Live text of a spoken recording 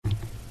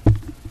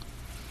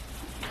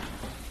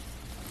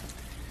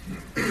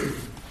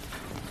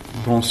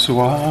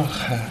Bonsoir,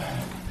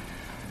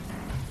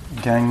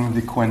 gang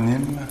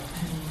d'équanimes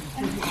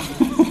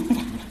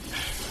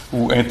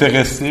ou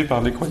intéressés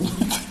par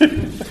l'équanimité.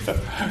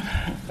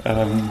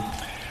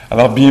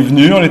 Alors,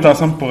 bienvenue, on est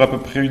ensemble pour à peu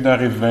près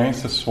 1h20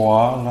 ce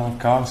soir, là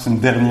encore. C'est une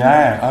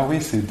dernière. Ah oui,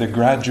 c'est The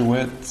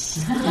Graduates.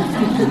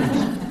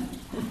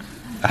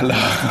 Alors,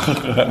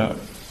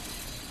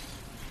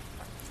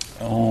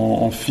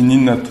 on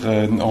finit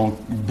on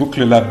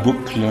boucle la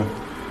boucle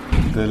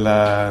de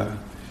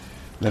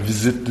la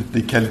visite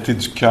des qualités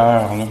du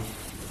cœur, là.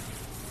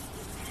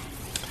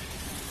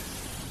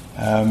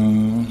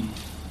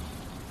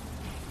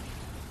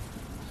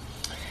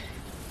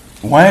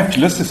 Ouais,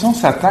 puis là, c'est ça, on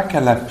s'attaque à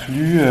la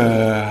plus...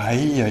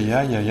 aïe.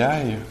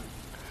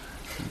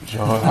 Je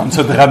vais rendre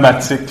ça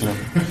dramatique, là.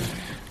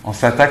 On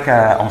s'attaque,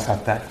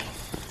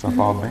 ça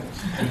part bien,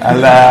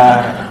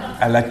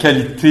 à la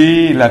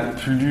qualité la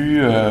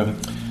plus...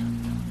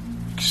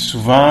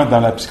 souvent, dans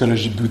la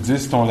psychologie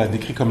bouddhiste, on la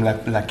décrit comme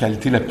la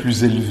qualité la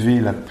plus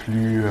élevée,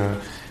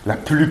 la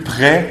plus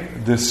près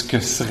de ce que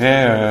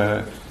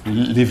serait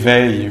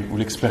l'éveil ou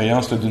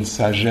l'expérience là, d'une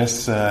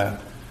sagesse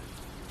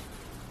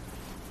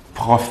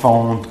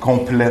profonde,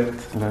 complète,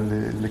 là,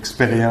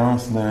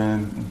 l'expérience d'un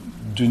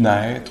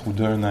être ou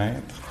d'un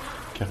être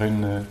qui aurait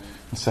une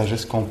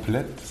sagesse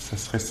complète. Ce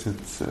serait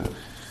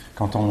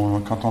quand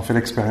on fait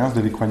l'expérience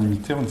de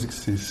l'équanimité, on dit que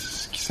c'est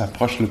ce qui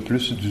s'approche le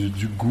plus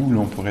du goût, là,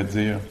 on pourrait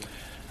dire.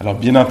 Alors,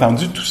 bien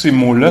entendu, tous ces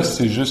mots-là,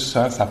 c'est juste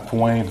ça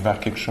pointe vers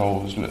quelque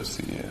chose, là.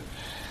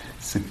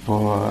 C'est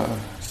pas...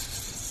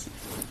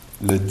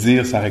 le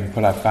dire, ça règle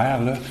pas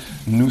l'affaire, là.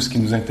 Nous, ce qui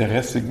nous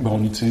intéresse, c'est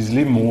qu'on utilise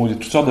les mots de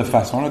toutes sortes de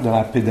façons, là, dans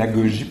la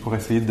pédagogie pour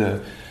essayer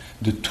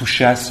de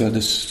toucher à ça,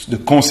 de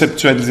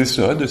conceptualiser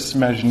ça, de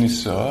s'imaginer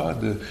ça,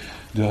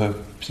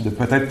 puis de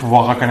peut-être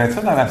pouvoir reconnaître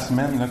ça dans la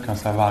semaine, là, quand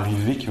ça va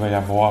arriver, qu'il va y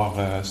avoir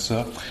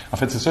ça. En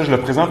fait, c'est ça, je le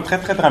présente très,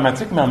 très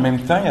dramatique, mais en même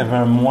temps, il y avait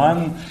un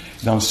moine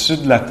dans le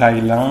sud de la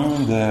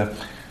Thaïlande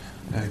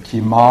qui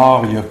est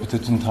mort il y a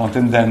peut-être une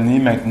trentaine d'années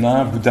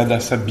maintenant,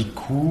 Buddhadasa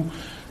Bhikkhu.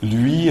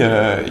 Lui,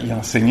 il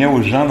enseignait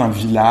aux gens dans le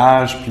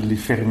village, puis les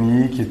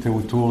fermiers qui étaient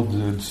autour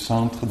du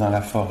centre, dans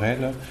la forêt,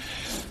 là.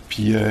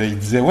 Puis il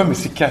disait, ouais, mais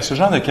c'est ce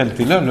genre de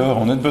qualité-là, là,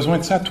 on a besoin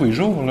de ça tous les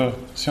jours, là.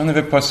 Si on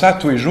n'avait pas ça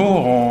tous les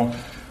jours,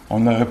 on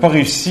n'aurait pas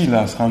réussi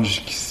là, à se rendre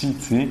jusqu'ici,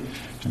 tu sais.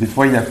 Puis des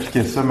fois, il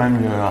appliquait ça même,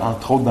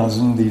 entre autres, dans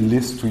une des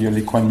listes où il y a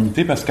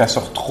l'équanimité, parce qu'elle se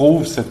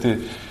retrouve, cette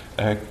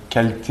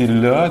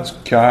qualité-là, du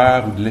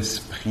cœur ou de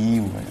l'esprit,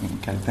 ou une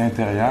qualité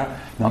intérieure,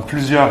 dans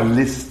plusieurs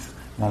listes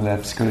dans la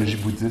psychologie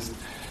bouddhiste.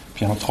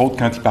 Puis entre autres,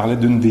 quand il parlait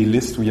d'une des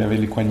listes où il y avait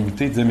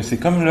l'équanimité, il disait, mais c'est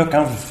comme là,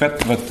 quand vous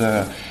faites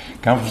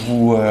quand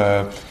vous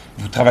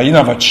travaillez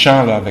dans votre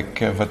champ, là,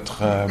 avec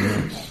votre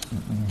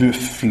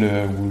buffle,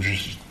 ou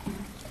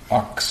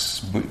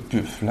ox,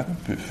 buffle.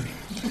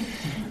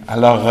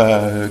 Alors,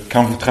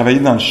 quand vous travaillez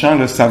dans le champ,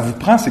 là, ça vous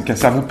prend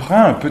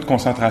un peu de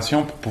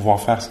concentration pour pouvoir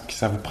faire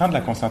ça vous prend de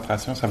la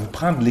concentration, ça vous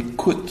prend de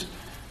l'écoute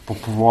pour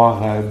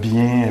pouvoir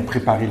bien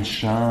préparer le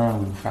champ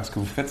ou faire ce que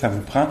vous faites. Ça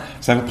vous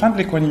prend de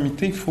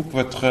l'équanimité. Il faut que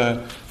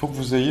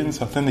vous ayez un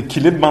certain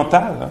équilibre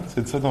mental, hein,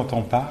 c'est de ça dont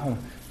on parle,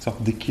 une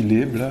sorte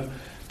d'équilibre, là,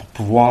 pour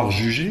pouvoir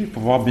juger,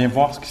 pouvoir bien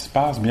voir ce qui se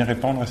passe, bien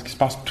répondre à ce qui se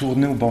passe,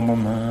 tourner au bon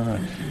moment,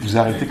 vous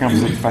arrêter quand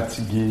vous êtes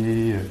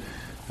fatigué,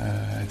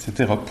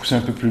 etc. Pousser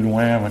un peu plus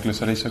loin avant que le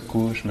soleil se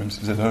couche, même si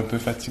vous êtes un peu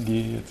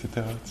fatigué,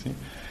 etc. Tu sais.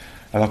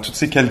 Alors, toutes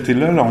ces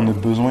qualités-là, là, on a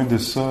besoin de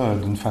ça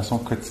d'une façon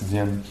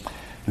quotidienne.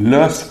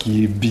 Là, ce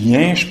qui est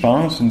bien, je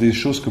pense, une des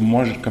choses que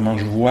comment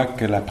je vois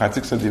que la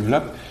pratique se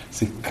développe,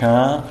 c'est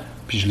quand,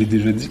 puis je l'ai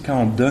déjà dit, quand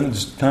on donne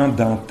du temps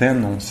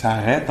d'antenne, on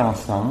s'arrête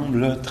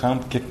ensemble, là,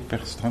 30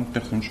 personnes,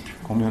 je ne sais plus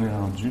combien on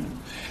est rendu, là.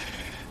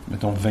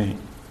 Mettons 20.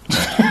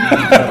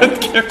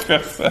 Quelques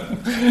personnes.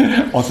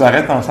 On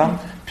s'arrête ensemble,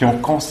 puis on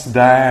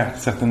considère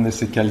certaines de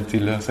ces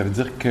qualités-là. Ça veut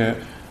dire que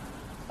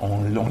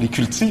on les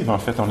cultive, en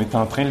fait. On est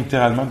en train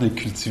littéralement de les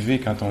cultiver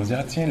quand on dit «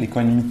 Ah tiens,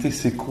 l'équanimité,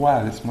 c'est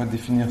quoi? Laisse-moi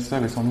définir ça,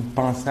 laissons-nous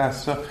penser à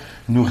ça,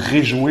 nous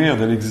réjouir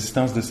de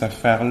l'existence de cette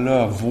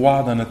affaire-là,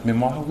 voir dans notre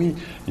mémoire, ah oui,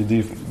 il y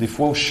a des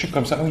fois où je suis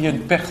comme ça, ah oui, il y a une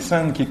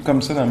personne qui est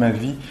comme ça dans ma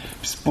vie,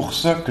 puis c'est pour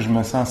ça que je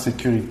me sens en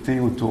sécurité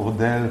autour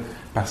d'elle,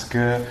 parce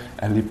qu'elle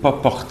n'est pas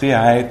portée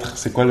à être,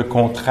 c'est quoi le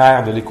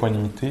contraire de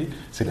l'équanimité?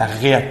 C'est la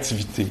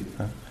réactivité,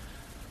 hein?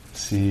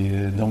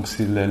 Donc,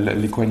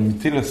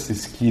 l'équanimité, là, c'est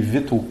ce qui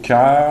évite au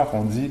cœur,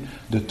 on dit,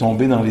 de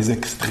tomber dans les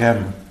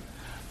extrêmes.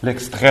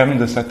 L'extrême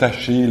de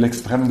s'attacher,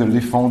 l'extrême de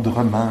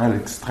l'effondrement,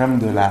 l'extrême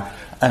de la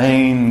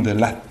haine, de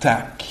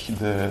l'attaque,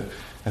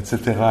 etc.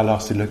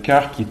 Alors, c'est le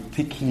cœur qui est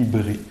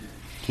équilibré,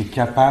 qui est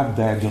capable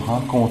de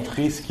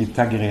rencontrer ce qui est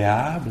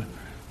agréable,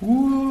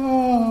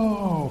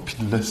 puis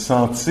de le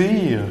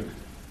sentir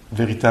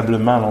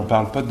véritablement. Là, on ne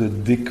parle pas de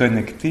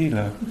déconnecter,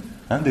 là.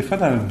 Hein? Des fois,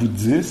 dans le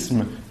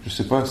bouddhisme, je ne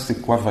sais pas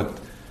c'est quoi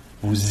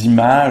vos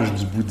images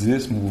du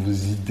bouddhisme ou vos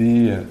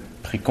idées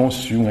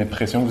préconçues ou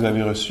impressions que vous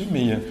avez reçues,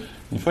 mais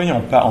des fois,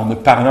 on a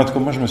parlé, en tout cas,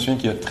 moi, je me souviens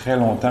qu'il y a très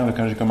longtemps, là,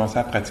 quand j'ai commencé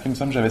à pratiquer, il me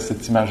semble que j'avais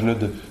cette image-là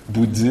de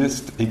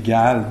bouddhiste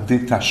égale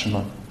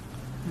détachement.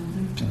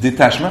 Puis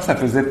détachement, ça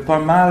faisait pas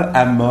mal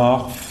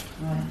amorphe,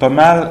 pas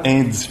mal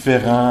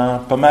indifférent,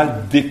 pas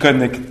mal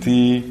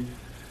déconnecté.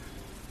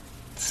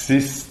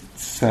 Tu sais,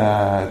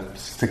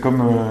 c'est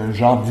comme un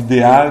genre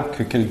d'idéal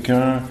que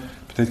quelqu'un,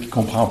 peut-être qui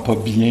comprend pas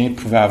bien,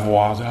 pouvait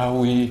avoir. Ah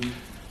oui,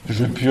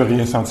 je veux plus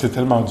rien sentir, c'est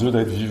tellement dur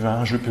d'être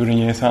vivant, je veux plus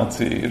rien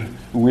sentir.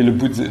 Où est le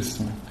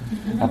bouddhisme?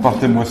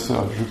 Apportez-moi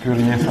ça, je veux plus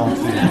rien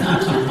sentir.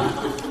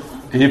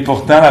 Et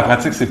pourtant, la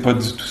pratique, c'est pas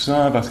du tout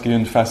ça, parce qu'il y a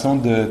une façon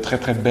très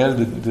très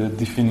belle de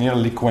définir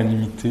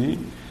l'équanimité,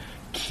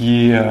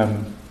 qui est,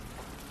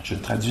 je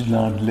traduis de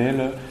l'anglais,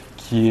 là,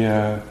 qui est,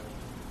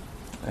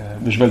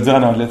 je vais le dire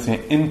en anglais,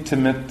 c'est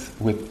intimate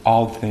with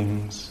all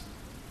things.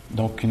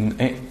 Donc,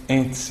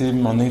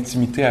 en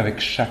intimité avec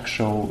chaque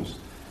chose.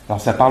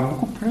 Alors, ça parle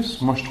beaucoup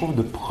plus, moi, je trouve,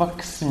 de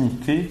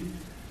proximité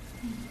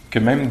que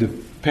même de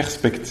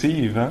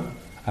perspective, hein?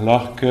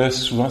 Alors que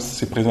souvent,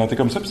 c'est présenté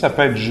comme ça, puis ça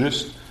peut être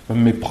juste.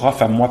 Mes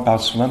profs, à moi,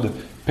 parlent souvent de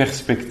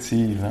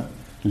perspective, hein?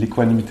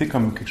 L'équanimité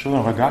comme quelque chose,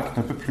 un regard qui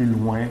est un peu plus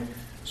loin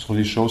sur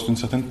les choses, une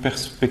certaine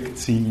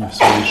perspective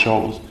sur les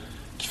choses,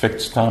 qui fait que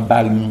tu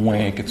t'emballes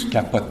moins, que tu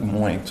capotes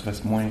moins, que tu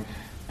restes moins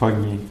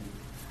pogné.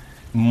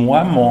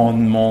 Moi,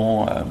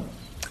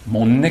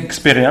 mon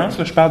expérience,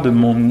 là, je parle de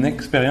mon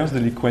expérience de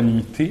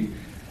l'équanimité,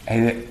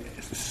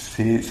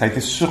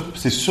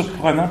 c'est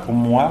surprenant pour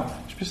moi, je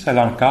ne sais plus si ça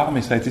l'est encore,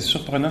 mais ça a été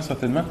surprenant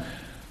certainement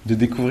de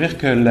découvrir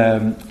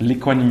que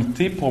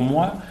l'équanimité, pour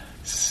moi,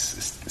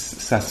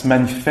 ça se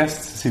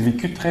manifeste, c'est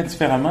vécu très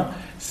différemment.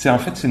 C'est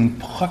une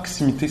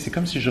proximité. C'est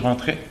comme si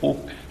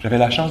j'avais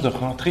la chance de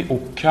rentrer au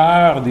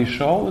cœur des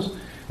choses,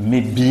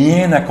 mais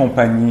bien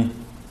accompagné.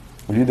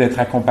 Au lieu d'être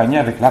accompagné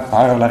avec la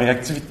peur, la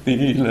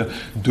réactivité, le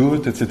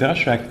doute, etc.,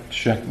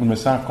 je me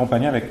sens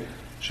accompagné avec,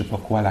 je sais pas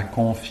quoi, la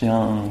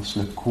confiance,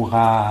 le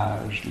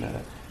courage,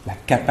 la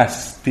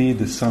capacité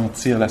de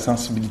sentir, la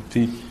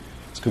sensibilité.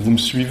 Est-ce que vous me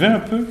suivez un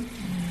peu?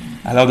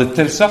 Alors, de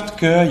telle sorte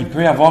qu'il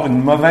peut y avoir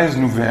une mauvaise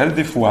nouvelle,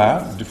 des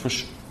fois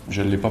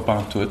je ne l'ai pas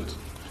pantoute.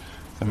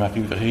 Ça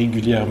m'arrive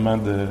régulièrement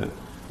de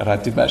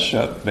rater ma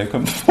shot,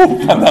 comme il faut,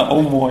 pendant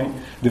au moins.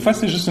 Des fois,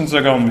 c'est juste une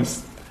seconde,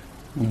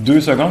 ou 2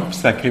 secondes, puis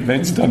ça crée bien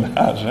du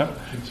dommage. Hein?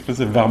 Je ne sais pas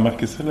si vous avez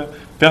remarqué ça, là.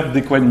 Perte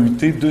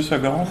d'équanimité, 2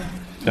 secondes,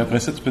 puis après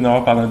ça, tu peux en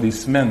avoir pendant des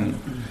semaines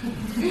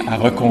à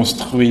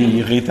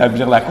reconstruire,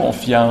 rétablir la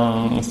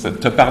confiance,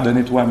 te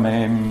pardonner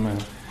toi-même,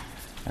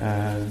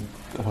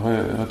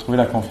 retrouver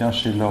la confiance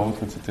chez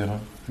l'autre, etc.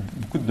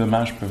 Beaucoup de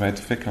dommages peuvent être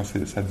faits quand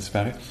ça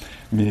disparaît.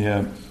 Mais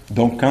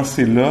donc, quand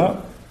c'est là,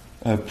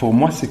 pour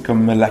moi, c'est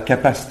comme la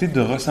capacité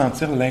de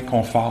ressentir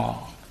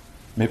l'inconfort.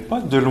 Mais pas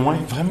de loin,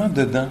 vraiment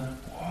dedans.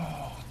 Wow,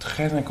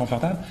 très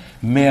inconfortable.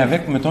 Mais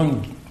avec, mettons, une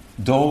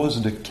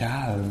dose de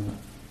calme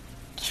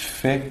qui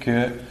fait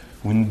que,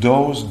 ou une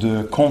dose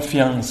de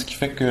confiance qui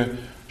fait que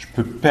je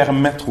peux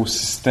permettre au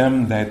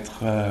système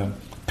d'être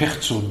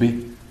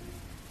perturbé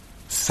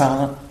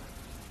sans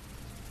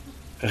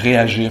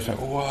réagir,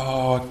 faire «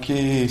 Wow, OK,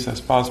 ça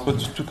se passe pas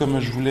du tout comme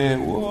je voulais.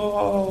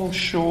 Wow,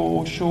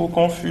 chaud,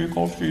 confus.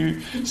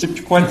 C'est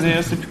plus quoi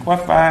dire, c'est plus quoi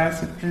faire,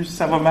 c'est plus si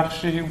ça va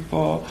marcher ou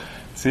pas. »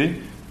 Tu sais?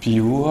 Puis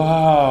 «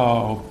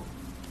 Wow! »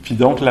 Puis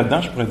donc,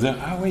 là-dedans, je pourrais dire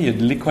 « Ah oui, il y a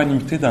de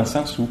l'équanimité dans le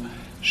sens où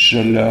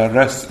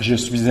je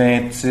suis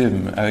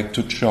intime avec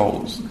toute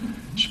chose.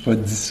 Je suis pas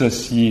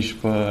dissocié, je suis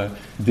pas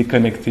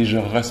déconnecté. Je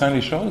ressens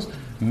les choses,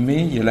 mais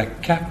il y a la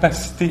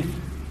capacité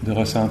de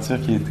ressentir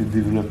qui a été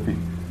développée. »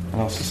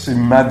 Alors ça, c'est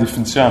ma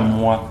définition à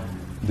moi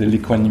de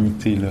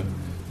l'équanimité, là.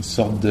 Une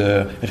sorte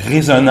de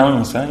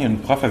résonance, hein. Il y a une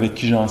prof avec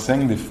qui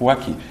j'enseigne des fois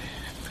qui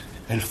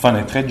elle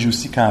est très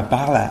juicy quand elle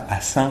parle,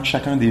 elle sent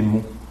chacun des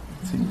mots.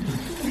 Tu sais.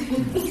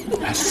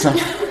 Elle sent.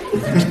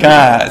 Puis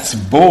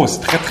c'est beau, c'est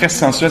très très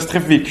sensuel, c'est très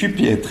vécu,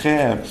 puis elle est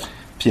très,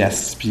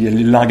 puis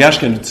le langage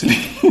qu'elle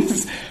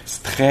utilise,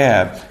 c'est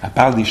très, elle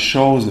parle des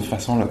choses de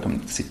façon là comme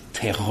c'est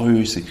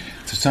terreux,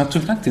 tu sens tout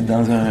le temps que tu es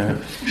dans un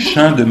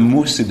champ de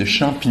mousse et de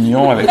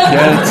champignons avec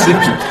elle, tu sais,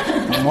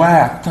 puis ouais,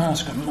 attends,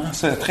 je commence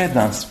ça très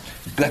dans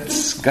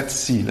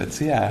gutsy, là, tu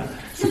sais,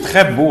 c'est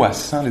très beau, elle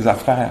sent les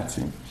affaires,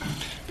 tu sais.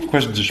 Pourquoi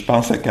je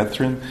pense à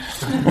Catherine?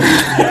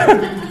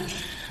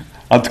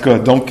 En tout cas,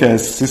 donc,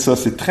 c'est ça,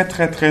 c'est très,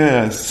 très,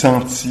 très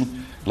senti,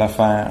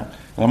 l'affaire.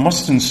 Alors moi,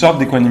 c'est une sorte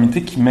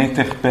d'équanimité qui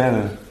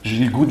m'interpelle.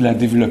 J'ai le goût de la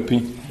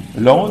développer.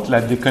 L'autre,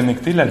 la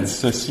déconnecter, la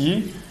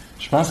dissocier,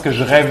 je pense que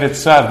je rêvais de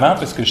ça avant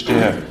parce que j'étais,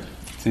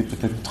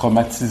 peut-être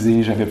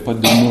traumatisé, j'avais pas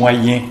de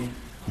moyens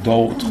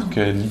d'autres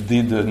que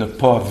l'idée de ne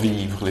pas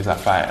vivre les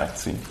affaires,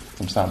 tu sais.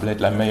 Ça me semblait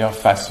être la meilleure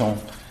façon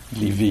de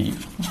les vivre.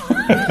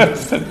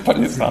 C'est de pas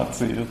les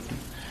sentir, tu sais.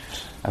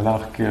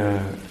 Alors que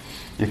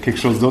il y a quelque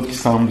chose d'autre qui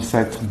semble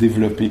s'être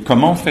développé.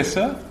 Comment on fait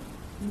ça?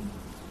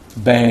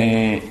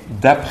 Ben,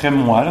 d'après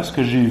moi, là, ce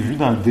que j'ai vu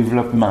dans le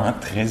développement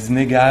très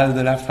inégal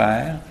de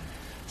l'affaire,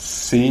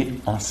 c'est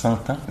en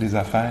sentant les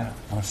affaires,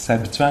 en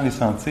s'habituant à les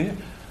sentir,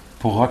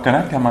 pour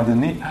reconnaître qu'à un moment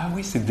donné, ah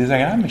oui, c'est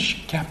désagréable, mais je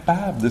suis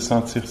capable de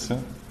sentir ça.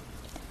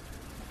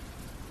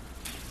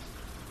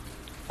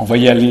 On va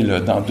y aller,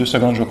 là. Dans 2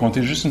 secondes, je vais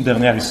compter juste une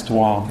dernière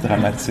histoire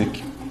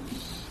dramatique.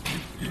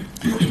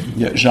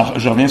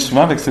 Je reviens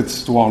souvent avec cette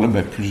histoire-là,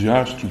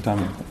 plusieurs, tout le temps,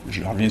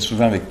 je reviens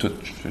souvent avec tout,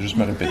 je vais juste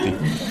me répéter.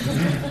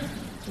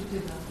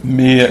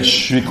 Mais je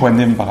suis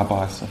équanime par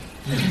rapport à ça.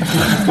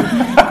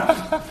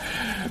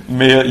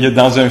 Mais il y a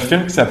dans un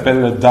film qui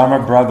s'appelle Dharma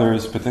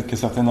Brothers, peut-être que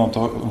certains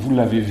d'entre vous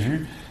l'avez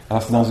vu.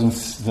 Alors c'est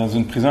dans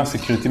une prison à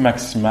sécurité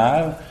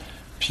maximale,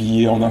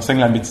 puis on enseigne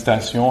la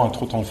méditation,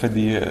 entre autres on fait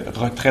des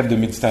retraites de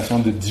méditation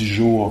de 10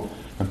 jours,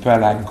 un peu à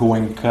la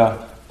Goenka,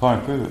 pas un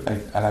peu,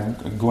 à la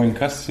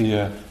Goenka c'est,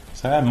 vous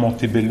savez, à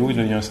Montebello,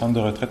 là, il y a un centre de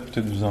retraite,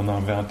 peut-être vous en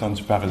avez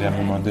entendu parler à un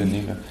moment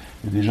donné, là.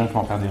 Il y a des gens qui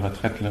vont faire des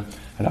retraites là.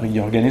 Alors ils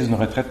organisent une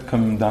retraite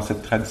comme dans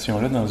cette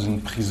tradition-là, dans une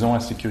prison à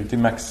sécurité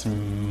maximale.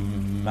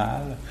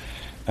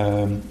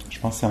 Je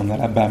pense que c'est en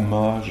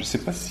Alabama. Je ne sais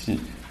pas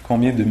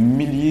combien de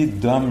milliers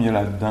d'hommes il y a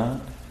là-dedans,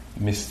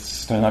 mais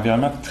c'est un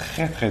environnement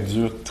très, très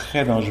dur,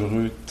 très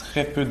dangereux,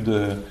 très peu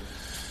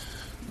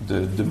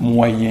de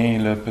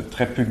moyens, là,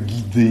 très peu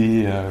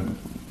guidés,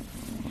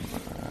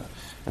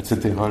 etc.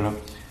 Là.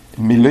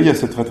 Mais là, il y a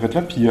cette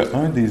retraite-là, puis il y a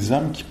un des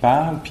hommes qui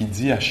parle, puis il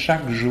dit à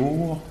chaque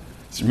jour,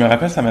 je me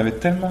rappelle, ça m'avait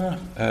tellement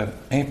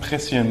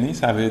impressionné,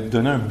 ça avait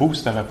donné un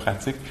boost à ma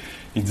pratique.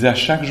 Il dit à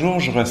chaque jour,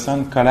 je ressens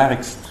une colère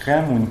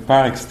extrême ou une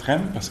peur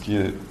extrême parce qu'il y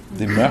a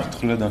des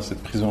meurtres là, dans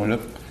cette prison-là.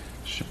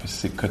 Je ne sais pas si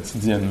c'est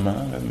quotidiennement,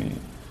 là, mais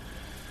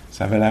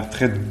ça avait l'air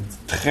très,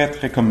 très,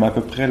 très comme à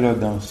peu près là,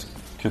 dans ce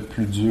qu'il y a de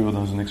plus dur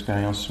dans une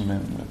expérience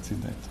humaine, là,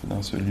 d'être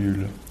dans ce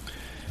lieu-là.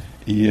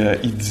 Et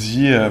il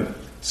dit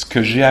ce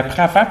que j'ai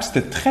appris à faire, puis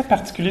c'était très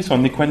particulier,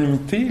 son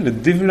équanimité, le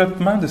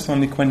développement de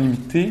son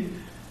équanimité.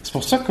 C'est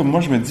pour ça que moi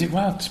je me dis,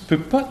 wow, tu peux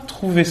pas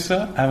trouver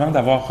ça avant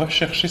d'avoir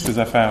recherché ces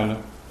affaires-là.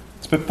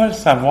 Tu peux pas le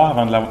savoir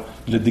avant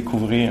de le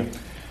découvrir.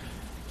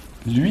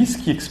 Lui, ce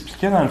qu'il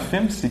expliquait dans le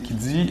film, c'est qu'il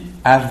dit,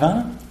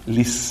 avant,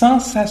 les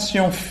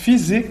sensations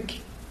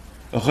physiques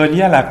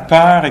reliées à la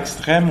peur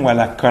extrême ou à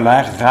la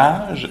colère,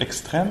 rage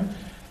extrême,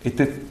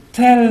 étaient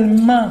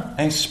tellement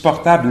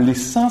insupportables. Les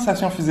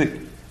sensations physiques,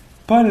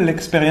 pas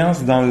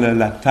l'expérience dans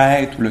la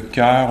tête ou le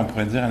cœur, on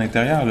pourrait dire à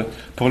l'intérieur. Là.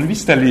 Pour lui,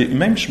 c'était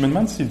même je me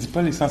demande s'il dit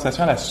pas les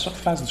sensations à la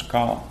surface du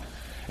corps,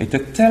 étaient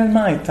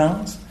tellement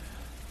intenses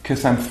que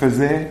ça me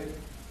faisait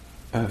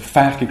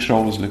faire quelque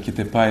chose là, qui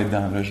n'était pas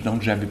aidant. Là.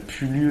 Donc, j'avais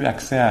plus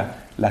accès à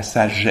la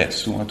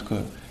sagesse, ou en tout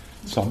cas,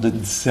 une sorte de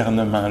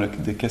discernement là,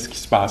 de qu'est-ce qui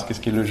se passe, qu'est-ce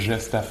qui est le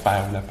geste à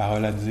faire, ou la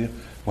parole à dire,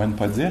 ou à ne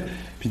pas dire.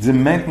 Puis il dit,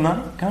 maintenant,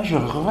 quand je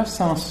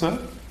ressens ça,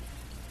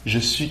 je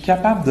suis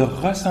capable de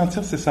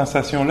ressentir ces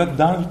sensations-là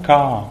dans le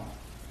corps.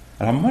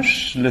 Alors moi,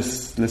 le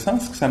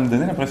sens que ça me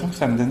donnait, l'impression que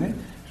ça me donnait,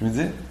 je me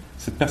disais,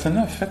 cette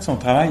personne-là a fait son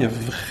travail, a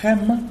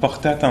vraiment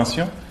porté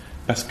attention,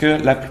 parce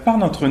que la plupart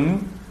d'entre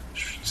nous,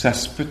 ça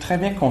se peut très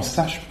bien qu'on ne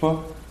sache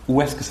pas où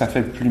est-ce que ça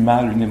fait le plus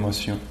mal une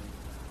émotion.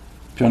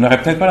 Puis on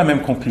n'aurait peut-être pas la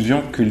même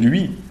conclusion que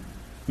lui,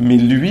 mais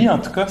lui, en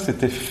tout cas,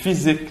 c'était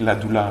physique, la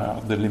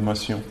douleur de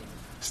l'émotion.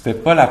 C'était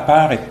pas la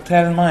peur est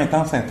tellement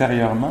intense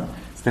intérieurement,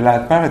 c'était la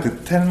peur était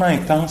tellement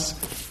intense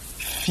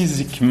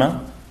physiquement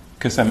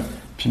que ça me...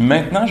 Puis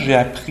maintenant, j'ai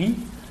appris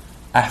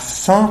à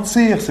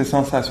sentir ces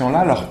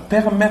sensations-là, leur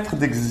permettre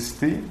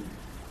d'exister,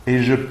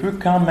 et je peux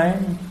quand même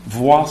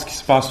voir ce qui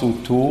se passe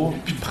autour,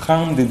 puis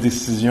prendre des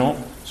décisions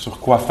sur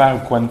quoi faire ou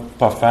quoi ne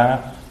pas faire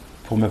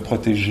pour me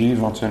protéger,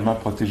 éventuellement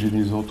protéger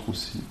les autres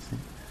aussi. T'sais.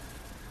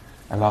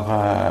 Alors,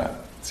 tu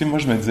sais, moi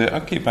je me disais,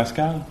 OK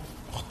Pascal,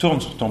 retourne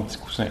sur ton petit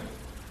coussin,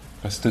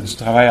 parce que tu as du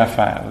travail à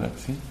faire, là,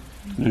 tu sais.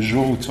 Le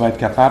jour où tu vas être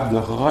capable de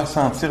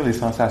ressentir les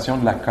sensations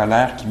de la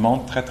colère qui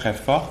montent très très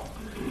forte,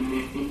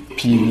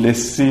 puis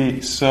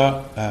laisser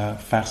ça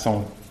faire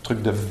son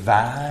truc de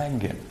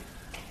vague,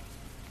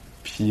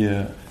 puis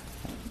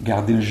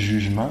garder le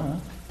jugement, hein,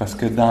 parce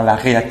que dans la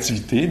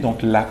réactivité,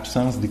 donc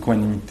l'absence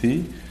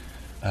d'équanimité,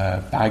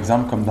 par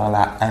exemple comme dans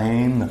la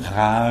haine,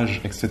 rage,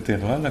 etc.,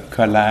 la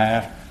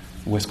colère,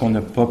 où est-ce qu'on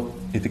n'a pas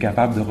été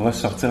capable de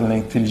ressortir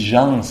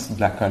l'intelligence de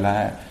la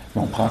colère,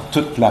 mais on prend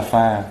toute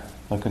l'affaire.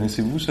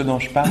 Reconnaissez-vous ce dont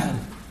je parle?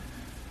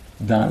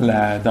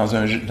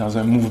 Dans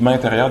un mouvement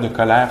intérieur de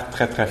colère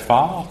très très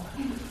fort,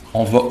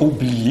 on va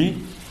oublier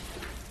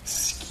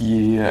ce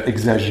qui est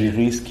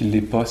exagéré, ce qui ne l'est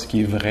pas, ce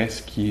qui est vrai,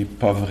 ce qui n'est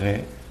pas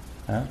vrai.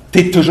 Hein?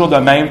 T'es toujours de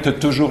même, t'as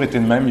toujours été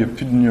de même, il n'y a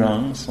plus de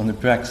nuances, on n'a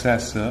plus accès à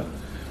ça.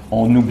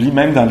 On oublie,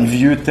 même dans les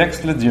vieux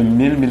textes là, d'il y a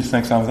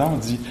 1500 ans, on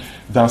dit,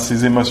 dans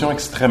ces émotions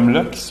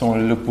extrêmes-là, qui sont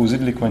l'opposé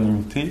de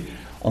l'équanimité,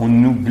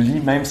 on oublie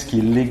même ce qui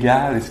est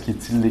légal et ce qui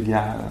est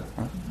illégal.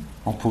 Hein?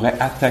 On pourrait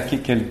attaquer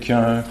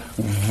quelqu'un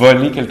ou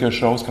voler quelque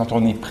chose quand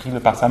on est pris là,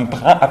 par ça me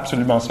prend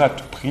absolument ça à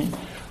tout prix.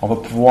 On va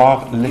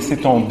pouvoir laisser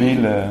tomber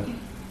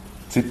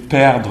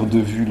perdre de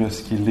vue là,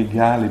 ce qui est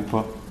légal et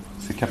pas.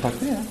 C'est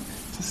capoté, hein?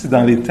 Ça, c'est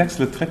dans les textes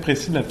là, très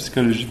précis de la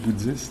psychologie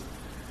bouddhiste.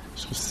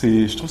 Je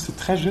trouve que c'est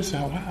très juste.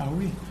 Ah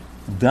oui.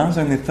 Dans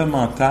un état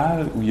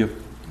mental où il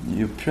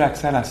n'y a plus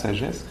accès à la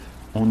sagesse,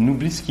 on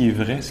oublie ce qui est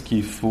vrai, ce qui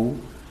est faux,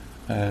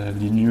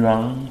 les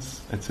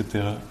nuances,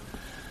 etc.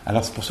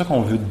 Alors, c'est pour ça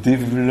qu'on veut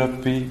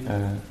développer,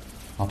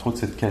 entre autres,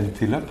 cette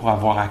qualité-là pour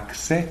avoir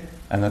accès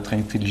à notre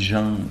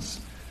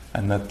intelligence,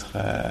 à notre...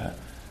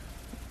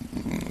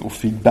 au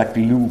feedback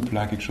loop,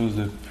 là, quelque chose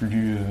de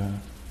plus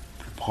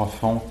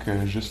profond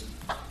que juste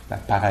la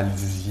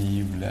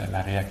paralysie ou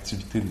la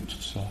réactivité de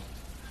toutes sortes.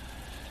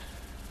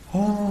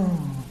 Oh.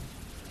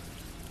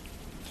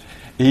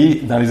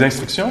 Et dans les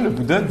instructions, le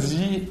Bouddha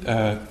dit,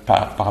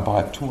 par rapport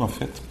à tout en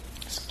fait,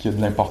 ce qui a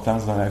de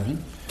l'importance dans la vie,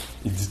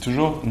 il dit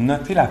toujours,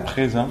 notez la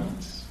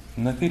présence,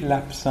 notez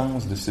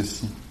l'absence de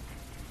ceci.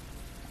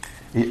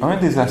 Et un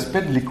des aspects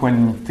de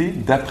l'équanimité,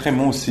 d'après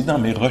moi aussi, dans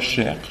mes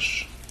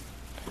recherches,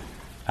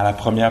 à la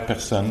première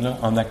personne, là,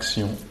 en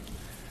action,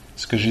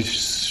 ce que je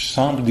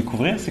semble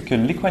découvrir, c'est que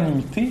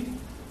l'équanimité,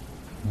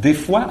 des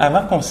fois,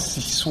 avant qu'on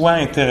s'y soit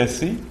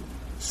intéressé,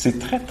 c'est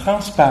très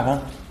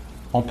transparent.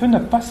 On peut ne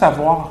pas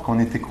savoir qu'on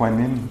est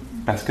équanime,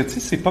 parce que, tu sais,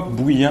 c'est pas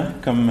bouillant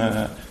comme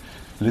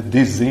le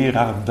désir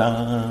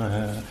ardent,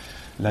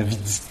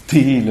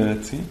 l'avidité, là,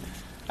 tu sais.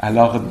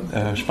 Alors,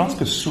 je pense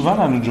que souvent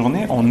dans notre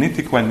journée, on est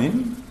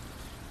équanime,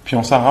 puis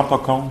on s'en rend pas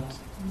compte.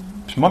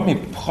 Puis moi, mes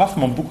profs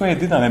m'ont beaucoup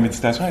aidé dans la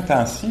méditation étant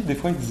assis. Des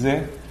fois, ils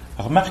disaient,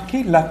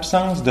 remarquez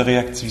l'absence de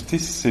réactivité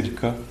si c'est le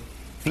cas.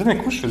 Puis là, d'un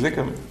coup, je faisais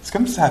comme, c'est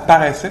comme si ça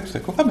apparaissait, puis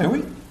c'est quoi? Ah, ben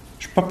oui,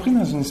 je suis pas pris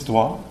dans une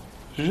histoire.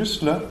 Je suis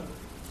juste là,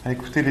 à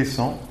écouter les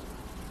sons.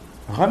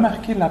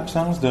 Remarquez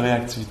l'absence de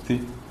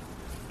réactivité.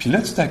 Puis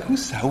là, tout à coup,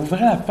 ça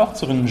ouvrait la porte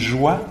sur une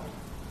joie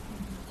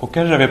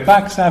auquel je n'avais pas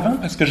accès avant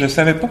parce que je ne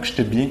savais pas que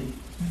j'étais bien.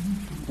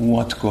 Ou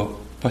en tout cas,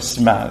 pas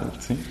si mal,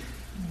 tu sais.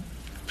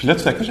 Puis là,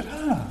 tout à coup, je dis,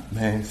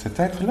 ben cet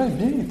être-là est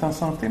bien, il est en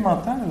santé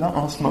mentale, là,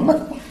 en ce moment.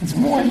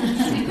 Dis-moi.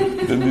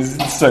 Donnez-y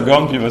 10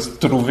 secondes, puis il va se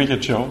trouver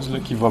quelque chose là,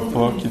 qui ne va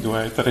pas, qui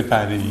doit être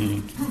réparé,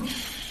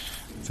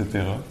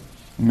 etc.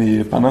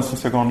 Mais pendant ces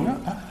secondes-là,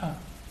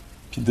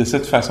 puis de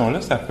cette façon-là,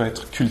 ça peut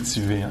être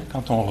cultivé. Hein?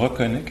 Quand on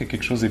reconnaît que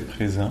quelque chose est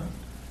présent,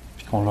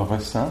 puis qu'on le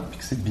ressent, puis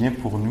que c'est bien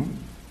pour nous,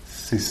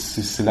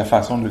 c'est la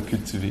façon de le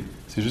cultiver.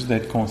 C'est juste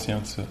d'être conscient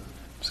de ça.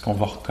 Parce qu'on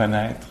va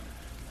reconnaître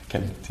la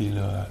qualité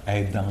là,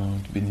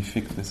 aidante,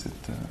 bénéfique de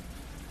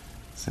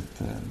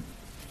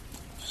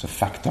ce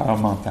facteur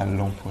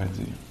mental-là, on pourrait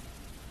dire.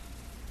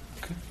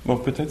 Okay. Bon,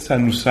 peut-être ça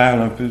nous sert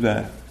un peu de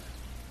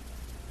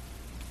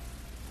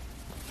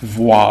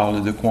voir là,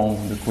 de quoi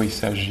il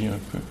s'agit un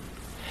peu.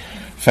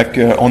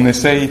 Fait qu'on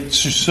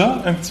essaye-tu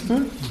ça un petit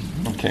peu?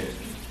 OK.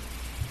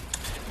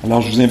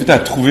 Alors, je vous invite à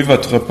trouver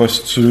votre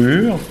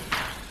posture.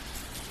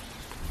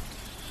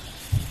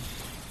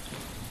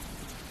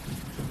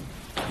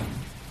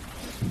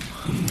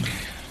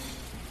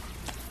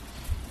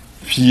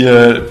 Puis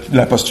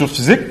la posture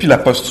physique, puis la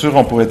posture,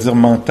 on pourrait dire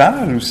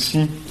mentale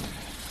aussi.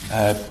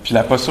 Puis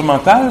la posture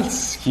mentale,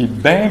 ce qui est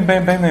bien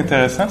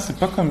intéressant, c'est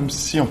pas comme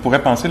si on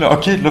pourrait penser, là,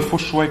 OK, là, faut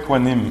que je sois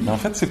équanime. Mais en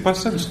fait, c'est pas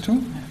ça du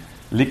tout.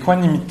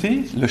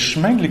 L'équanimité, le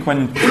chemin de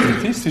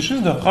l'équanimité, c'est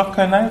juste de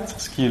reconnaître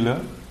ce qui est là,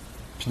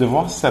 puis de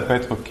voir si ça peut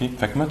être OK.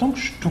 Fait que mettons que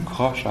je suis tout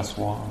croche à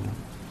soir, là,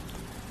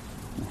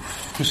 ou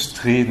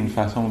frustré d'une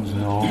façon ou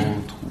d'une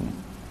autre, ou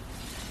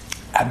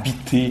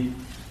habité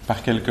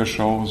par quelque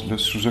chose, là,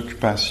 sous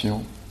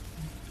occupation.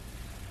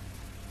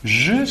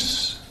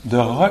 Juste de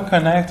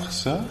reconnaître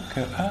ça,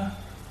 que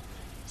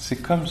c'est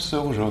comme ça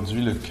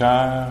aujourd'hui, le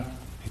cœur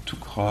est tout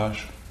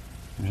croche,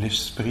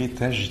 l'esprit est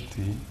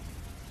agité.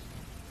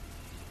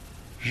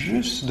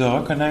 Juste de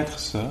reconnaître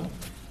ça,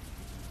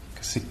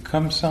 que c'est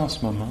comme ça en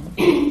ce moment,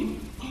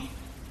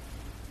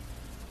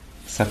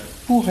 ça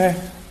pourrait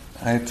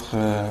être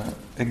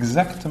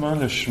exactement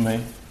le chemin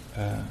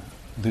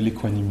de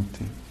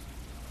l'équanimité.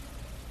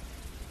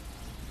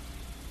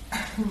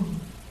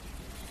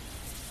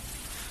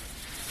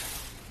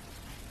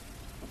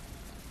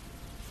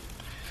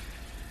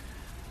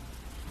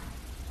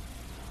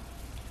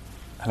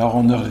 Alors,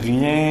 on n'a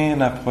rien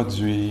à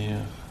produire.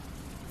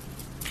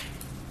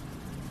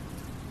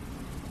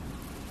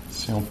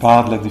 Si on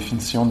part de la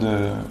définition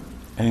de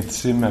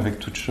intime avec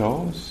toute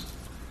chose,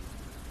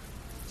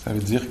 ça veut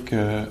dire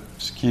que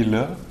ce qui est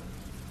là,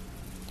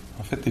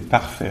 en fait, est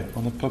parfait.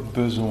 On n'a pas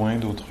besoin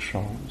d'autre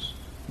chose,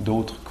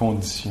 d'autres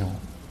conditions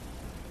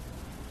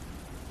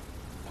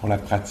pour la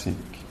pratique.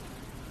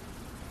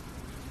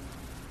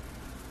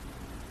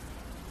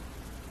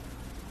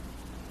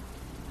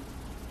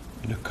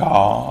 Le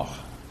corps,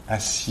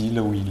 assis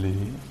là où il est,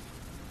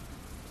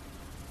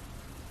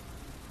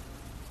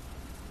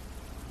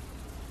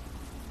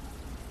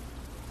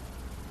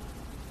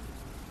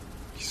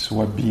 qu'il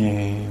soit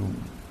bien ou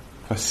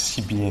pas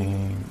si bien,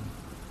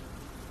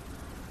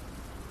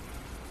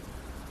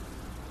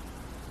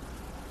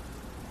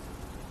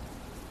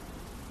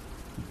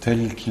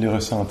 tel qu'il est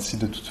ressenti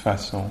de toute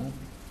façon.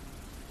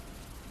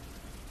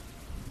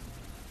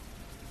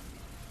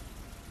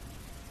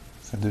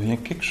 Ça devient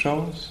quelque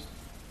chose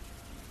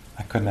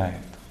à connaître.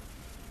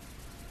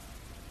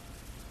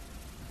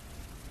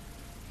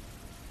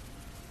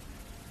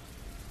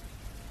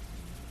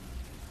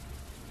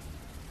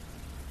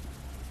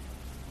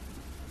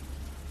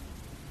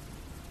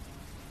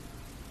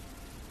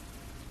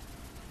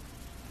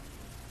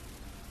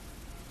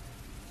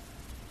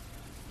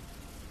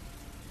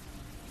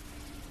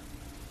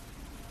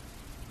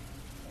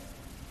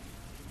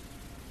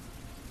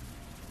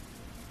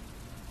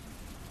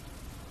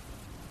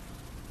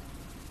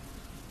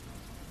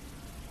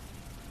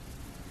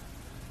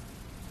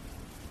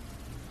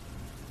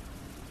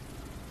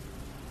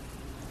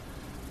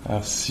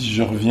 Alors, si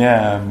je reviens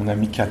à mon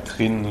amie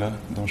Catherine, là,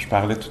 dont je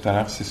parlais tout à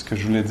l'heure, c'est ce que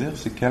je voulais dire,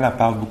 c'est qu'elle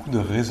parle beaucoup de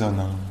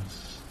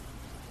résonance.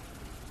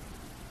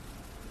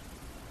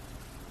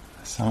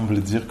 Elle semble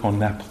dire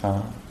qu'on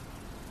apprend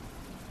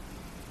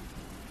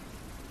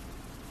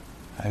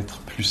à être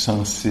plus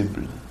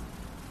sensible,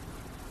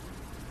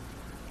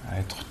 à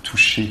être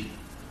touché,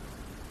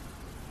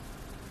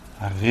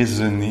 à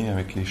résonner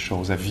avec les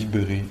choses, à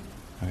vibrer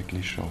avec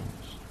les choses.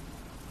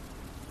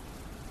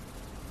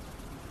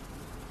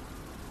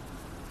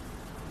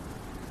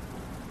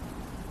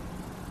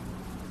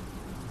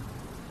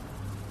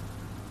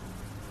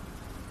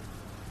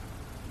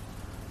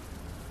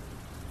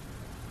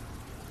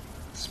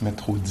 Se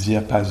mettre au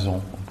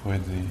diapason, on pourrait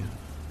dire.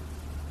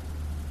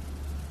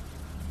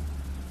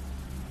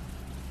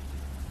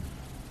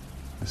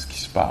 De ce qui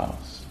se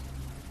passe.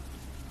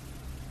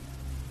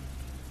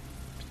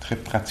 Puis très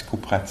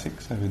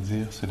pratico-pratique, ça veut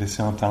dire se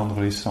laisser entendre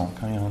les sons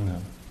quand il y en a.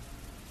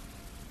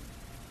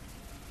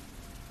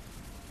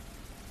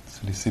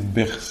 Se laisser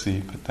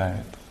bercer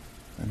peut-être,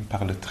 même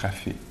par le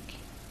trafic.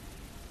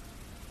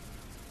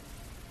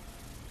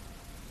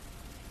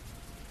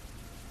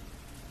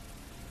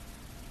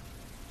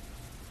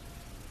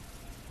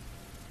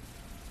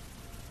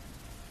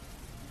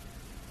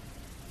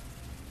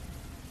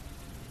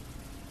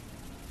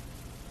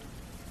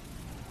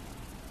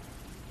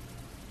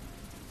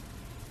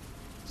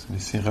 Se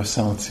laisser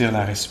ressentir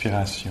la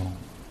respiration.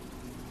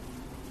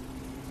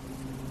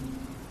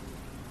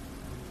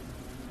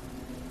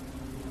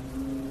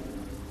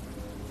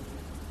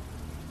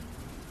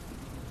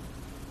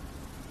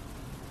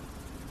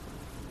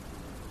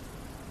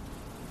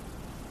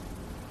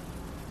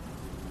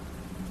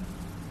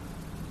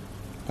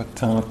 Pas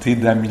tenter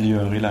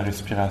d'améliorer la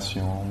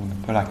respiration, ou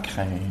ne pas la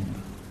craindre.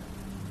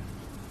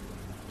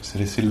 Se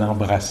laisser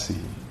l'embrasser.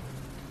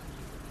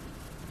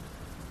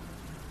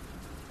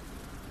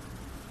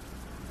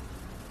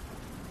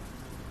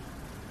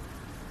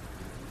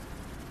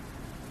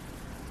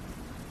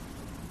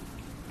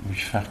 Lui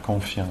faire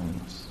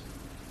confiance.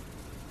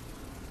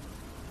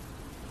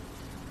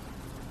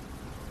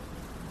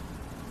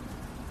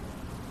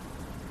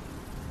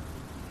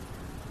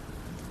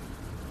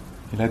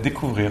 Et la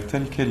découvrir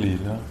telle qu'elle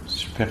est, là,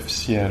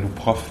 superficielle ou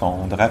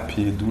profonde,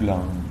 rapide ou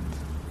lente,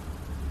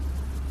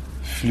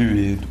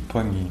 fluide ou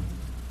poignée.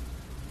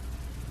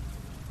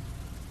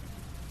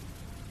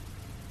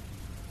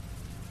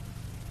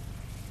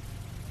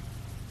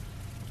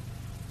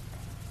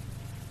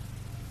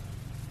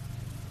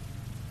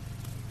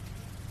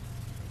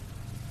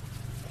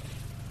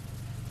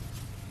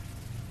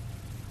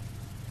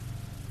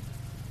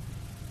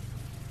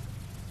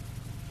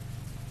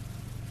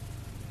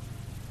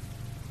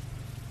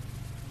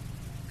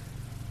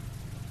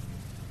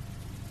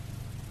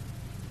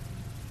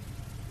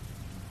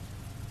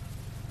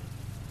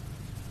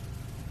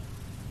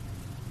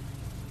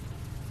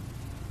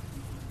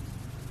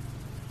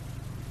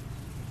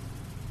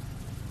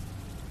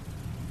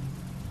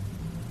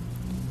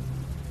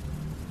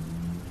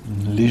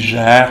 Une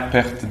légère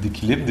perte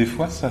d'équilibre, des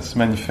fois, ça se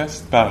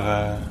manifeste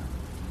par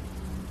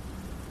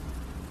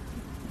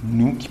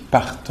nous qui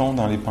partons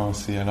dans les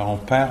pensées. Alors on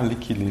perd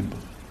l'équilibre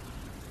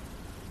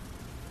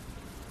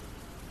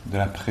de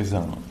la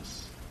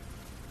présence.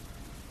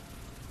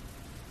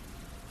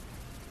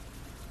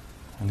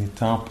 On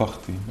est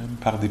emporté, même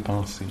par des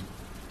pensées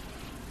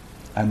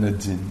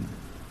anodines.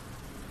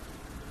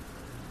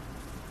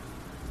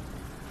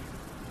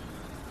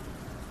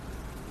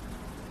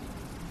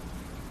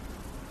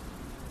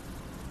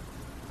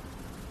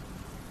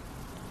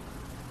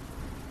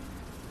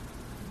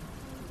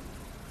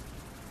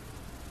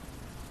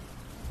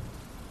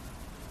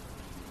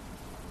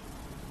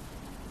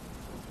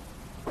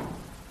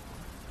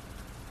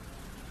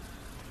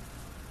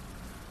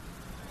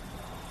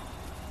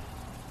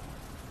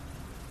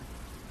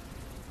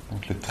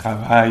 Donc le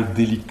travail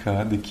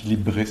délicat,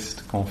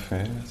 d'équilibriste qu'on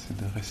fait, c'est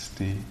de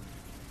rester,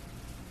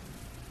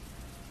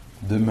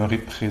 demeurer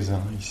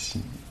présent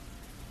ici.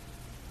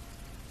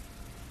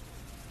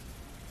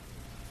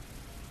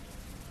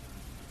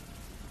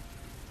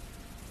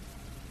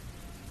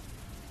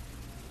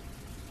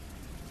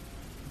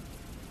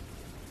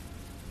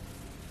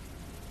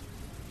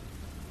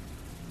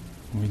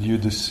 Au milieu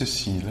de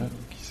ceci, là,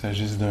 qu'il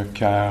s'agisse d'un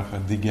cœur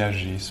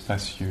dégagé,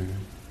 spacieux,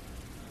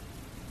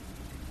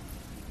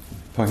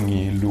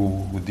 pogné,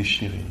 lourd ou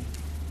déchiré.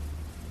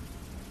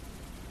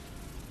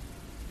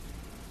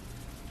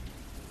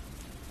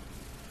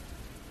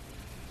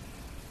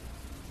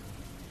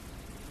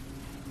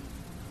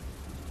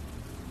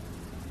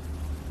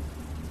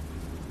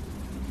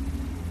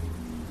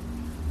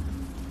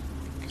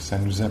 Que ça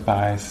nous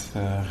apparaisse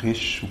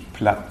riche ou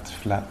plate,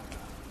 flat.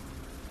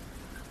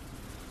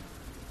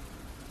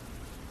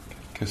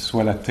 Quelle que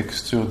soit la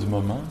texture du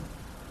moment,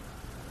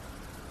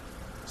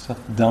 une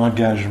sorte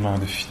d'engagement,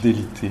 de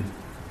fidélité.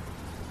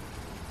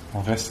 On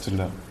reste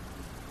là.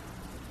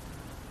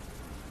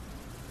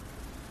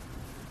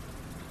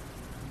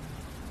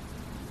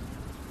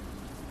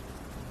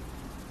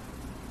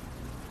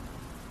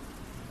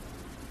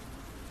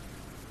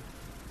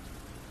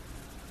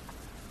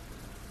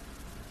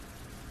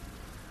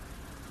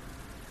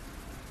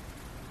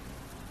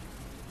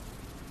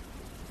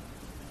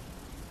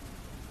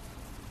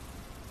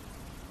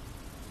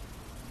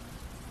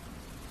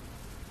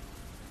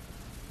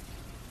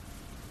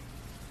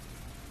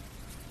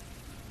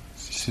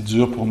 Si c'est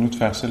dur pour nous de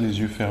faire ça les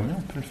yeux fermés,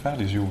 on peut le faire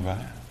les yeux ouverts.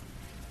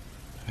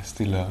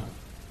 Rester là.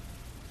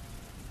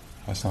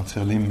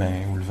 Ressentir les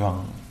mains ou le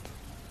ventre.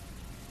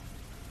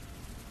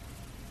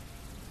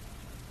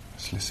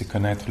 Se laisser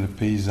connaître le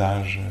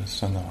paysage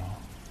sonore.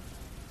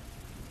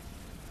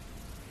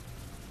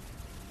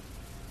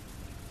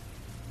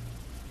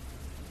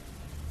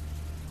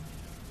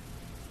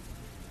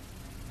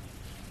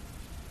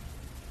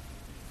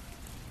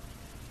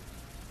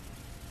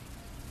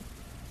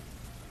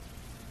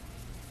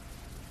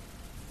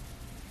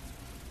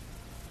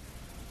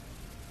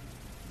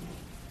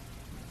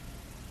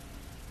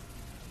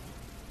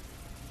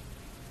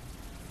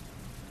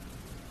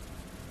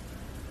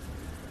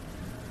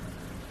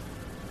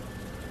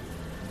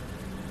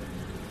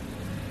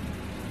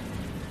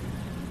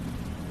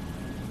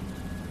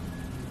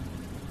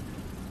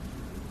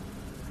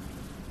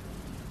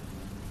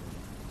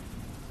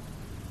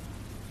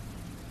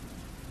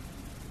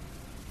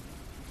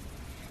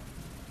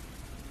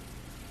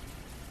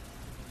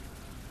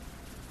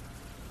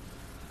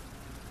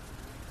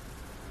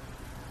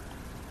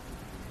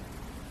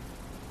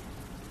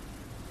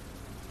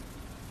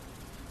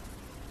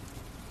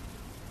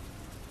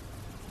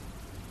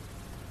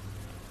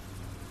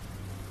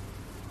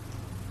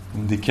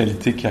 Une des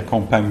qualités qui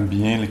accompagnent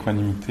bien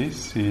l'équanimité,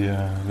 c'est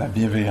la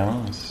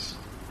bienveillance.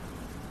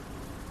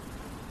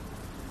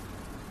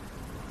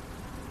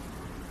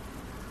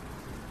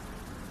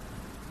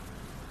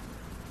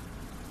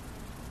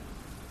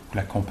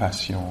 La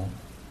compassion.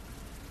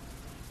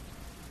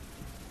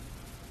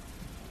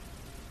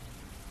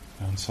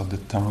 Une sorte de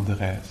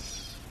tendresse.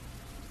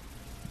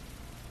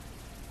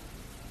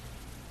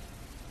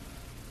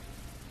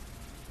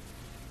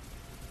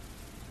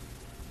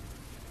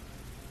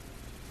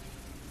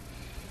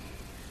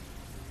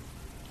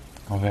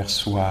 Envers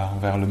soi,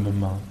 envers le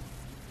moment.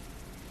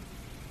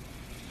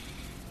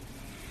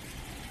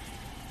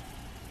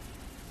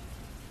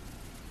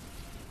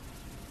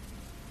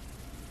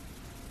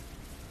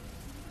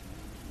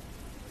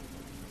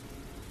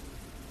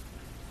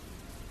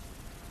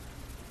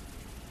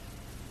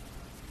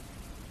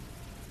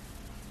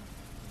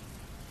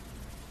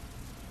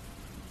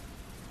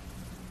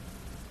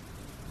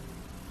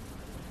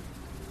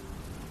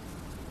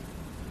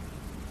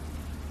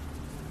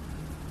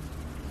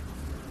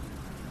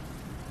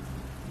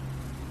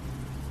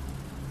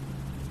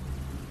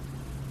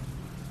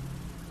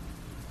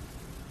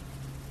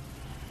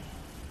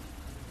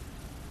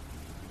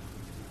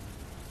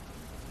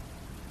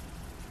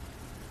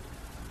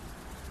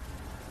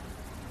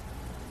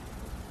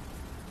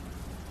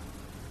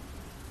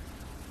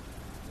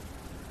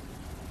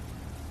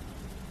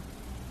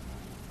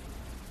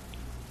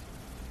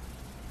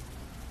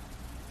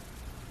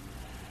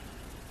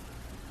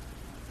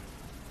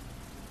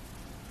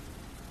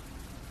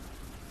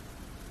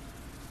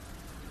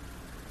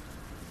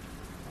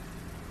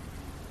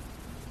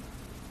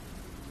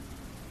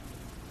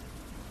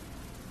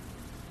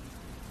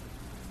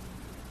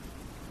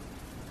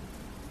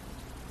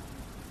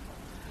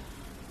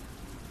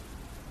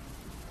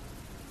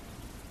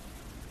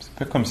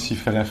 C'est pas comme s'il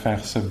fallait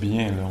faire ça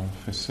bien, là.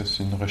 On fait ça,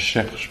 c'est une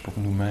recherche pour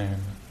nous-mêmes.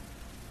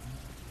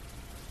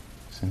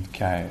 C'est une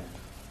quête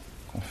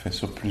qu'on fait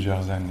sur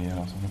plusieurs années.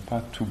 Alors, on ne va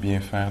pas tout bien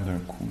faire d'un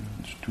coup,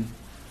 là, du tout.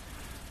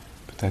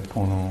 Peut-être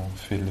qu'on en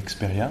fait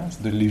l'expérience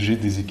de léger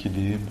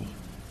déséquilibre,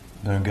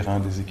 d'un grand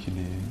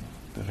déséquilibre,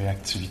 de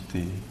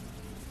réactivité,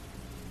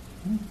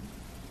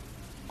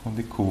 qu'on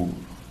découvre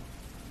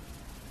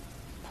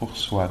pour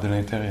soi, de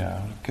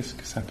l'intérieur. Qu'est-ce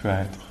que ça peut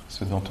être,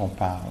 ce dont on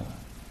parle?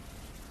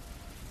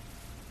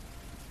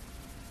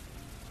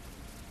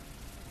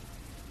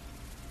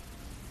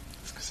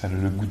 Est-ce que ça a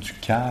le goût du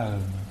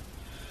calme?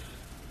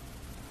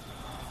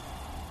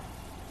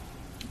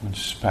 Ou du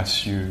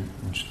spacieux,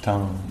 ou du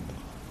tendre?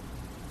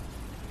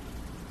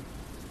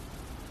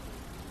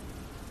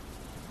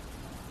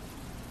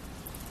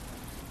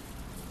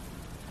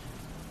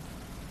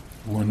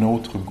 Ou un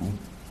autre goût?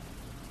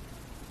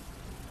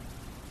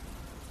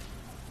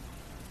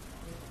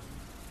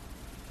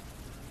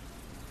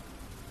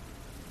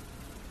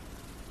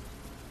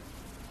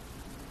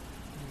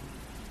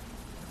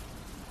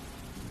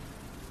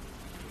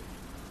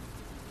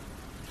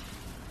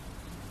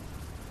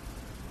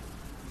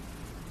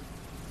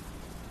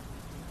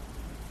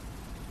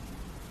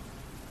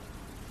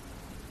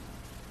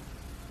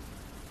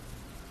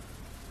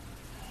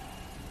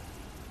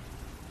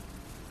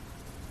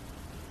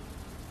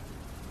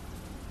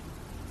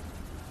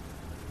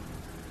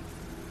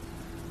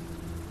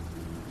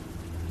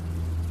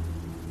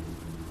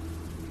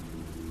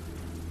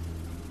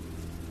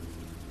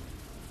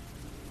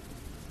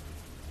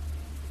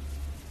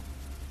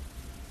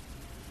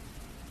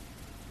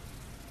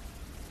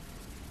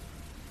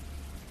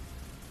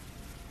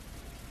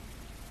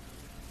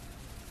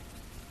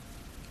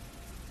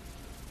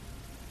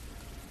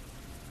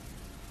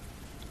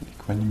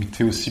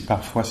 L'équanimité aussi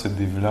parfois se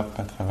développe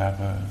à travers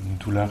une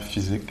douleur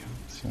physique.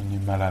 Si on est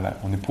mal à l'aise,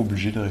 on n'est pas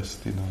obligé de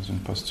rester dans une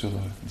posture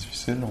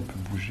difficile, on peut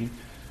bouger,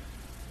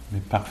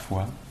 mais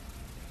parfois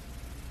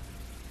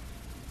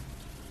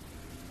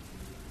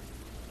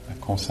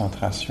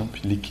concentration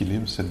puis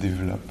l'équilibre se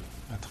développe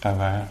à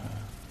travers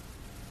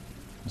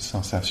une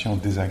sensation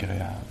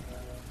désagréable.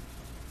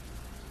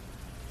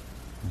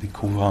 On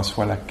découvre en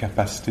soi la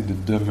capacité de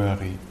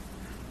demeurer.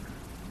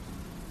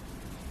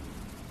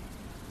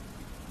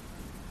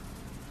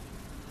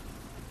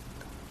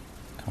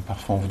 Quand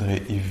parfois on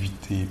voudrait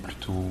éviter,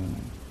 plutôt,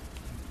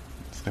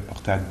 on serait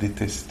porté à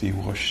détester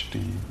ou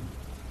rejeter.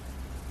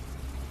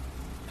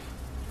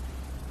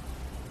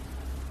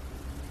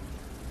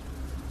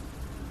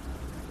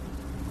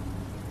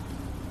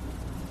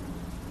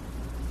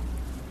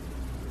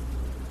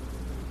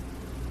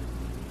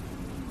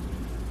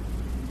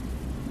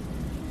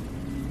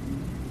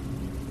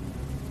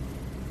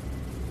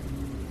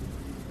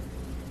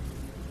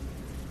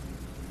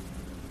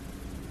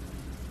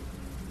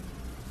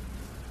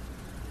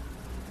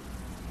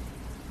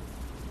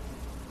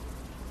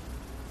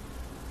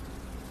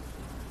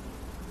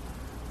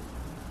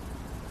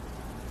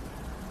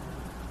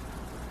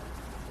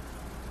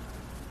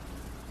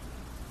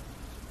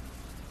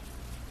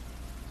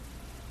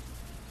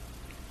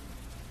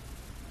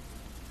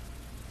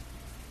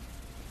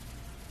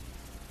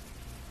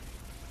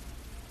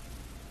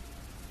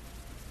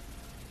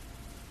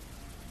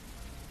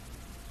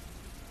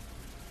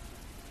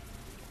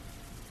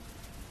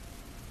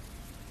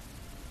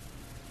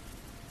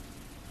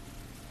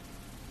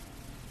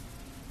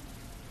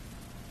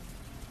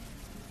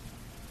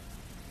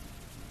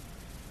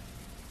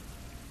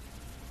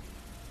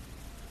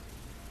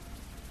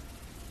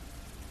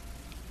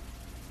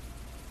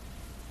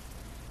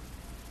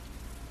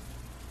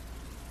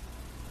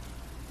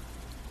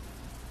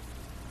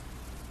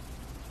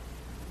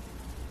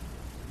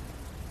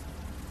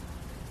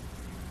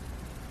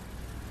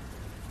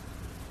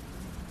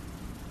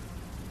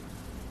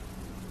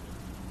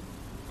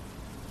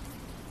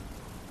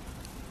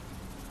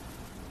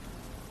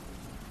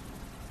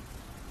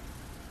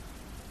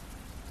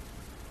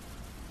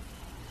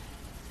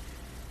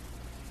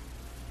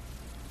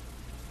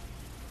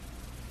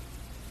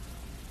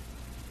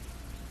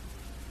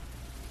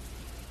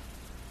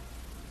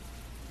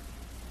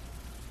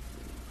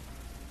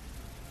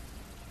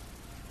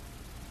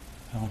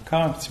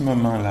 Encore un petit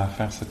moment là, à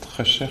faire cette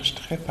recherche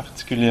très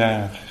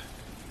particulière,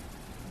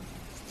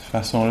 cette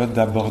façon-là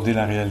d'aborder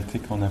la réalité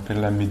qu'on appelle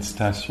la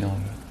méditation,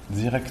 là,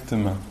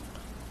 directement.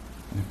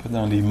 On n'est pas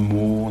dans les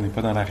mots, on n'est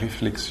pas dans la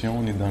réflexion,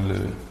 on est dans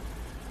le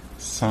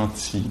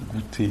senti,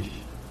 goûter,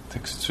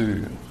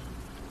 texture.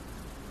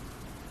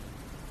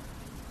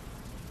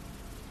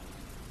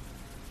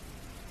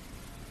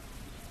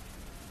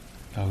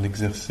 Alors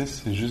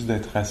l'exercice, c'est juste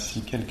d'être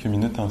assis quelques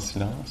minutes en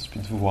silence,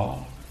 puis de voir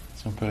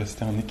si on peut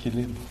rester en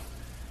équilibre.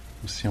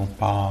 Ou si on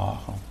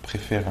part en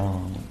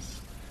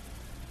préférence,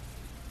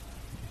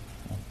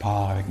 on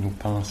part avec nos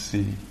pensées.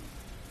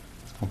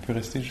 Est-ce qu'on peut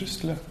rester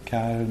juste là,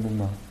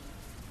 calmement?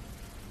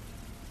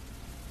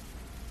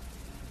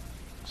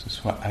 Que ce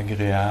soit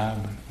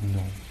agréable ou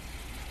non.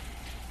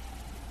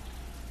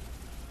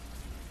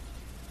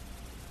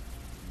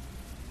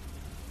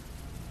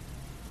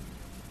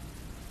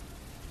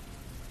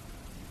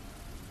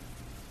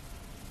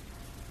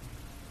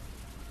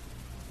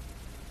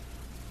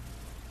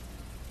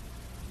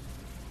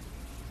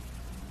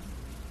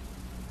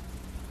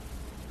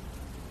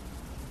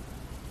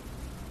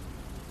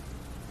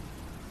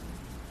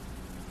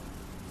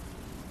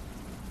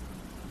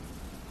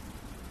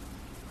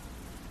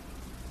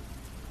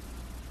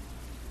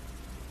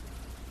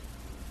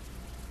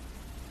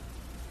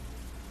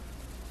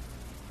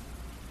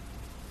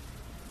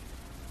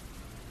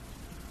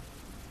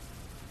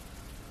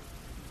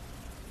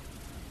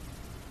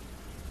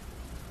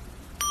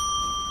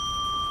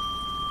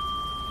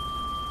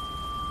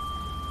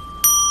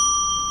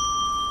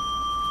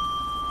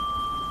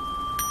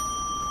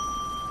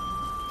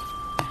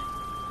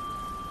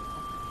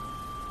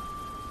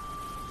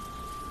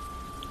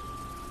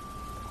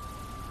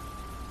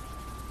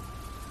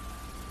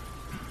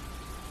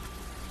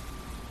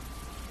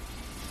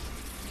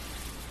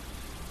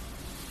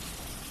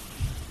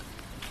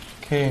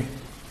 OK.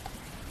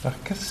 Alors,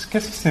 qu'est-ce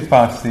qui s'est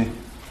passé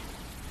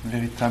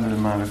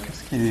véritablement là?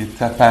 Qu'est-ce qui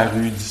est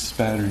apparu,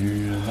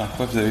 disparu? Dans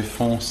quoi vous avez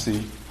foncé?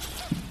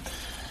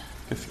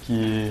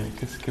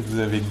 Qu'est-ce que vous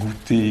avez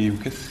goûté? Ou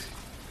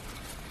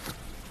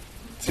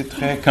c'est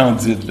très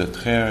candide, là,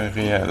 très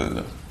réel.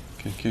 Là.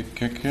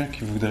 Quelqu'un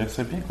qui voudrait,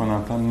 c'est bien qu'on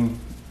entende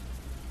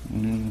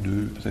une,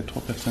 deux, peut-être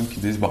 3 personnes qui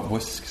disent, bon,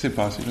 voici ce qui s'est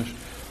passé, là,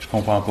 je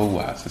comprends pas,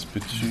 ouais, ça se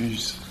peut-tu?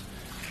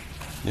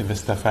 Il y avait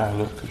cette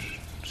affaire-là que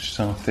je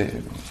sentais.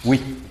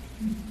 Oui.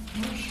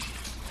 Moi,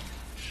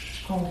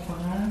 je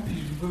comprends, puis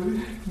je veux,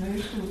 mais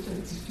je trouve ça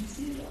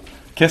difficile.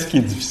 Qu'est-ce qui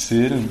est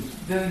difficile?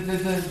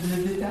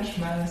 Le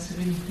détachement, la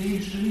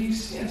sérénité. Je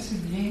réussis assez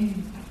bien,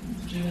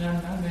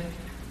 généralement, mais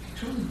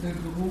quelque chose de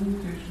gros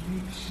que je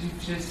vis,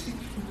 puis je sais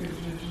qu'il faut que je me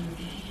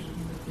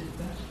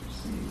détache.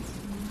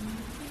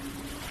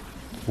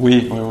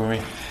 Oui.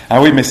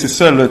 Ah oui, mais c'est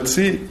ça, là, tu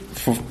sais,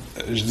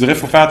 je dirais, il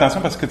faut faire attention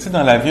parce que, tu sais,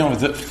 dans la vie, on va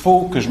dire, il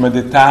faut que je me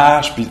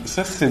détache, puis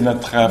ça, c'est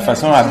notre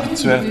façon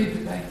habituelle.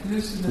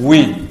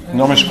 Oui,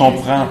 non, mais je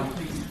comprends.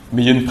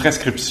 Mais il y a une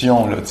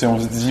prescription, là. Tu sais, on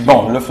se dit,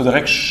 bon, là, il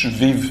faudrait que je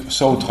vive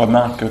ça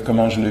autrement que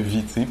comment je le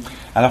vis, tu sais.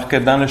 Alors que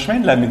dans le chemin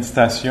de la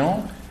méditation,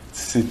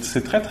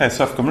 c'est très, très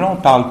soft. Comme là, on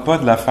ne parle pas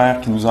de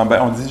l'affaire qui nous embête.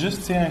 On dit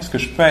juste, tiens, est-ce que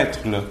je peux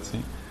être là, tu sais?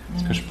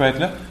 Est-ce que je peux être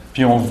là?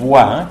 Puis on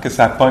voit hein, que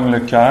ça pogne le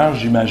cœur,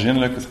 j'imagine,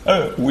 là, que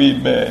oui,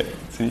 mais,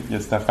 tu sais, il y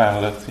a cette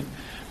affaire-là, tu sais.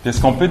 Puis est-ce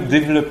qu'on peut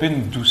développer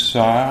une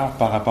douceur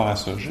par rapport à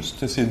ça?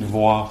 Juste essayer de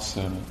voir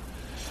ça, là.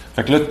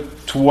 Fait que là,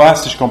 toi,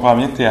 si je comprends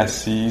bien, tu es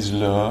assise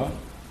là,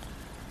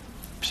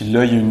 puis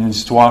là, il y a une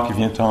histoire qui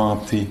vient te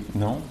hanter,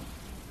 non?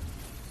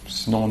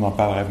 Sinon, on n'en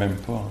parlerait même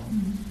pas.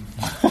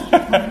 Hein.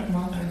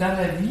 Dans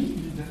la vie,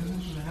 de façon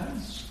générale,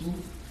 je trouve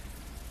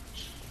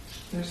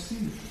c'est assez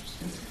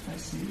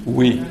facile.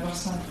 Oui. D'avoir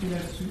centré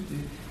là-dessus, puis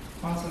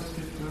pense à ce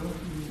que tu as,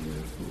 puis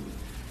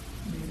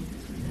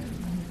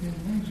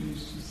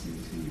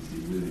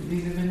les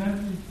événements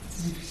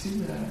plus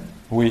difficiles à...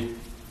 Oui.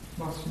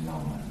 Bon, c'est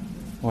normal.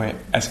 Oui.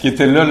 Est-ce qu'il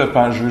était là,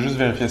 je veux juste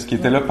vérifier, est-ce qu'il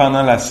était là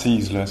pendant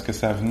l'assise, là? Est-ce que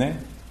ça venait?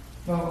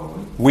 Oui.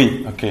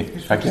 Oui, OK.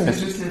 C'est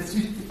juste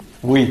là-dessus.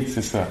 Oui,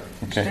 c'est ça.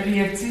 Okay. J'étais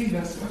réactive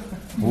à ça.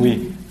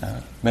 Oui.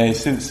 Mais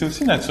c'est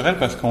aussi naturel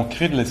parce qu'on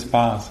crée de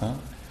l'espace. Hein?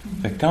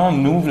 Fait que quand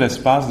on ouvre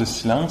l'espace de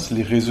silence,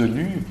 les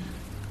résolus,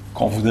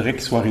 qu'on voudrait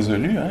qu'ils soient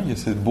résolus, hein? Il y a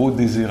ce beau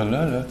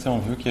désir-là, là, on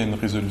veut qu'il y ait une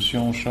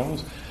résolution aux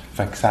choses.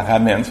 Fait que ça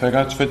ramène. Fait que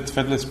quand tu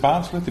fais de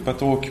l'espace, là, t'es pas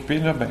trop occupé,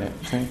 là, ben,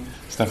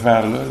 cette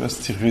affaire-là, là,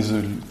 c'est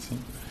irrésolu. T'sais.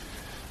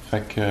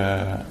 Fait que,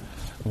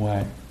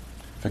 ouais.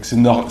 Fait que c'est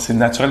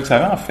naturel. Vous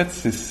savez, en fait,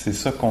 c'est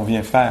ça qu'on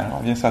vient faire.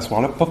 On vient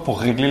s'asseoir là, pas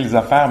pour régler les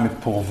affaires, mais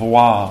pour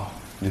voir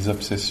les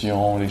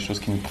obsessions, les choses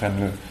qui nous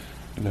prennent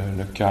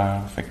le cœur.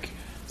 Fait que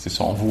c'est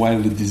ça, on voit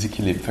le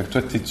déséquilibre. Fait que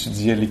toi, tu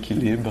étudiais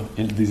l'équilibre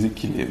et le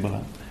déséquilibre.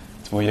 Hein.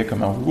 Tu voyais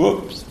comment,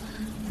 oups,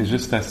 t'es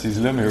juste assise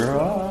là, mais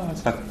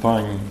ça te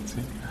pogne. Tu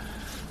sais.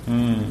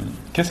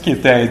 Qu'est-ce qui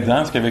était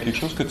aidant? Est-ce qu'il y avait quelque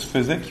chose que tu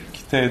faisais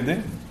qui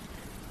t'aidait?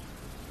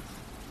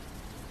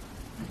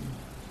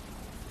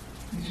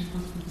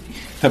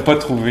 T'as pas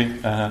trouvé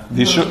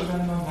des choses.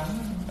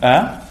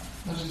 Hein?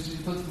 Non, j'ai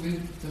pas trouvé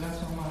de là à ce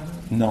moment-là.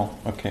 Non,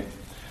 OK.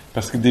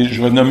 Parce que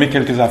je vais nommer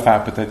quelques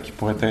affaires peut-être qui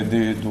pourraient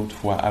t'aider d'autres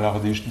fois.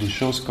 Alors, des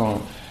choses qui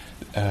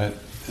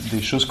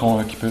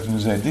peuvent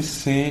nous aider,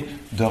 c'est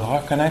de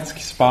reconnaître ce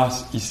qui se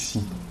passe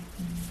ici.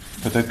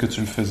 Peut-être que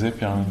tu le faisais,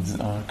 puis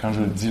quand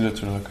je le dis, là,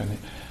 tu le reconnais.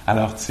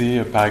 Alors, tu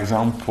sais, par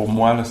exemple, pour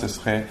moi, là, ce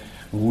serait,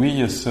 oui, il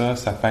y a ça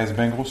pèse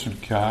bien gros sur le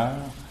cœur,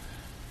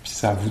 puis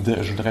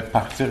je voudrais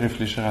partir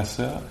réfléchir à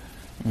ça,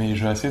 mais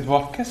je vais essayer de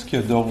voir qu'est-ce qu'il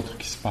y a d'autre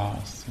qui se passe.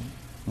 T'sais.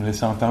 Me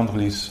laisser entendre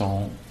les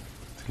sons,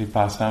 les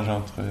passages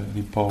entre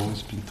les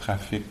pauses puis le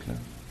trafic, là,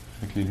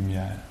 avec les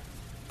lumières.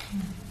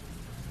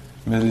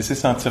 Me laisser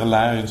sentir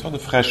l'air, il y a une sorte de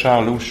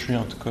fraîcheur là où je suis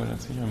en tout cas, là,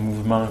 un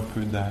mouvement un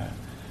peu d'air.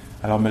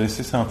 Alors me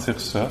laisser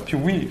sentir ça. Puis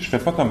oui, je fais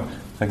pas comme,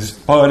 ça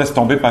n'existe pas, laisse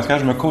tomber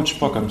Pascal, je me coach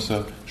pas comme ça.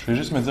 Je vais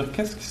juste me dire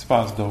qu'est-ce qui se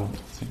passe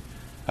d'autre. T'sais.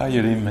 Ah, il y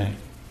a les mains.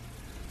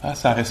 Ah,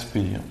 ça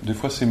respire. Des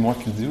fois c'est moi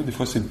qui le dis ou des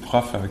fois c'est le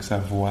prof avec sa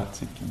voix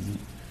qui dit.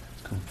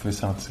 Vous pouvez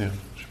sentir,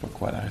 je sais pas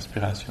quoi, la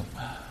respiration.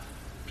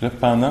 Puis là,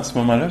 pendant ce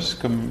moment-là, c'est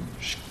comme,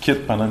 je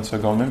quitte pendant une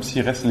seconde, même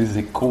s'il reste les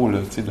échos,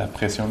 là, de la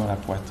pression dans la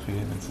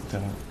poitrine, etc.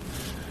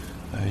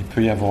 Il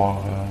peut y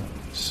avoir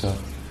ça.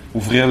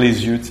 Ouvrir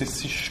les yeux,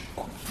 si je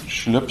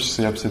suis là, puis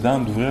c'est obsédant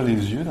d'ouvrir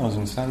les yeux dans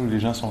une salle où les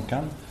gens sont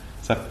calmes,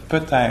 ça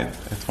peut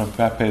être un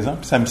peu apaisant,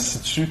 puis ça me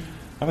situe.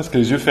 Parce que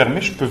les yeux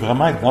fermés, je peux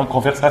vraiment être dans une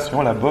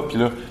conversation là-bas, puis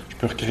là, je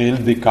peux recréer le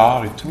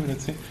décor et tout, là,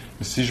 tu sais.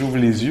 Mais si j'ouvre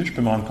les yeux, je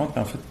peux me rendre compte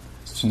qu'en fait,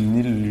 c'est une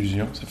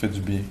illusion, ça fait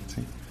du bien.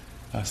 T'sais.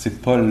 Alors,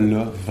 c'est pas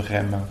là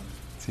vraiment.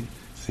 T'sais.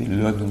 C'est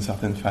là d'une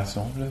certaine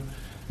façon, là.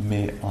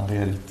 Mais en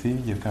réalité,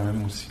 il y a quand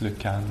même aussi le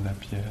calme de la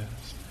pièce,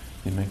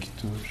 les mains qui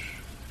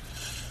touchent.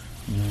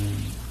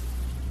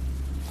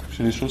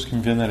 J'ai des choses qui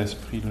me viennent à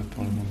l'esprit là,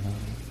 pour le moment.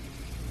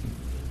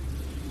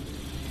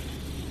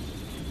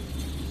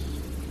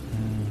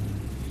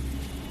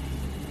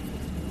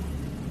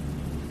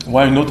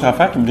 Ouais, une autre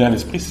affaire qui me vient à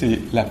l'esprit, c'est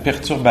la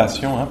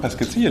perturbation, hein, parce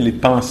que tu sais, il y a les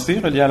pensées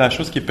reliées à la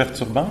chose qui est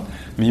perturbante,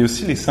 mais il y a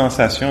aussi les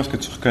sensations. Est-ce que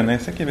tu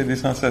reconnaissais qu'il y avait des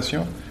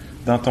sensations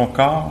dans ton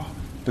corps,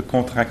 de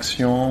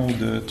contraction,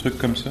 de trucs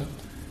comme ça?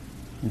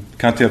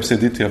 Quand tu es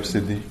obsédé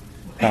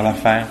par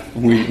l'affaire.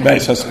 Oui, ben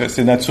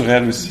c'est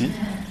naturel aussi.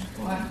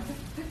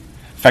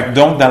 Fait que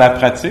donc, dans la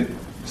pratique,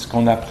 ce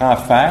qu'on apprend à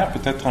faire,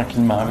 peut-être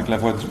tranquillement, avec la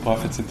voix du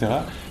prof, etc.,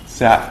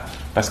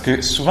 parce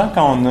que souvent,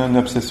 quand on a une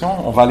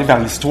obsession, on va aller vers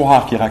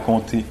l'histoire qui est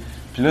racontée.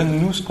 Puis là,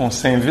 nous, ce qu'on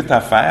s'invite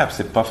à faire, puis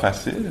c'est pas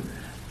facile,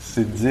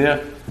 c'est de dire,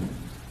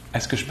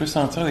 est-ce que je peux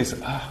sentir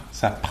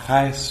ça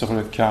presse sur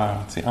le cœur,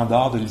 tu sais, en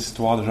dehors de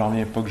l'histoire de j'en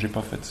reviens pas que j'ai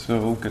pas fait ça,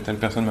 ou que telle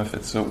personne m'a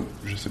fait ça, ou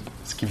je sais pas,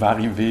 ce qui va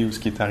arriver ou ce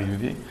qui est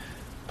arrivé,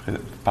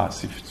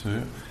 passé,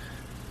 futur.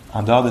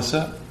 En dehors de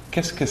ça,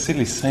 qu'est-ce que c'est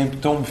les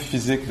symptômes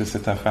physiques de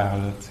cette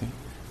affaire-là, tu sais?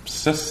 Puis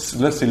ça,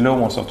 là, c'est là où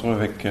on se retrouve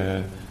avec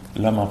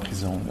l'homme en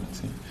prison, là, tu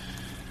sais.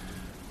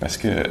 Parce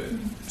que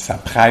ça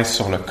presse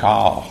sur le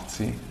corps,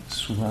 tu sais.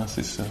 Souvent,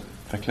 c'est ça.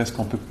 Fait que là, est-ce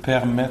qu'on peut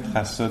permettre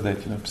à ça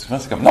d'être là? Puis souvent,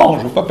 c'est comme, non,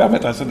 je veux pas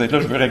permettre à ça d'être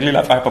là, je veux régler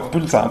l'affaire, pas plus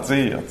le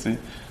sentir, tu sais.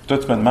 Toi,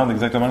 tu me demandes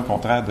exactement le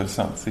contraire de le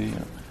sentir.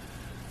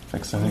 Fait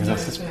que c'est un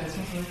exercice. La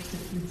respiration, c'est vrai que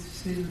c'est plus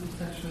difficile, pour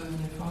ça je fais un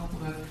effort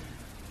pour...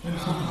 Même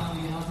si on prend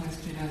des grandes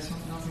expirations,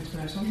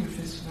 je le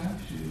fais souvent,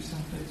 puis ça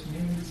me fait du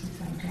bien aussi,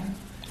 ça me calme.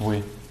 Oui.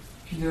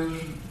 Puis là,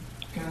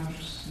 quand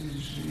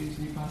j'ai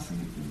des pensées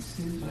plus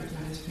difficiles, c'est vrai que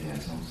la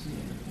respiration aussi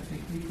est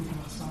affectée, il faut que je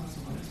me ressente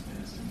sur la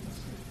respiration, parce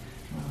que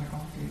je me rends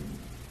compte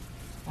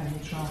qu'elle vient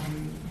de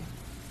changer.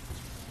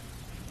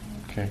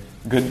 OK.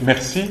 Good.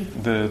 Merci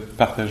de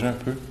partager un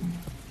peu.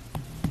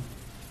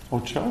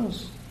 Autre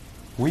chose?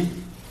 Oui.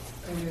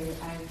 À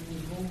un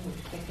niveau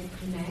tout à fait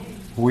primaire.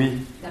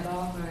 Oui.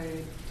 D'abord,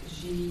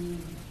 j'ai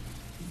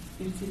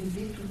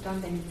utilisé tout le temps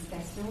de la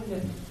méditation, le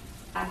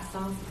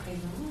absence et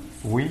présence,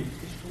 Oui.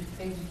 que je trouve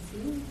très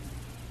utile.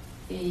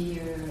 Et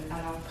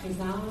alors,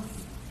 présence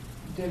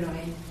de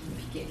l'oreille qui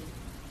piquait.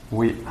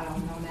 Oui. Alors,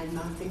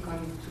 normalement, c'est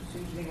comme tout ce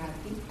que je vais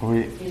rater. Oui.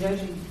 Et là,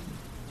 j'ai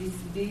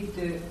décidé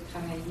de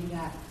travailler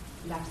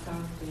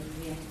l'absence de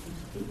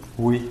réactivité.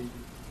 Oui.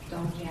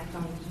 Donc, j'ai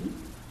attendu.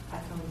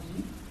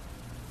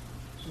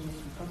 Je ne me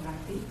suis pas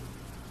grattée.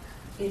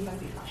 Et ça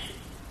s'est passé.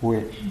 Oui.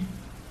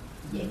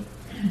 Yeah.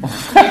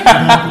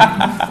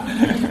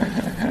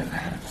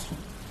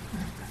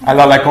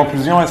 Alors, la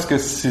conclusion, est-ce que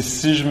c'est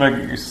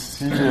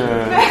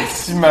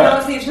Non,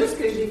 c'est juste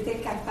que j'étais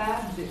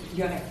capable de...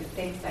 Il aurait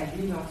peut-être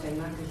fallu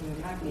éventuellement que je me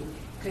gratte, mais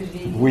que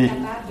j'ai été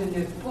capable de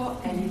ne pas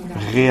aller me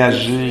gratter.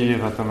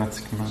 Réagir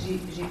automatiquement.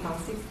 J'ai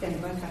pensé que c'était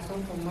une bonne façon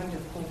pour moi de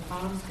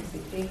comprendre ce que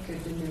c'était que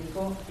de ne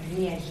pas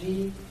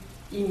réagir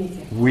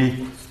immédiatement.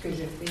 Oui. Ce que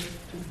je fais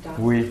tout le temps.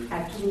 Oui.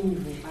 À tous les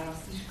niveaux. Alors,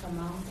 si je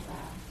commence à...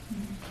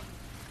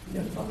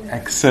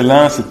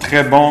 Excellent, c'est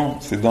très bon.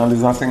 C'est dans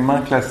les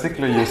enseignements classiques,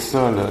 là, il y a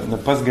ça, là, ne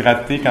pas se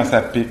gratter quand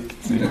ça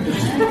pique. T'sais.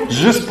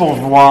 Juste pour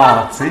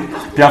voir, tu sais.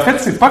 Puis en fait,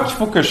 c'est pas qu'il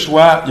faut que je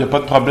sois, il n'y a pas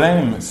de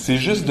problème. C'est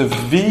juste de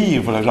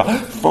vivre, là, genre,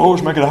 faut que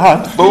je me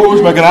gratte,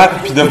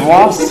 puis de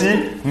voir si,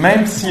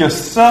 même s'il y a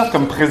ça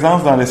comme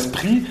présence dans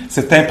l'esprit,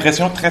 cette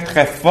impression très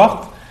très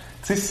forte,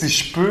 tu sais, si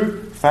je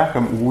peux faire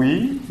comme,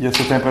 oui, il y a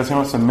cette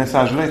impression, ce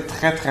message-là est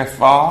très très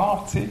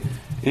fort, tu sais,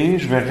 et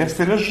je vais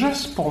rester là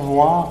juste pour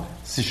voir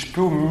si je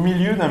peux, au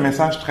milieu d'un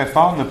message très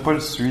fort, ne pas le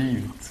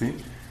suivre, tu sais.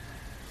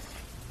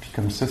 Puis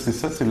comme ça, c'est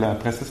ça,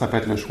 après ça peut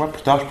être le choix.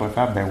 Plus tard, je pourrais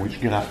faire, ben oui,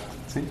 je gratte,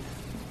 tu sais.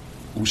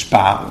 Ou je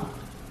parle.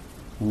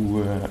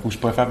 Ou je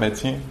pourrais faire, ben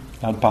tiens,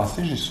 dans le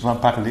passé, j'ai souvent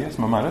parlé à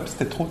ce moment-là, puis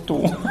c'était trop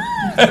tôt.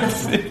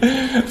 Fait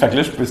que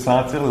là, je peux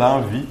sentir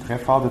l'envie très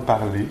fort de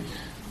parler.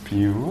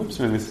 Puis, oups,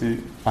 je vais laisser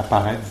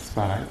apparaître,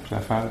 disparaître, puis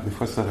l'affaire, des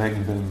fois, se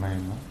règle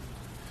d'elle-même.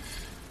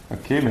 Hein.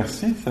 OK,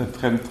 merci. C'est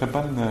une très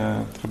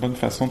bonne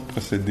façon de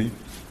procéder.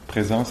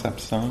 Présence,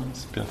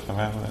 absence, puis à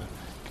travers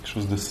quelque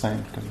chose de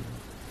simple, comme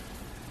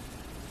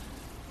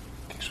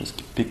quelque chose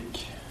qui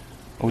pique.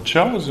 Autre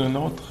chose, une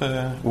autre...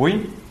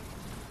 Oui?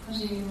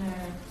 J'ai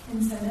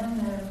une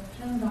semaine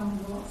pleine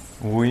d'angoisse.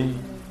 Oui.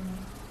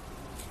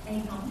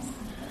 Intense.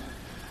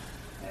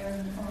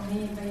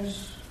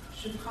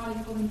 Je prends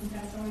les cours de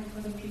méditation avec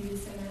toi depuis 8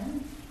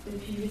 semaines.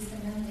 Depuis 8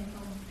 semaines, il y a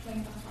comme plein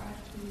d'affaires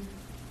qui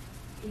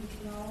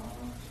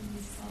éclatent, qui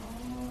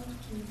sortent.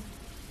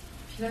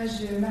 Puis là,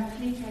 je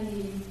m'applique à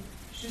les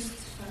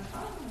juste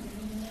faire.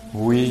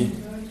 Oui. Tout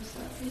ça,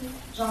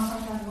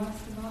 j'entends ta voix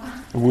souvent.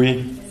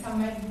 Oui. Ça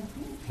m'aide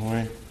beaucoup.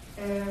 Oui.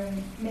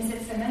 Mais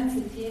cette semaine,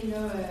 c'était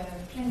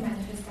plein de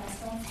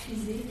manifestations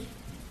physiques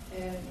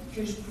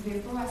que je ne pouvais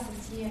pas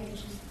associer à quelque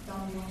chose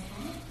dans mes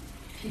enfants.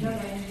 Puis là,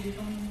 j'ai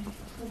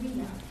trouvé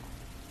là.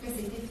 Là,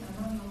 c'était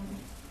finalement non.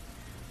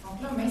 Donc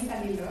là,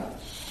 m'installer là,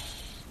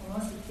 pour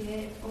moi,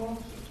 c'était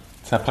OK.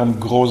 Ça prend une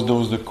grosse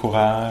dose de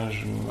courage.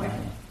 Oui.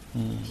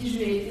 Puis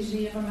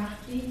j'ai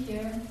remarqué que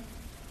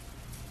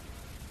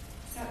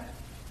ça,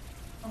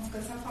 en tout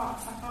cas, ça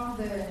part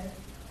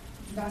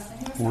du bassin,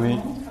 là, ça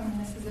monte comme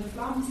une espèce de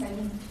flamme, puis ça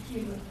vient me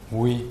piquer là.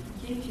 Oui.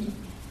 OK, puis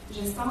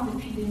je sens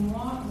depuis des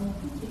mois mon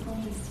cou qui est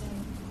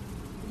congestionné.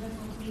 Et là,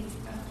 tantôt, j'ai dit,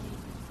 OK,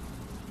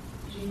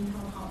 j'ai une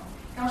comprendre.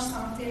 Quand je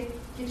sentais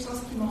quelque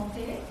chose qui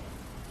montait,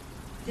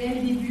 dès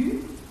le début,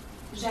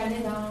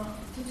 j'allais dans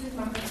tout de suite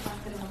ma tête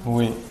partait dans le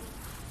Oui.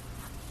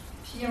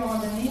 Puis à un moment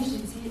donné, j'ai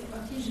dit,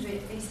 OK, je vais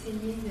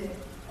essayer de...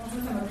 En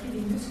fait, ça m'a pris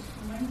des muscles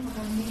quand même pour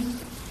amener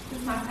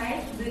toute ma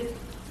tête de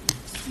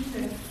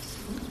suivre.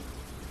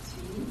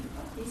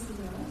 OK, c'est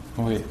là.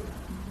 Oui.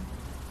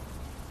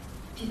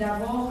 Puis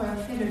d'avoir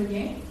fait le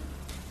lien,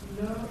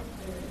 là,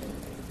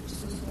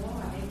 ce soir,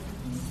 avec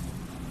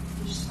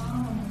ce que je sens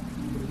dans mon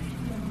cou depuis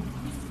un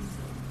moment, c'est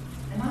ça.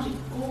 Maintenant,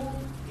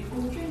 j'ai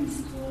aucune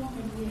histoire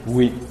reliée à ça.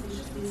 Oui. C'est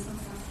juste des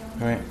sensations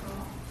Oui. du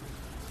corps.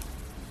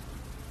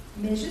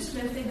 Mais juste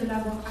le fait de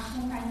l'avoir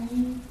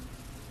accompagné,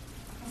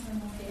 quand ça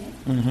m'a fait,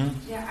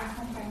 j'ai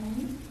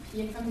accompagné, puis il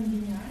y a comme une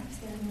lumière qui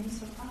s'est allumée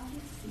sur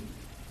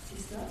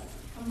c'est ça,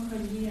 c'est comme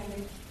relié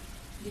avec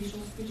les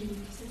choses que j'ai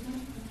vécues. C'est bien,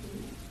 OK.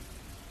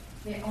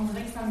 Mais on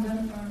dirait que ça me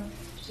donne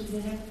je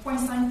dirais, 0,5%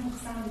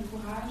 de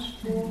courage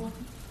pour...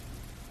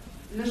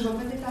 Là, je vais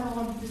peut-être avoir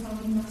un peu plus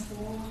envie de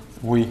m'asseoir.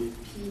 Oui.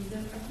 Puis de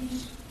dire, OK,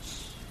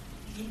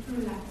 je peux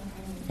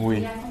l'accompagner. Oui.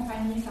 Et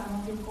accompagner, ça a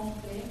monté au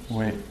complet.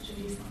 Oui. Je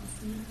l'ai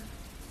senti.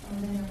 Ça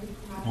me donne un peu de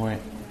courage. Oui.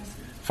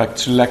 Fait que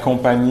tu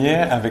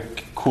l'accompagnais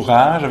avec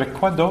courage. Avec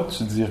quoi d'autre,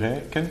 tu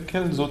dirais?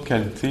 Quelles autres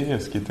qualités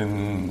est-ce qui étaient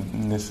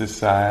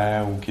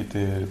nécessaires ou qui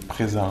étaient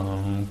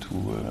présentes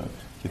ou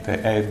qui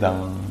étaient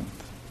aidantes?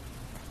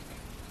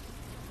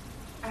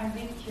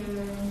 Avec,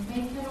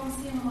 mais très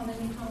lancé à un moment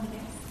donné,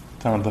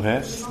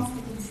 tendresse. Tendresse? Je pense que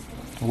c'était discret.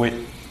 Oui.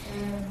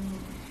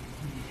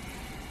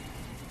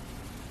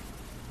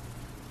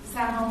 Ça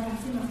a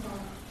remplacé ma peur.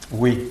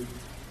 Oui.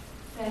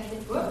 Ça a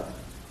fait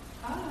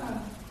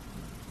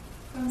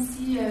comme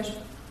si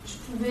je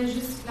pouvais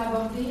juste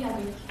l'aborder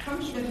comme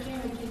je le ferais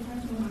avec quelqu'un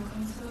qui me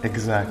raconte ça.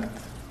 Exact.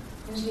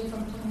 Je l'ai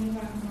comme tourné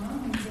vers moi,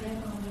 on dirait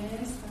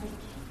tendresse,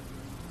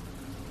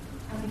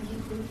 avec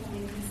écoute,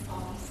 avec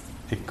espace.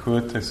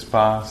 Écoute,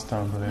 espace, Il n'y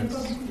a tendresse.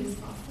 pas beaucoup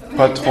d'espace.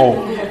 Pas trop.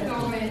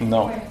 Non.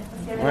 Non. Ouais, parce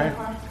qu'il y avait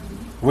l'affaire.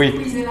 Oui.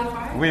 Briser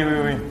l'affaire. Oui.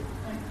 Ouais.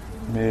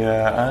 Mais,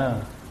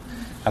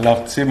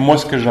 alors, tu sais, moi,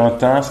 ce que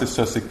j'entends, c'est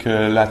ça, c'est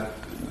que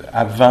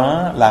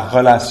avant, la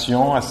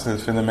relation à ce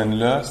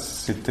phénomène-là,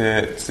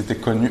 c'était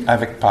connu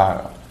avec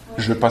peur.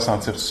 Je veux pas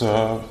sentir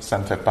ça, ça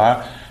me fait peur.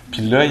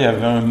 Puis là, il y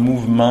avait un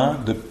mouvement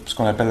de ce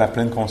qu'on appelle la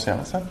pleine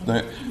conscience.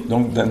 Hein?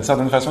 Donc, d'une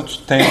certaine façon, tu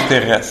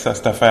t'intéresses à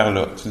cette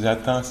affaire-là. Tu dis,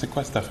 attends, c'est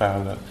quoi cette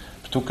affaire-là?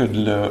 Plutôt que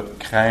de le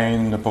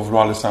craindre, ne pas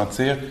vouloir le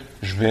sentir,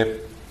 je vais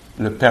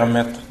le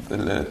permettre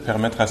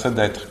à ça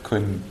d'être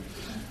connu.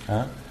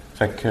 Hein?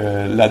 Fait que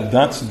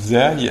là-dedans, tu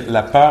disais,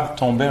 la peur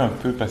tombait un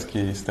peu parce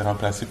que c'était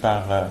remplacé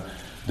par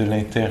de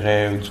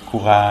l'intérêt ou du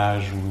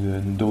courage ou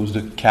une dose de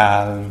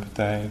calme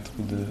peut-être.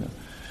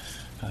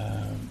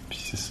 Puis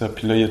c'est ça.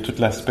 Puis là, il y a tout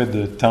l'aspect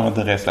de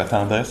tendresse. La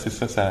tendresse,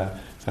 c'est ça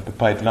peut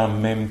pas être là en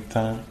même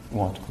temps,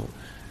 ou en tout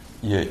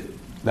cas,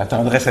 la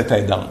tendresse est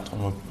aidante.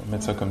 On va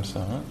mettre ça comme ça.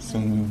 Hein? C'est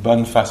une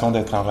bonne façon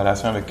d'être en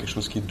relation avec quelque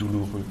chose qui est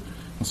douloureux.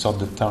 Une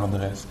sorte de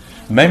tendresse.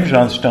 Même,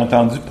 je t'ai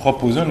entendu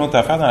proposer une autre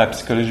affaire dans la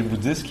psychologie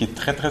bouddhiste qui est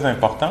très, très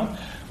importante.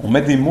 On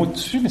met des mots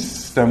dessus, mais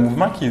c'est un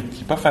mouvement qui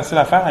est pas facile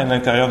à faire à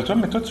l'intérieur de toi.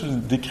 Mais toi, tu le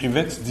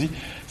décrivais, tu dis,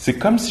 c'est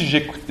comme si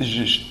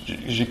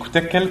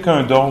j'écoutais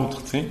quelqu'un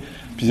d'autre, tu sais.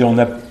 Puis on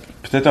a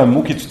peut-être un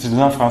mot qui est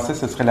utilisé en français,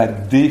 ce serait la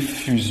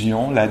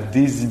défusion, la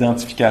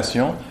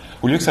désidentification.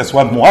 Au lieu que ça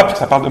soit moi, puis que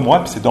ça parle de moi,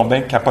 puis c'est donc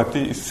bien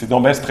capoté, c'est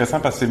donc bien stressant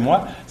parce que c'est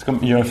moi. C'est comme,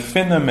 il y a un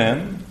phénomène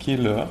qui est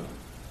là.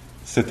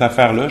 Cette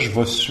affaire-là, je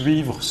vais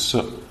suivre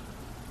ça.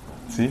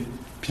 Tu sais?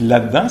 Puis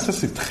là-dedans, ça,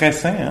 c'est très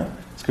sain, hein?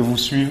 Est-ce que vous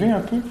suivez un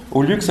peu?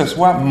 Au lieu que ce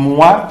soit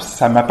moi, puis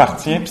ça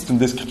m'appartient, puis c'est une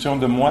description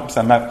de moi, puis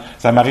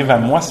ça m'arrive à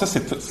moi, ça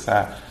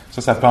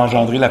peut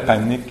engendrer la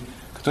panique.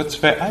 Que toi, tu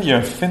fais, il y a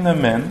un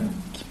phénomène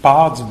qui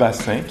part du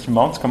bassin, qui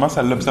monte, tu commences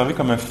à l'observer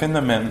comme un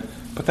phénomène.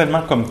 Pas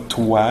tellement comme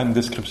toi, une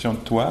description de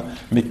toi,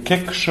 mais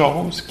quelque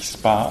chose qui se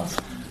passe.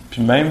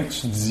 Puis même,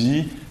 tu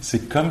dis,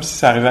 c'est comme si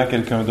ça arrivait à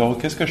quelqu'un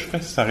d'autre. Qu'est-ce que je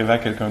ferais si ça arrivait à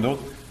quelqu'un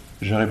d'autre?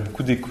 J'aurais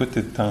beaucoup d'écoute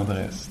et de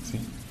tendresse, tu sais.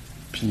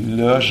 Puis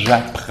là,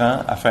 j'apprends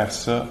à faire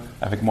ça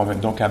avec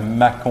moi-même, donc à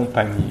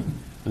m'accompagner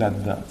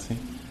là-dedans, tu sais.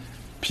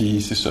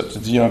 Puis c'est ça, tu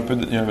dis il y a un peu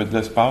de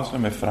l'espace, là,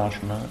 mais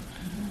franchement,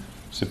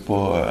 c'est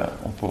pas,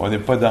 on n'est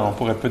pas dans, on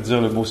pourrait pas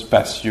dire le mot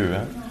spacieux,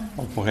 hein.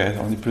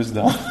 On est plus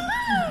dans,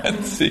 tu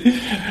sais,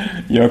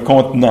 il y a un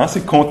contenant,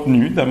 c'est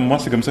contenu. Moi,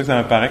 c'est comme ça que ça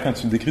m'apparaît quand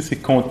tu le décris, c'est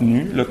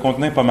contenu. Le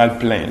contenant est pas mal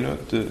plein là,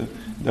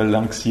 de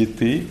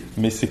l'anxiété,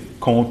 mais c'est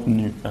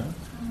contenu, hein.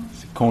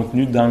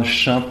 Contenu dans le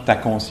champ de ta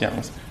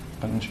conscience.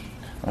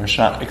 Un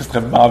champ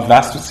extrêmement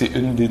vaste où c'est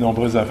une des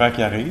nombreuses affaires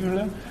qui arrivent.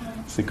 Là.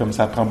 C'est comme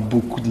ça prend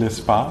beaucoup de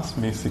l'espace,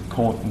 mais c'est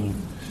contenu.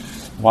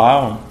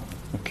 Wow!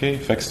 OK.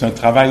 Fait que c'est un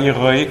travail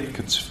héroïque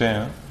que tu fais.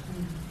 Hein?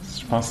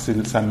 Je pense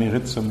que ça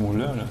mérite ce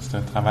mot-là. Là. C'est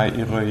un travail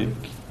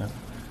héroïque. Hein?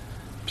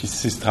 Puis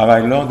ce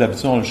travail-là,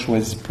 d'habitude, on le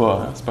choisit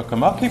pas. Hein? C'est pas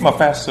comme, OK, il va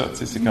faire ça.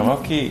 T'sais, c'est comme,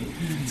 OK.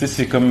 T'sais,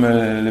 c'est comme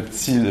le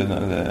petit là,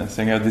 dans le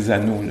Seigneur des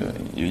Anneaux. Là.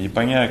 Il est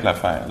pogné avec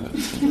l'affaire. Là,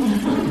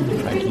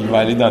 il va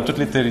aller dans tous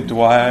les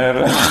territoires.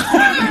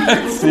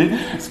 C'est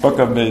pas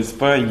comme, c'est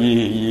pas,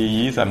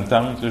 ça me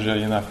tente, là, j'ai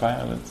rien à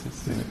faire. Là,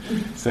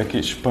 c'est OK,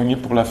 je suis pogné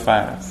pour le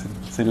faire.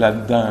 C'est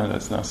là-dedans, là,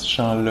 c'est dans ce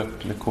champ-là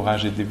que le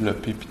courage est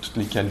développé. Puis toutes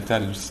les qualités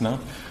hallucinantes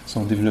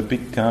sont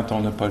développées quand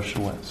on n'a pas le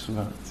choix,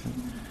 souvent. T'sais.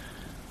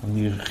 On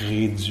est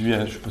réduit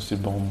à, je sais pas si c'est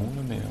le bon mot,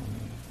 là, mais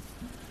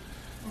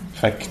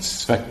on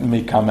est...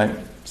 mais quand même,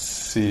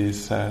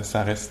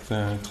 ça reste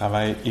un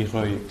travail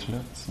héroïque, là.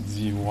 Tu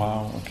dis,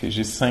 wow, OK,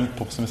 j'ai 5%,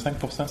 mais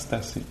 5%, c'est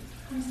assez.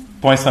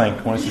 0.5,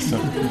 ouais, c'est ça.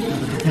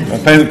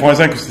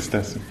 0.5 aussi, c'est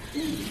assez.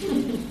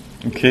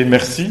 OK,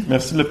 merci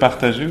de le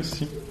partager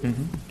aussi. Mm-hmm.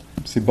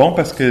 C'est bon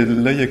parce que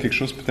là, il y a quelque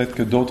chose peut-être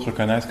que d'autres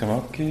reconnaissent comme,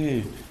 OK,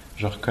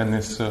 je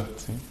reconnais ça,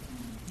 tu sais.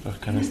 Je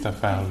reconnais cette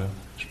affaire-là.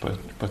 Je suis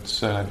pas tout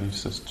seul à vivre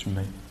ça, c'est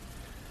humain.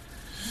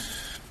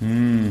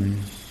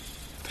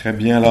 Très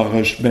bien.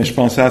 Alors, je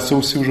pensais à ça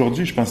aussi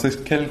aujourd'hui. Je pensais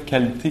quelles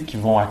qualités qui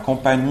vont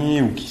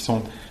accompagner ou qui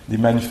sont des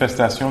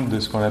manifestations de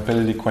ce qu'on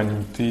appelle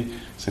l'équanimité.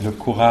 C'est le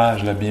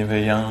courage, la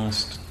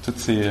bienveillance,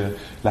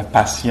 la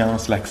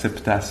patience,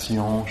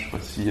 l'acceptation. Je ne sais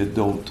pas s'il y a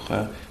d'autres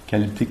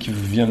qualités qui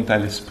vous viennent à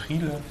l'esprit,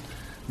 là.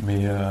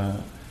 Mais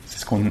c'est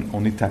ce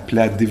qu'on est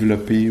appelé à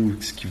développer ou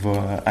ce qui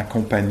va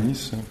accompagner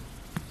ça.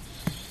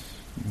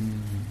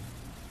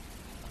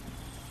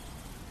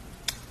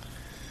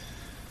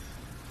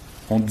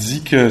 on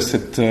dit que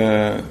cette...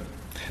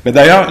 Ben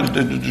d'ailleurs,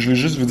 je veux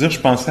juste vous dire, je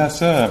pensais à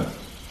ça.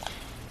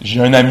 J'ai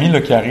un ami là,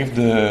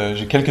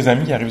 j'ai quelques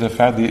amis qui arrivent de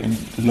faire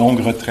une longue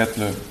retraite.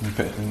 Là.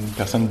 Une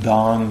personne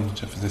d'âne,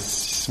 qui faisait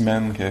 6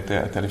 semaines, qui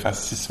était allée faire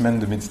 6 semaines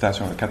de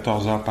méditation,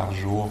 14 heures par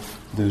jour,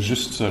 de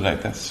juste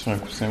être assis sur un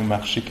coussin ou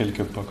marcher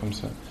quelques pas comme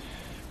ça.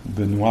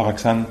 Benoît,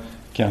 Roxane,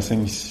 qui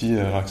enseigne ici,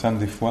 Roxane,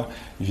 des fois,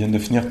 ils viennent de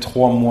finir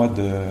 3 mois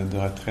de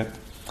retraite.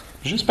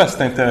 Juste parce que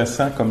c'est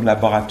intéressant comme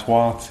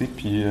laboratoire, tu sais,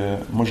 puis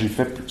moi j'ai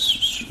fait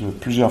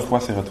plusieurs fois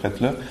ces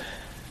retraites-là,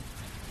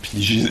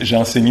 puis j'ai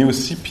enseigné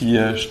aussi, puis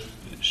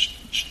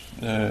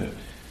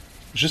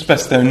juste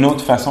parce que c'était une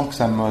autre façon que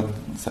ça m'a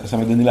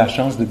donné la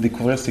chance de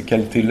découvrir ces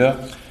qualités-là.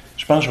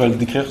 Je pense que je vais le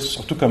décrire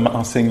surtout comme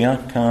enseignant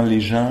quand les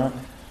gens,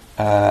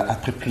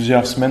 après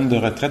plusieurs semaines de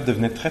retraite,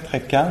 devenaient très très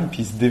calmes,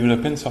 puis ils se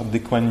développaient une sorte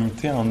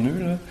d'équanimité en eux,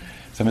 là.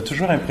 Ça m'a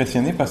toujours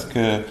impressionné parce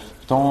que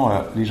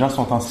les gens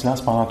sont en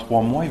silence pendant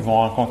 3 mois, ils vont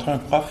rencontrer un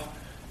prof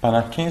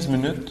pendant 15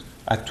 minutes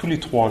à tous les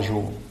 3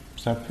 jours.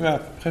 C'est un peu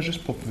après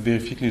juste pour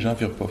vérifier que les gens ne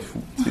virent pas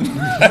fous.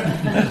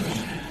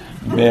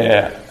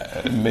 mais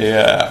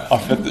en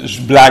fait,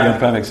 je blague un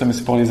peu avec ça, mais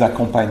c'est pour les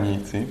accompagner,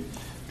 tu sais.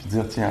 Puis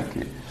dire, tiens,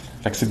 OK.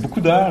 Fait que c'est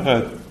beaucoup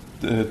d'heures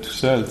tout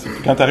seul, tu sais.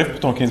 Puis quand tu arrives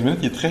pour ton 15 minutes,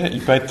 il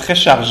peut être très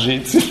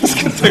chargé, tu sais, parce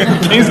que tu as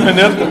 15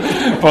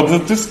 minutes pour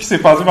dire tout ce qui s'est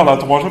passé pendant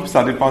 3 jours, puis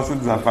ça a dépassé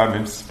des affaires,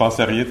 même si tu ne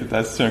passais rien, tu étais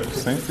assis sur un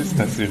coussin, tu sais,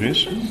 c'est assez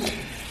riche.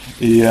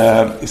 Et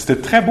c'était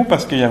très beau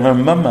parce qu'il y avait un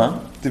moment,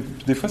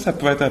 des fois ça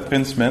pouvait être après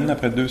 1 semaine,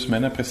 après 2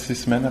 semaines, après 6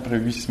 semaines, après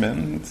 8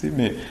 semaines, tu sais,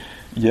 mais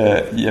il y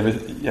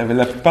avait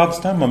la plupart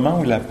du temps un moment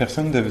où la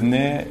personne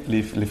devenait,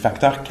 les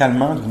facteurs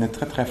calmants devenaient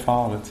très très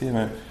forts, là, tu sais, il y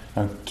avait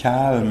un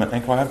calme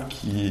incroyable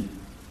qui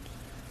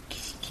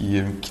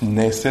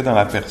naissait dans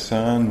la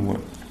personne, ou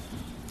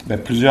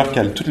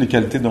toutes les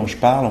qualités dont je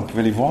parle, on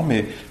pouvait les voir,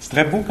 mais c'est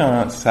très beau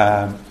quand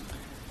ça...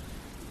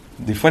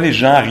 Des fois, les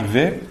gens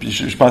arrivaient, puis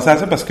je pensais à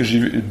ça parce que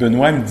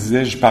Benoît me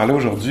disait, je parlais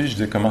aujourd'hui, je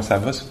disais comment ça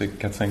va, ça fait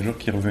 4-5 jours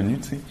qu'il est revenu,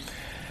 tu sais.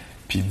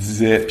 Puis il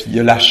disait, puis il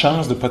a la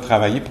chance de ne pas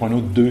travailler pour un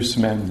autre 2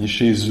 semaines. Il est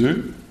chez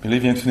eux, puis là,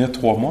 il vient de finir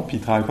 3 mois, puis il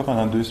ne travaille pas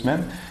pendant 2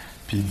 semaines.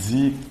 Puis il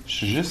dit, je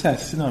suis juste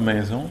assis dans la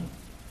maison,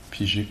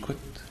 puis j'écoute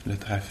le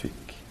trafic,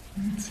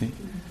 tu sais.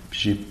 Puis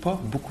j'ai pas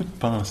beaucoup de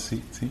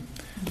pensées, tu sais.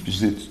 Puis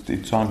je disais,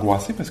 es-tu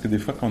angoissé? Parce que des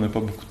fois, quand on n'a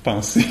pas beaucoup de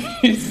pensées,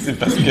 c'est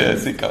parce que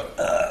c'est comme,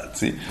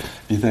 tu sais.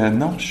 Il disait,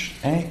 non, je suis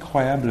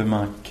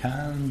incroyablement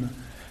calme.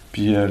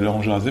 Puis là,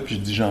 on jasait, puis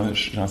je dis,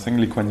 j'enseigne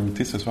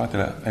l'équanimité ce soir. Elle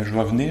était là, je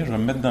vais venir, je vais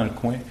me mettre dans le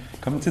coin.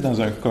 Comme, tu sais,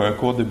 dans un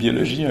cours de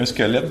biologie, il y a un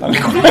squelette dans le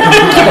coin.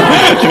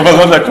 J'ai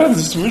besoin de quoi? Il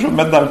dit, si tu veux, je vais me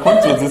mettre dans le coin.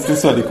 Tu vas dire, c'est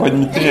ça,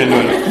 l'équanimité est là.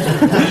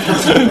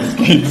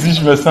 Il dit,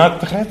 je me sens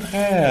très,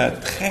 très,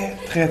 très,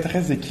 très,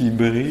 très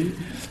équilibré.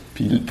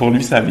 Puis pour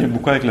lui, ça vient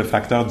beaucoup avec le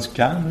facteur du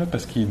calme, là,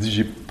 parce qu'il dit,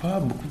 j'ai pas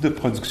beaucoup de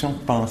production de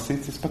pensée.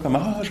 Tu sais, c'est pas comme,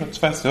 je vais-tu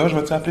faire ça, je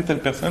vais-tu appeler telle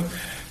personne.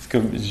 C'est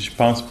comme, je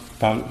pense,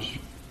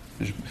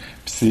 puis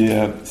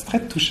c'est très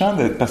touchant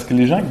parce que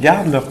les gens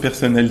gardent leur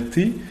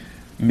personnalité,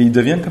 mais ils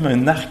deviennent comme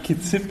un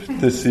archétype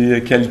de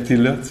ces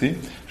qualités-là, tu sais.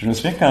 Je me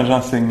souviens quand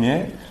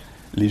j'enseignais,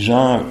 les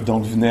gens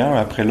donc venaient un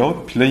après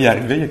l'autre, puis là, il y a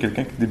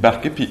quelqu'un qui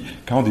débarquait, puis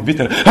quand au début,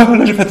 il était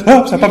là, j'ai fait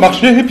ça, ça n'a pas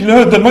marché, puis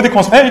là, donne-moi des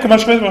conseils, comment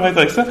je fais pour être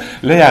avec ça?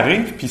 Là, il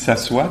arrive, puis il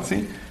s'assoit, tu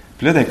sais.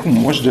 Puis là, d'un coup,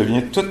 moi, je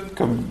deviens tout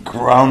comme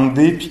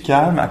groundé puis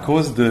calme à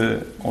cause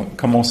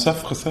comme on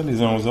s'offre ça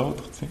les uns aux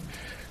autres, tu sais.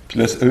 Puis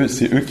là,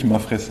 c'est eux qui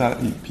m'offraient ça,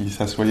 et puis ils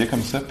s'assoyaient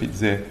comme ça, puis ils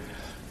disaient,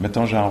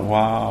 mettons genre,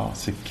 wow,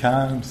 c'est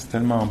calme, c'est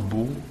tellement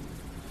beau.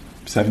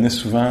 Puis ça venait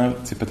souvent,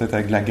 tu sais, peut-être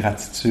avec de la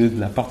gratitude,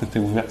 la porte était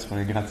ouverte sur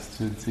la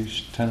gratitude, tu sais, je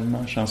suis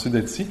tellement chanceux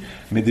d'être ici.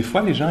 Mais des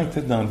fois, les gens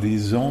étaient dans des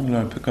zones là,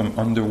 un peu comme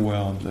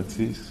underworld, là,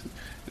 tu sais,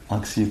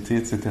 anxiété,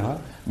 etc.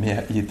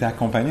 Mais ils étaient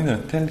accompagnés d'un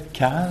tel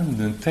calme,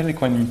 d'une telle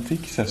équanimité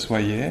qu'ils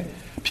s'assoyaient.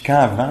 Puis quand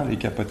avant, ils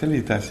capotaient, ils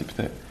étaient assis,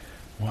 puis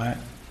ouais,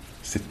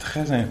 c'est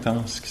très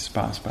intense ce qui se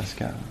passe,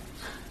 Pascal.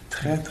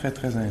 Très, très,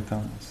 très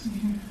intense.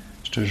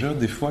 Je te jure,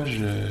 des fois,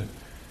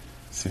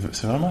 c'est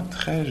vraiment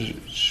très... Je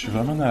suis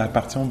vraiment dans la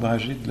partie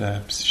ombragée de la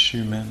psyché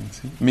humaine,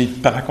 tu sais. Mais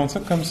ils te racontent ça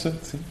comme ça,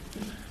 tu sais.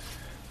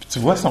 Puis tu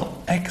vois, ils sont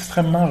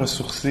extrêmement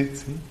ressourcés, tu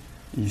sais.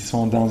 Ils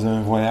sont dans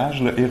un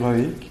voyage là,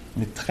 héroïque,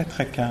 mais très,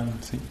 très calme,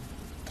 tu sais.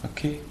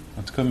 OK,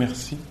 en tout cas,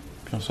 merci.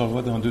 Puis on se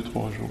revoit dans 2-3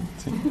 jours,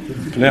 tu sais.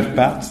 Puis là, ils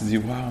repartent, tu te dis,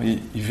 wow,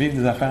 ils vivent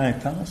des affaires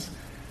intenses,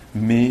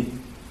 mais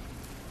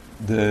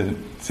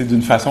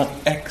d'une façon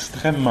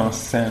extrêmement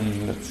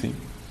saine, là, tu sais.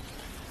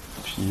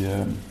 Puis,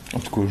 en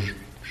tout cas,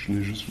 je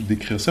voulais juste vous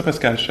décrire ça parce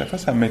qu'à chaque fois,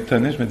 ça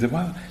m'étonnait. Je me disais,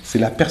 wow, c'est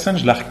la personne,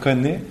 je la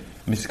reconnais,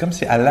 mais c'est comme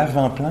si à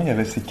l'avant-plan, il y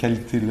avait ces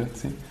qualités-là,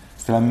 tu sais.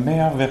 C'est la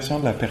meilleure version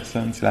de la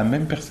personne. C'est la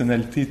même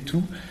personnalité et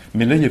tout,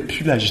 mais là, il n'y a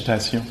plus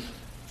l'agitation.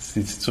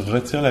 Si tu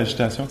retires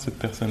l'agitation de cette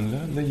personne-là,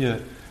 là, il y a...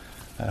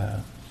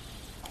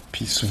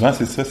 Puis souvent,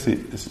 c'est ça,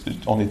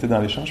 on était dans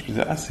l'échange, puis je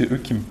disais, c'est eux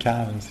qui me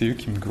calment, c'est eux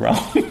qui me ground,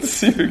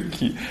 c'est eux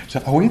qui... Je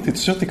disais, oui, t'es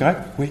sûr, t'es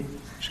correct? Oui,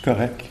 je suis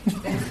correct.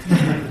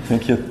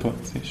 T'inquiète pas,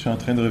 tu sais, je suis en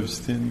train de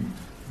revisiter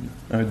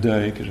un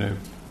deuil que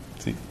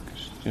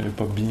j'avais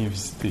pas bien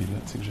visité, là,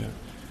 tu sais,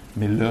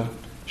 mais là,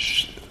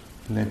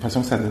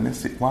 l'impression que ça donnait,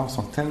 c'est « Wow, ils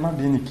sont tellement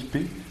bien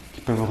équipés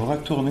qu'ils peuvent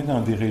retourner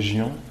dans des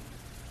régions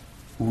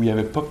où ils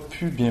n'avaient pas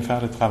pu bien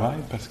faire le travail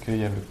parce qu'il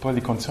n'y avait pas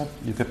les conditions,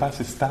 ils n'étaient pas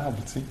assez stables,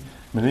 tu sais.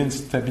 Mais là, il y a une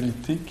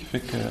stabilité qui fait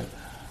que...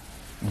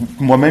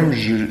 Moi-même,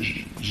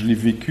 je l'ai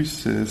vécu,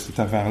 cette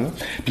affaire-là.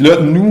 Puis là,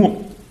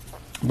 nous,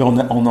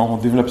 on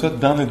développe ça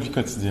dans notre vie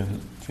quotidienne.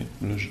 Tu sais.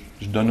 Là,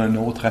 je donne un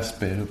autre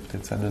aspect, là,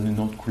 peut-être ça donne une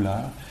autre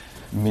couleur.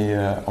 Mais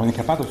on est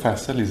capable de faire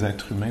ça, les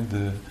êtres humains,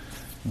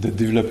 de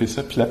développer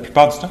ça. Puis la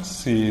plupart du temps,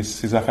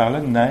 ces affaires-là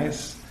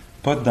naissent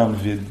pas dans le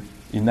vide.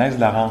 Ils naissent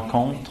de la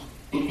rencontre,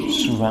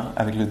 souvent,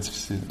 avec le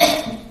difficile.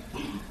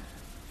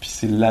 Puis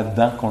c'est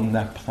là-dedans qu'on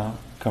apprend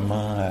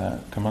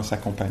comment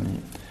s'accompagner.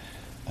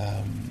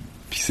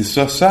 Puis c'est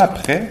ça. Ça,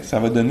 après, ça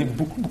va donner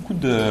beaucoup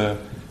de...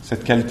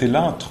 Cette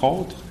qualité-là, entre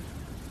autres,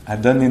 elle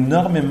donne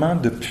énormément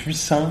de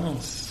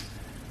puissance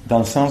dans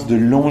le sens de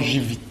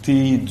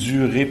longévité,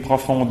 durée,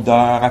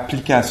 profondeur,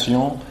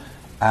 application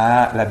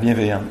à la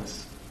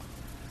bienveillance.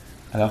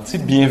 Alors, tu sais,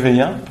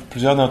 bienveillant, pour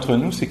plusieurs d'entre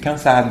nous, c'est quand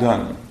ça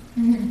donne.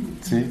 Tu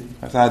sais,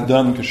 ça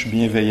donne que je suis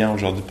bienveillant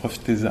aujourd'hui,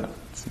 profitez-en.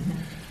 T'sais.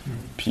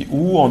 Puis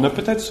où on a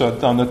peut-être ça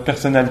dans notre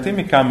personnalité,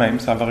 mais quand même,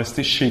 ça va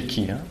rester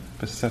shaky, hein,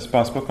 parce que ça se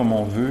passe pas comme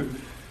on veut,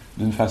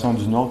 d'une façon ou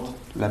d'une autre,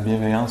 la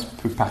bienveillance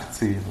peut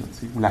partir,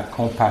 ou la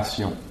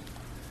compassion,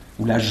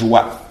 ou la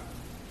joie.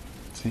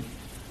 T'sais.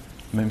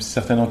 Même si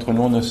certains d'entre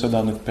nous, on a ça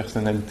dans notre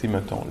personnalité,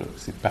 mettons, là,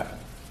 c'est pas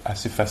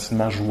assez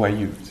facilement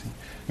joyeux. T'sais.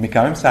 Mais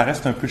quand même, ça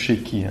reste un peu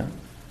shaky, hein.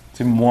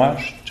 T'sais, moi,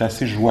 je suis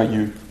assez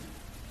joyeux.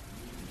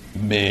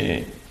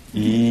 Mais,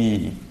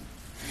 tu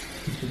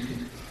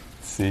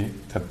sais,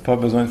 t'as pas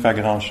besoin de faire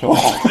grand-chose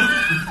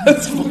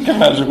pour que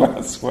la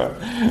joie soit.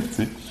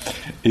 T'sais.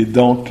 Et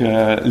donc,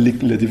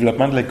 le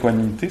développement de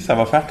l'équanimité, ça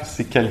va faire que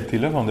ces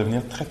qualités-là vont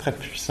devenir très, très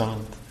puissantes.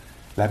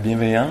 La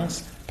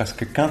bienveillance, parce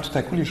que quand tout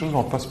à coup les choses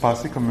vont pas se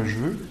passer comme je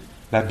veux,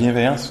 la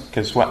bienveillance,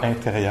 qu'elle soit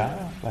intérieure,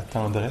 la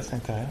tendresse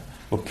intérieure,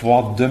 va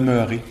pouvoir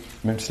demeurer,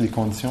 même si les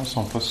conditions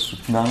sont pas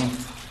soutenantes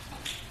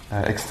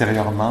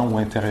extérieurement ou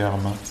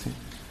intérieurement, tu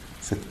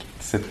sais.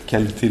 Cette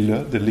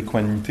qualité-là de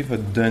l'équanimité va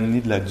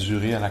donner de la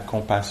durée à la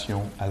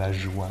compassion, à la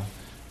joie,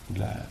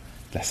 de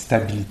la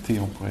stabilité,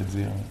 on pourrait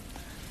dire.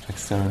 Fait que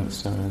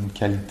c'est une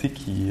qualité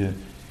qui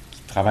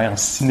travaille en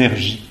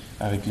synergie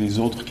avec les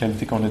autres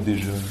qualités qu'on a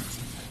déjà.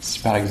 Si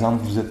par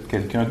exemple vous êtes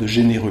quelqu'un de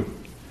généreux,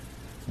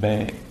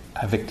 ben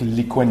avec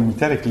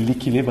l'équanimité, avec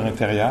l'équilibre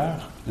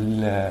intérieur,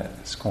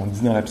 ce qu'on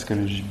dit dans la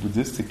psychologie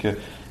bouddhiste, c'est que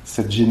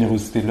cette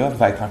générosité-là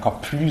va être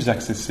encore plus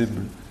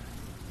accessible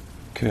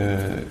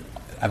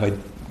elle va être,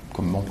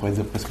 comme on pourrait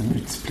dire, presque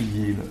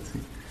multipliée.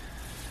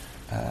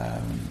 Là,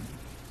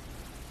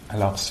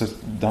 alors,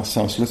 dans ce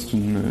sens-là, c'est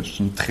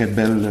une très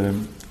belle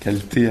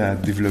qualité à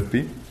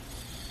développer.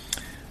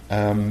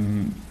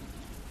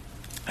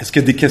 Est-ce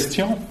qu'il y a des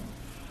questions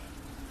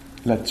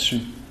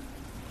là-dessus?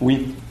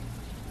 Oui.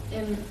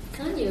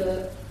 Quand il y a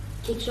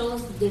quelque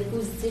chose de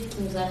positif qui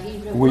nous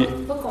arrive, là, oui.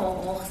 Pas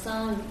qu'on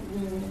ressent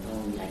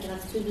la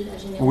gratitude ou la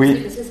générosité,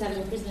 oui. parce que ça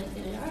vient plus de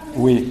l'intérieur. Là.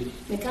 Oui.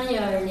 Mais quand il y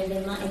a un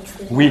événement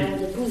extérieur oui.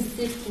 de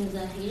positif qui nous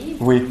arrive,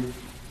 oui.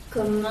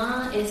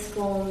 Comment est-ce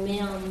qu'on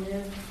met en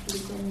œuvre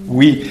l'économie?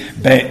 Oui,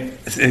 bien,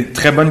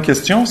 très bonne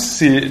question.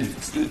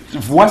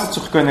 Vois si tu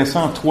reconnais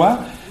ça en toi.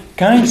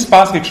 Quand il se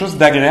passe quelque chose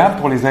d'agréable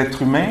pour les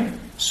êtres humains,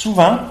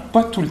 souvent,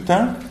 pas tout le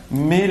temps,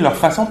 mais leur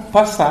façon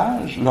pas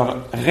sage,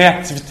 leur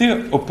réactivité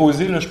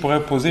opposée, là, je pourrais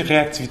opposer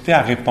réactivité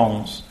à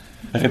réponse.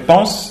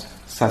 Réponse,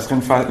 ça serait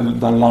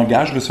dans le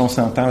langage, là, si on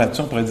s'entend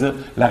là-dessus, on pourrait dire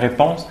la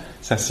réponse,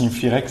 ça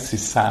signifierait que c'est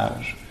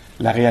sage.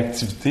 La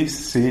réactivité,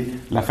 c'est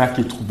l'affaire qui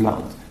est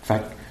troublante.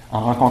 Fait en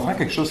rencontrant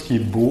quelque chose qui est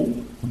beau,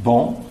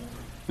 bon,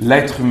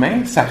 l'être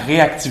humain, sa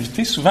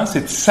réactivité, souvent,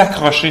 c'est de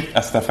s'accrocher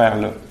à cette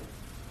affaire-là.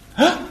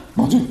 Ah!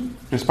 Mon Dieu!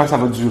 J'espère que ça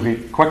va durer,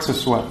 quoi que ce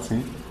soit, tu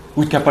sais.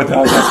 Ou de capoter,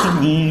 c'est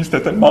fini,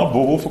 c'était tellement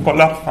beau, faut qu'on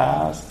le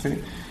refasse, tu sais,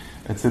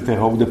 etc.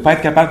 Ou de ne pas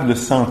être capable de le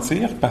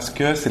sentir parce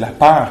que c'est la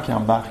peur qui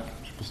embarque.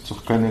 Je ne sais pas si tu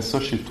reconnais ça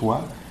chez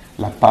toi,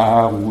 la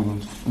peur ou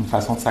une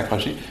façon de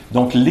s'accrocher.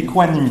 Donc,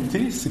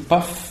 l'équanimité, c'est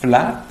pas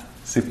flat,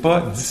 c'est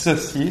pas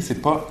dissocié,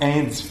 c'est pas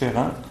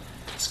indifférent.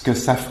 Ce que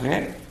ça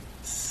ferait,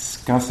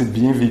 quand c'est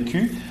bien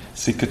vécu,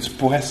 c'est que tu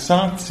pourrais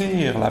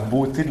sentir la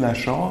beauté de la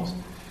chose,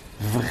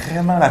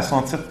 vraiment la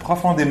sentir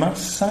profondément,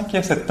 sans qu'il y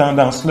ait cette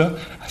tendance-là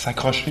à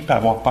s'accrocher et à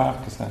avoir peur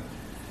que ça...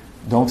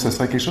 Donc, ce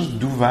serait quelque chose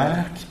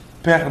d'ouvert qui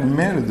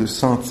permet de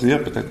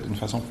sentir, peut-être d'une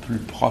façon plus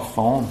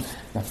profonde,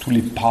 dans tous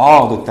les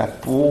pores de ta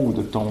peau ou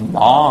de ton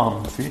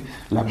âme, tu sais,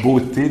 la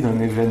beauté d'un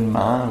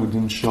événement ou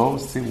d'une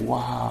chose, tu sais,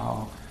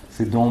 waouh,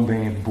 c'est donc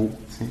bien beau,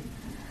 tu sais.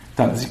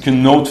 Tandis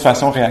qu'une autre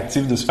façon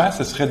réactive de se faire,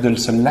 ce serait de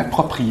se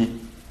l'approprier.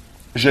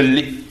 Je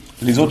l'ai.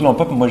 Les autres l'ont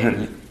pas, puis moi je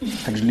l'ai.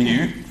 Fait que je l'ai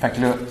eu. Fait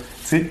que là,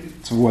 tu sais,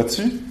 tu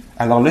vois-tu?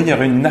 Alors là, il y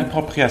aurait une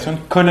appropriation, une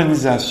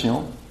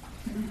colonisation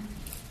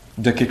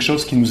de quelque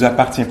chose qui ne nous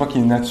appartient pas, qui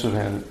est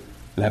naturel.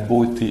 La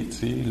beauté, tu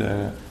sais,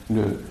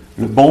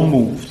 le bon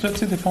move. Tu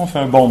sais, des fois, on fait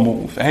un bon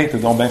move. Hey, t'as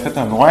donc bien fait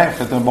un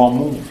bon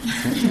move.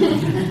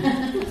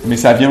 Mais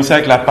ça vient aussi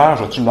avec la peur.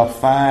 Je vais-tu le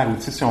refaire? Ou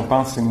tu sais, si on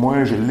pense, c'est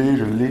moi, je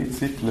l'ai, tu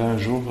sais, puis là, un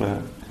jour...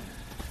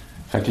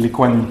 Fait que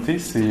l'équanimité,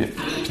 c'est...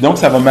 Puis donc,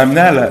 ça va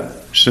m'amener à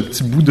ce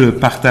petit bout de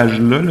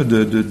partage-là, là,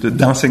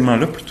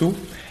 d'enseignement-là plutôt.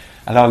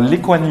 Alors,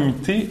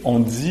 l'équanimité, on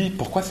dit,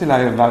 pourquoi c'est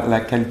la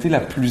qualité la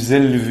plus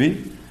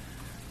élevée?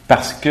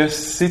 Parce que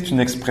c'est une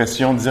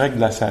expression directe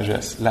de la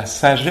sagesse. La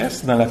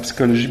sagesse, dans la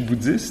psychologie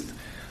bouddhiste,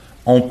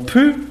 on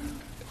peut... Tu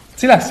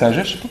sais, la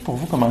sagesse, je ne sais pas pour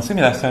vous comment c'est,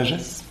 mais la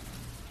sagesse,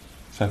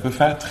 ça peut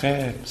faire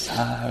très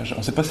sage. On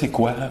ne sait pas c'est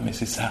quoi, mais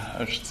c'est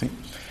sage, tu sais.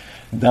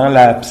 Dans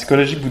la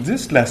psychologie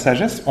bouddhiste, la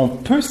sagesse, on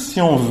peut, si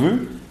on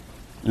veut,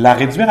 la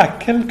réduire à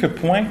quelques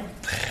points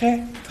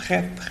très,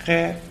 très,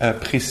 très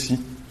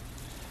précis.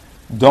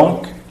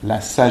 Donc,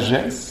 la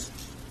sagesse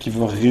qui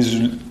va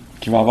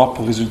avoir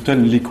pour résultat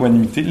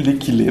l'équanimité,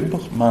 l'équilibre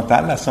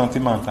mental, la santé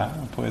mentale,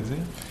 on pourrait dire,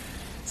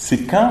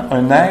 c'est quand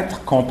un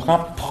être comprend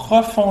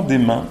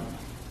profondément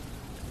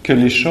que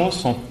les choses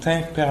sont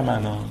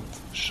impermanentes,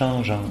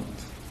 changeantes.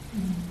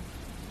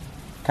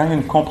 Quand il y a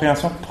une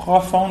compréhension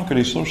profonde que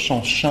les choses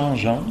sont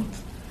changeantes,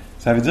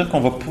 ça veut dire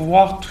qu'on va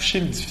pouvoir toucher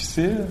le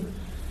difficile,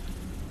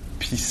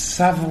 puis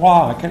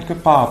savoir quelque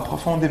part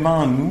profondément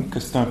en nous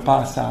que c'est un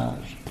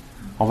passage.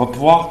 On va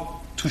pouvoir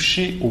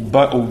toucher au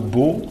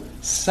beau,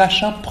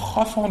 sachant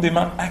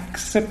profondément,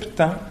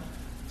 acceptant,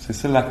 c'est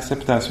ça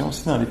l'acceptation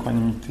aussi dans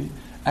l'équanimité,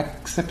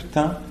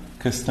 acceptant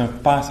que c'est un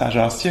passage.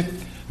 Alors s'il y a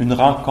une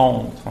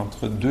rencontre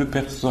entre deux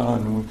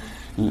personnes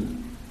ou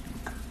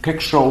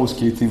quelque chose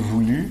qui a été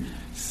voulu,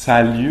 ça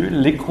a lieu,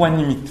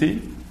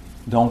 l'équanimité,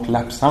 donc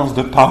l'absence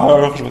de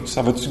peur,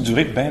 ça va-tu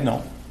durer? Ben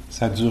non,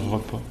 ça ne durera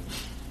pas.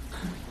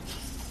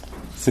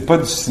 C'est pas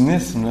du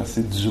cynisme, là,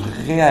 c'est du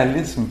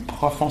réalisme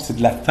profond, c'est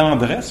de la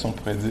tendresse, on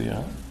pourrait dire.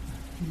 Hein?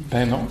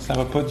 Ben non, ça ne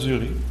va pas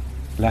durer.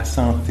 La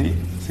santé,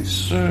 c'est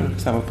sûr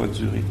que ça ne va pas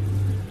durer.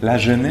 La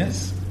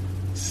jeunesse,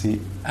 c'est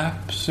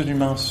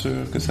absolument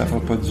sûr que ça ne va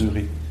pas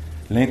durer.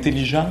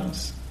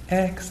 L'intelligence,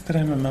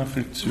 extrêmement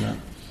fluctuante.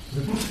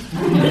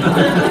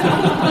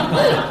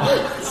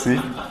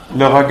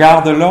 Le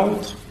regard de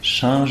l'autre,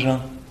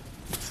 changeant.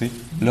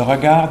 Le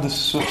regard de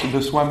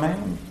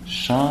soi-même,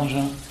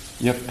 changeant.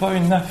 Il n'y a pas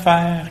une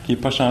affaire qui n'est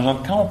pas changeante.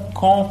 Quand on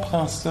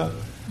comprend ça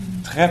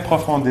très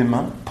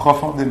profondément,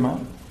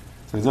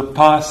 ça veut dire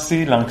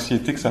passer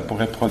l'anxiété que ça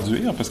pourrait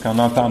produire, parce qu'en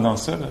entendant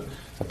ça, là,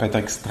 ça peut être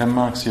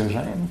extrêmement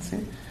anxiogène, tu sais.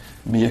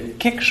 Mais il y a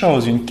quelque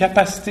chose, une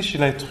capacité chez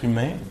l'être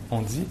humain,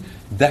 on dit,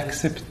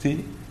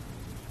 d'accepter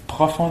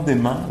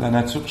profondément la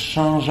nature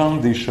changeante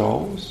des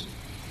choses,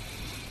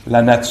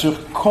 la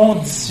nature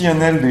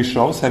conditionnelle des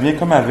choses. Ça vient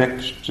comme avec,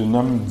 je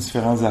nomme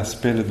différents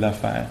aspects là, de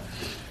l'affaire.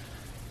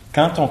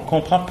 Quand on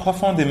comprend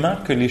profondément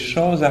que les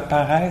choses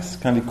apparaissent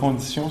quand les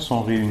conditions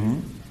sont réunies,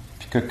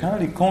 puis que quand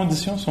les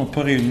conditions ne sont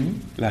pas réunies,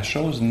 la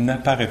chose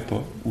n'apparaît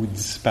pas ou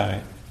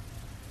disparaît.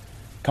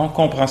 Quand on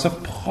comprend ça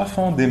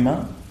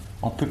profondément,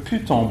 on ne peut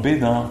plus tomber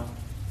dans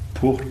 «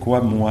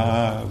 pourquoi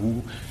moi »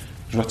 ou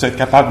 « je vais être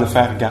capable de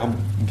faire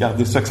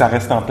garder ça, que ça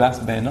reste en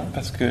place ». Ben non,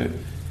 parce que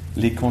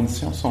les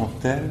conditions sont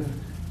telles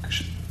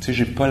que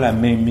je n'ai pas la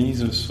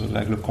mainmise sur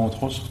le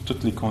contrôle sur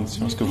toutes les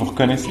conditions. Est-ce que vous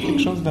reconnaissez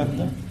quelque chose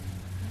là-dedans?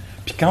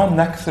 Puis quand on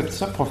accepte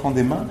ça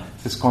profondément,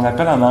 c'est ce qu'on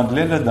appelle en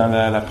anglais, là, dans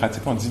la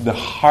pratique, on dit « the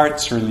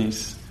heart's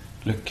release »,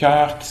 le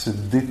cœur qui se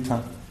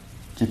détend,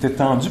 qui était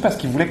tendu parce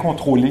qu'il voulait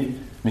contrôler.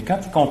 Mais quand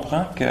il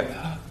comprend que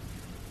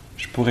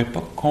je ne pourrais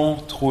pas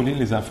contrôler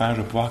les affaires,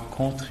 je vais pouvoir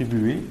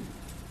contribuer,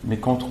 mais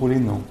contrôler,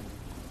 non.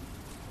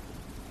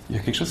 Il y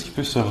a quelque chose qui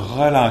peut se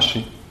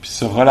relâcher. Puis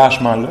ce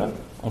relâchement-là,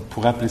 on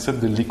pourrait appeler ça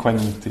de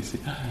l'équanimité. C'est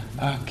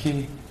 « OK,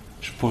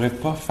 je ne pourrais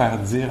pas faire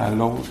dire à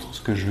l'autre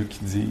ce que je veux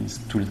qu'il dise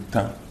tout le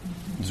temps. »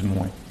 du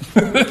moins.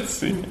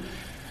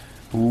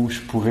 Ou je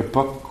ne pourrais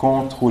pas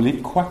contrôler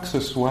quoi que ce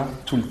soit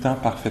tout le temps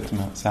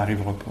parfaitement. Ça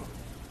n'arrivera pas.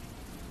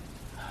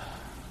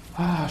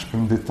 Je peux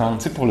me détendre.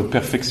 Tu sais, pour le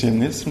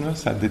perfectionnisme, là,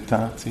 ça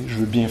détend. Tu sais, je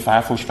veux bien faire,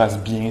 il faut que je fasse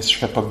bien. Si je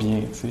ne fais pas bien,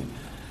 tu sais.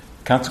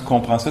 Quand tu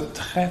comprends ça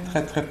très,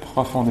 très, très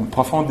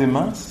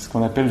profondément, c'est ce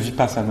qu'on appelle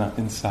vipassana,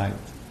 insight.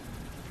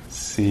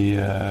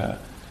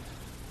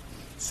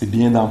 C'est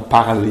bien d'en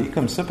parler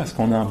comme ça parce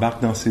qu'on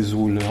embarque dans ces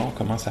eaux-là, on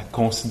commence à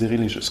considérer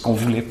les choses, ce qu'on ne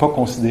voulait pas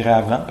considérer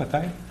avant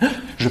peut-être.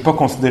 Je ne veux pas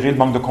considérer le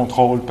manque de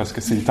contrôle parce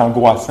que c'est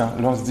angoissant.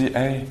 Là, on se dit,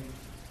 hey,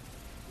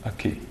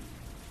 OK,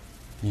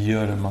 il y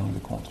a le manque de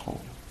contrôle.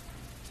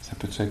 Ça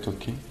peut être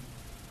OK? Puis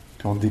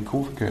on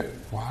découvre que,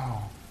 wow,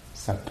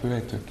 ça peut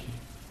être OK.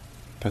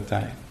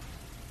 Peut-être.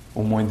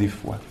 Au moins des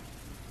fois.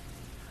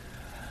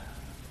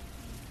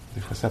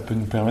 Des fois, ça peut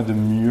nous permettre de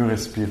mieux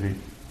respirer.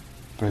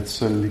 Peut être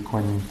ça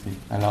l'équanimité.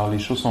 Alors, les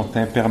choses sont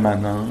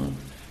impermanentes,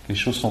 les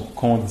choses sont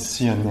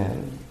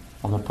conditionnelles.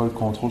 On n'a pas le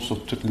contrôle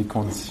sur toutes les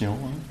conditions.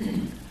 Hein.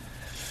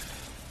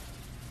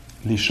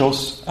 Les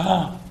choses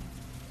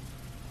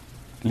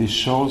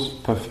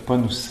ne peuvent pas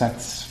nous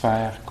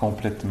satisfaire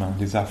complètement.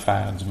 Les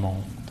affaires du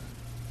monde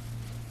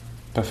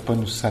ne peuvent pas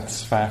nous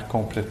satisfaire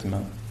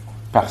complètement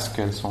parce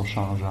qu'elles sont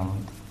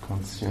changeantes,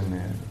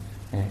 conditionnelles.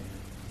 Hein.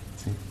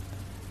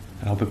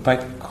 Alors, on ne peut pas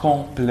être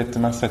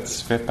complètement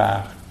satisfait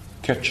par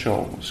quelque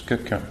chose,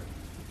 quelqu'un.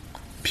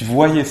 Puis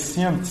voyez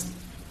ici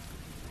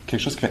quelque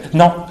chose qui fait «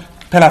 Non,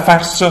 Appelle à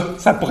faire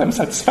ça pourrait me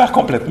satisfaire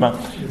complètement.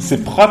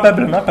 C'est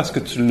probablement parce que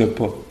tu l'as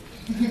pas.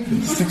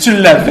 Si tu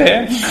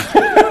l'avais,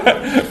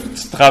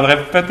 tu te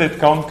rendrais peut-être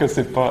compte que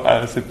c'est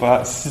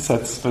pas si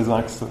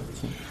satisfaisant que ça.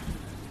 Tu sais.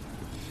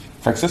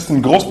 Fait que ça, c'est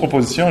une grosse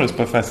proposition, là, c'est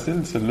pas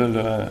facile, celle-là.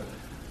 Là,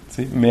 tu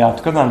sais. Mais en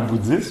tout cas, dans le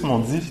bouddhisme, on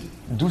dit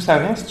d'où ça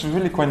vient, si tu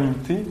veux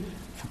l'équanimité,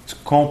 il faut que tu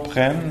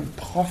comprennes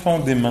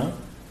profondément.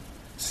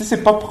 Si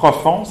c'est pas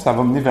profond, ça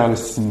va mener vers le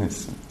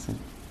cynisme. Tu sais.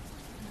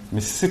 Mais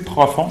si c'est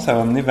profond, ça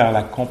va mener vers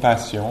la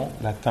compassion,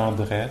 la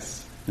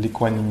tendresse,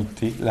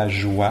 l'équanimité, la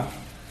joie,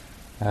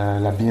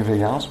 la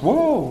bienveillance.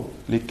 Wow!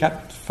 Les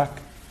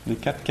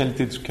quatre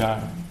qualités du cœur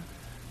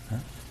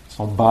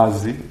sont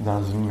basées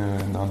dans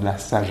de la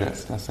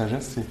sagesse. La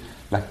sagesse, c'est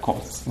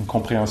une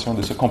compréhension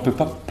de ça, qu'on ne peut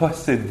pas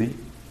posséder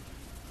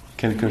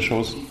quelque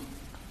chose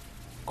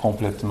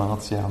complètement,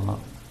 entièrement.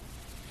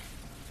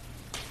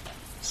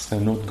 C'est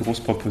une autre grosse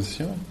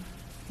proposition.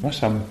 Moi,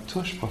 ça me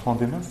touche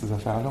profondément, ces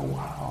affaires-là.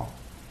 Wow!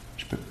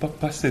 Je ne peux pas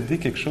posséder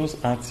quelque chose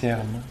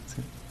entièrement. Tu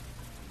sais.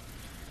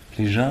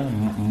 Les gens,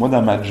 moi,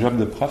 dans ma job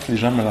de prof, les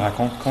gens me le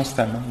racontent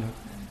constamment. Là.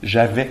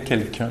 J'avais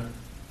quelqu'un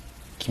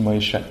qui m'a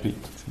échappé,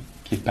 tu sais,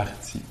 qui est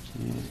parti.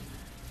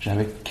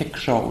 J'avais quelque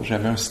chose,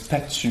 j'avais un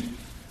statut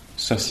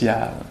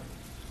social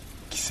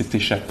qui s'est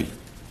échappé.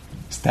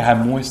 C'était à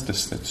moi, ce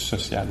statut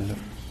social-là.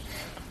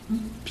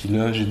 Puis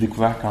là, j'ai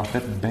découvert qu'en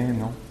fait, ben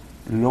non,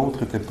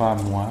 l'autre n'était pas à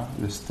moi,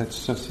 le statut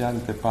social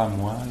n'était pas à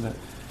moi,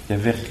 il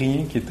n'y avait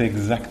rien qui était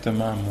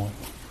exactement à moi.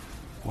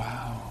 Wow!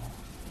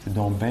 C'est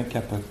donc bien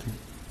capoté.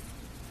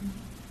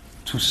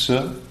 Tout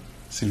ça,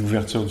 c'est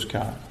l'ouverture du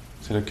cœur.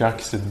 C'est le cœur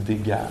qui se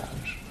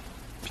dégage,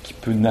 puis qui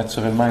peut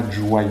naturellement être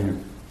joyeux.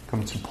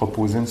 Comme tu le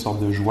proposais, une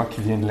sorte de joie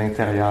qui vient de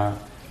l'intérieur,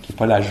 qui n'est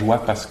pas la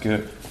joie parce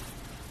que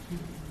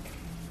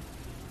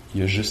il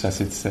y a juste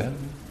assez de sel,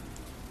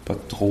 pas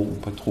trop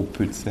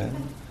peu de sel.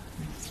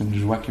 C'est une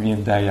joie qui vient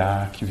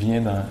d'ailleurs, qui vient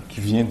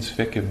du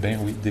fait que, ben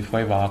oui, des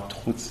fois il va y avoir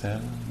trop de sel,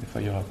 des fois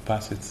il n'y aura pas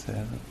assez de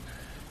sel,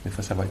 des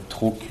fois ça va être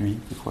trop cuit,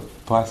 des fois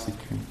pas assez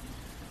cuit.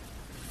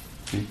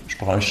 Je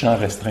prends un champ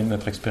restreint de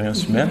notre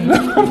expérience humaine,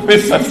 là, mais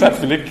ça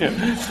s'applique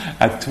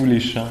à tous les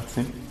champs,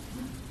 tu sais.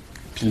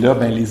 Puis là,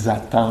 ben les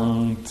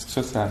attentes, tout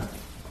ça, ça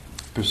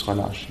peut se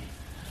relâcher.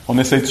 On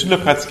essaie-tu de le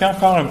pratiquer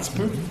encore un petit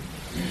peu?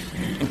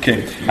 OK.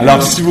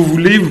 Alors, si vous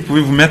voulez, vous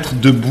pouvez vous mettre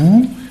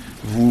debout,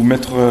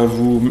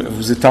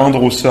 vous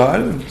étendre au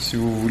sol, si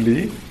vous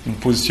voulez. Une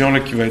position là,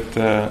 qui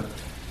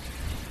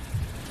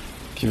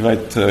va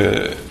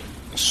être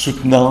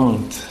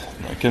soutenante,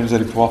 dans laquelle vous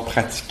allez pouvoir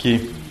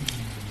pratiquer.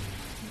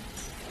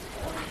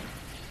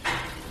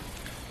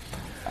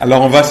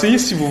 Alors, on va essayer,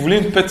 si vous voulez,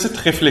 une petite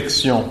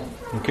réflexion.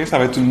 Okay? Ça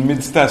va être une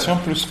méditation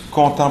plus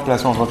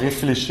contemplation. On va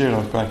réfléchir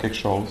un peu à quelque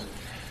chose.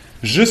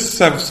 Juste si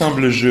ça vous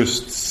semble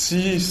juste.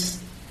 Si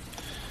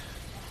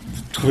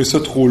vous trouvez ça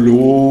trop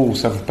lourd ou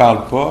ça ne vous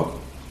parle pas,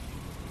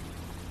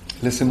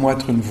 laissez-moi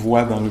être une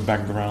voix dans le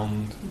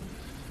background.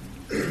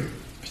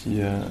 Puis,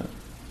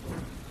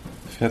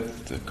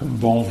 faites comme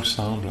bon vous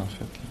semble, en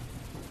fait.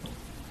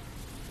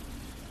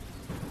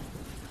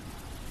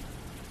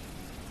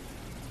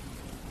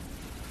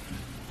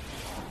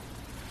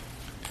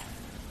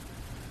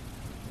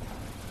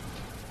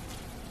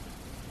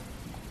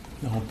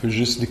 On peut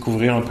juste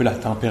découvrir un peu la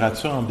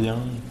température ambiante.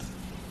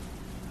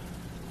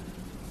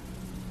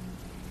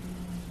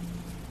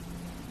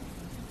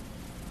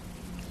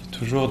 Il y a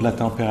toujours de la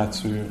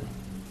température.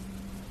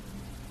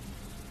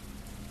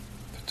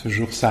 On peut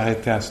toujours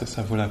s'arrêter à ça,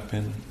 ça vaut la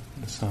peine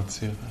de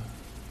sentir.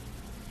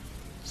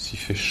 S'il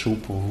fait chaud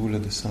pour vous, là,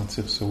 de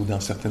sentir ça, ou dans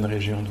certaines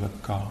régions de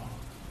votre corps.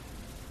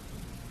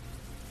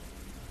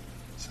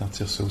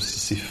 Sentir ça aussi,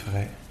 c'est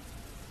frais.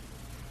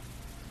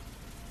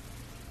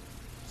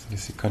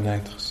 Laissez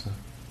connaître ça.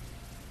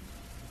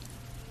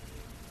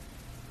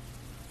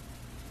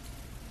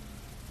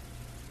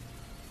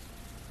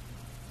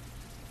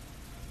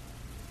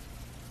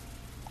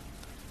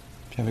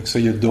 Puis avec ça,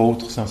 il y a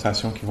d'autres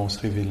sensations qui vont se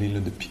révéler, là,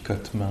 de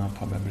picotement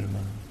probablement,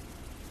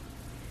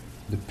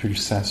 de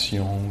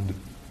pulsation, de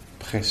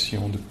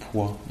pression, de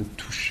poids, de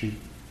toucher.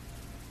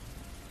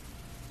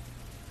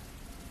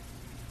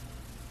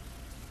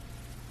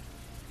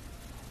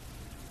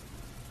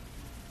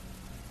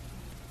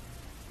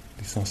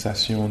 Des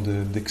sensations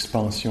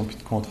d'expansion puis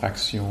de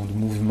contraction, de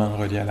mouvement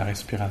relié à la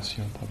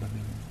respiration,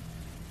 probablement.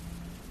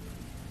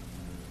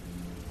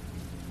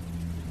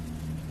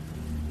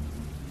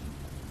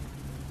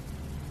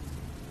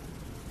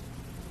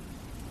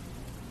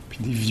 Puis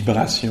des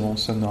vibrations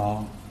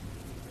sonores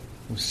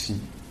aussi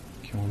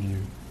qui ont lieu.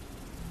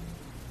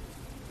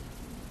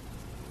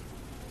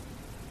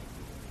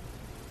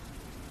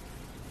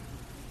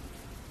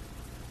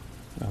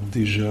 Alors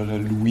déjà, là,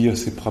 l'ouïe a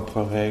ses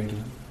propres règles.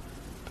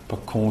 Pas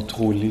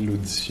contrôler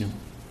l'audition.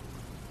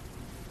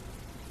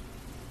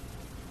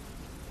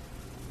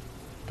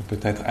 On peut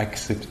peut-être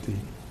accepter,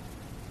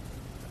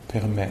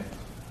 permettre.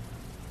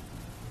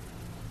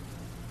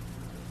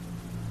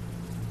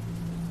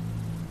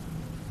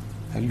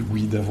 À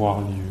l'ouïe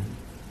d'avoir lieu.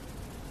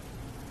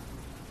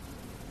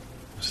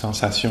 Aux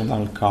sensations dans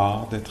le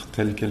corps d'être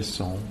telles qu'elles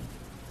sont.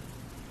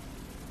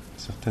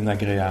 Certaines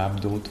agréables,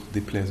 d'autres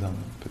déplaisantes,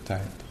 peut-être.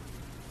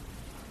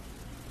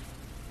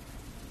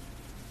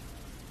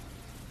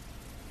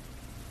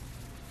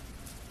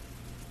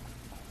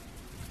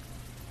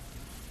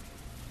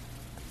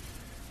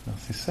 Alors,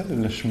 c'est ça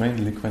le chemin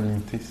de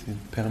l'équanimité, c'est de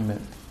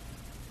permettre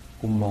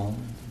au monde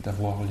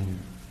d'avoir lieu,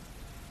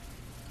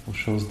 aux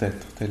choses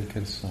d'être telles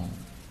qu'elles sont.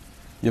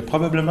 Il y a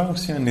probablement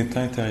aussi un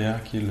état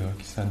intérieur qui est là,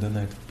 qui s'adonne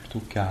à être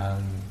plutôt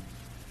calme,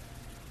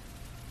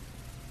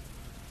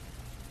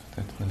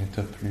 peut-être un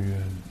état plus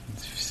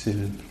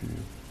difficile, plus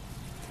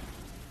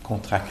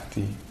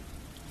contracté.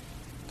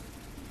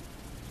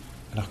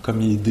 Alors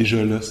comme il est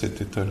déjà là,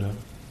 cet état-là,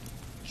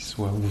 qu'il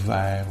soit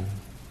ouvert ou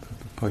un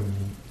peu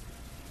pogné,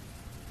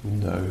 ou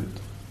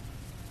neutre,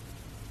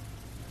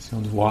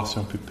 essayons de voir si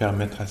on peut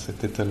permettre à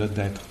cet état-là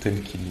d'être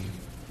tel qu'il est.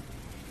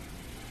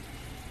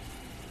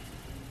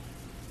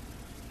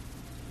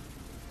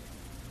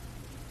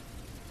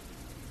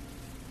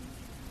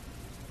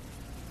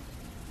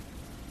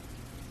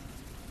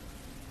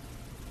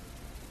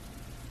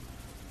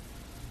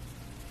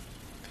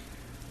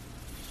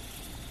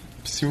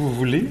 Si vous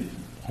voulez,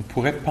 on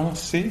pourrait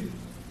penser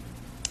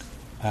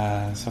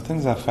à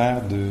certaines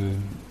affaires de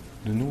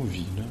nos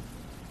vies, là,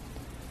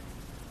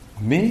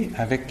 mais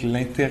avec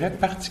l'intérêt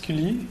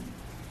particulier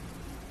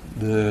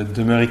de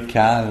demeurer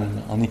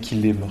calme, en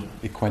équilibre,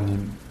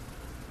 équanime.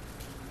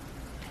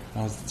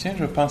 Alors on se dit, tiens,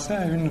 je vais penser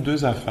à une ou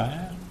deux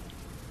affaires,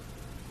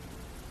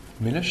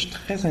 mais là, je suis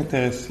très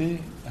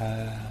intéressé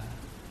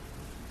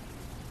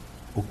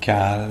au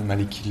calme, à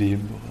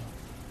l'équilibre.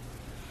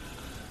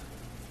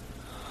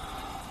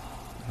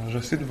 Alors,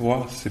 j'essaie de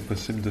voir si c'est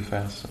possible de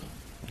faire ça.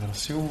 Alors,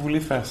 si vous voulez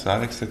faire ça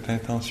avec cette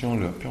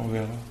intention-là, puis on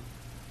verra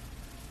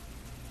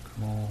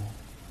comment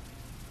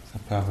ça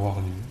peut avoir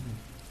lieu.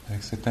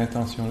 Avec cette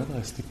intention-là de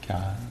rester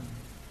calme,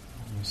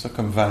 on a ça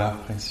comme valeur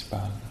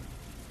principale.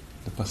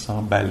 De ne pas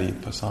s'emballer, de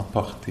ne pas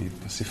s'emporter, de ne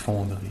pas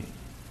s'effondrer.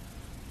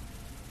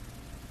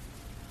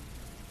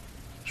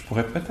 Je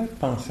pourrais peut-être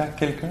penser à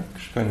quelqu'un que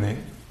je connais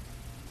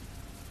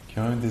qui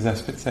a un des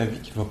aspects de sa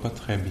vie qui ne va pas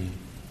très bien.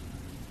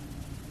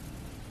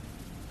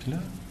 Puis là,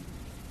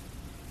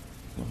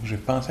 donc j'ai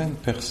pensé à une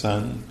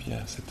personne, puis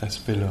à cet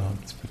aspect-là, un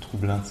petit peu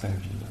troublant de sa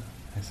vie, là,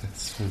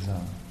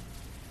 insatisfaisant.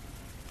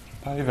 Je vais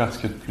pas aller vers ce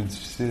qu'il y a de plus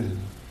difficile.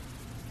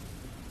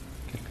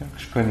 Quelqu'un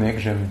que je connais, que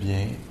j'aime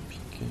bien, puis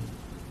qui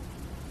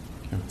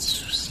a un petit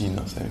souci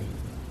dans sa vie.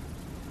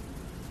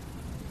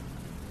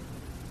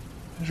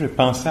 Je vais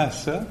penser à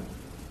ça,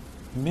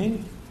 mais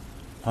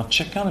en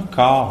checkant le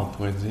corps, on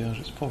pourrait dire,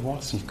 juste pour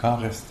voir si le corps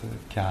reste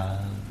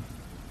calme,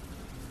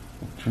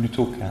 ou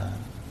plutôt calme.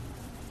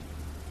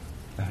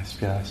 La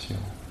respiration.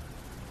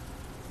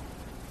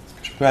 Est-ce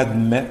que je peux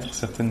admettre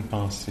certaines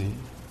pensées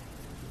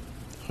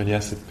reliées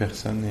à cette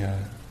personne et à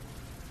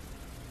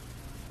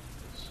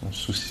son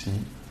souci?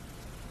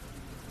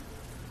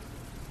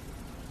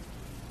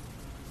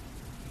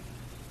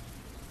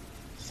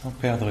 Sans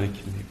perdre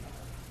l'équilibre.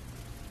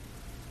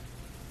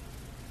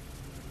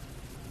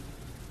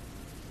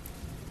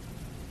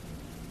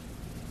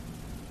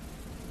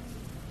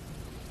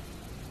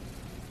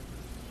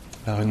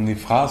 Alors, une des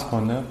phrases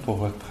qu'on a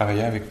pour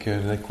travailler avec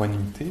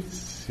l'équanimité,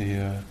 c'est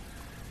une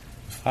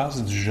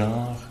phrase du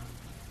genre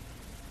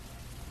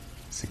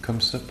 « C'est comme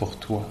ça pour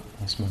toi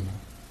en ce moment.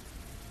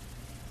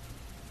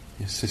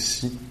 Il y a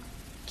ceci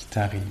qui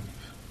t'arrive.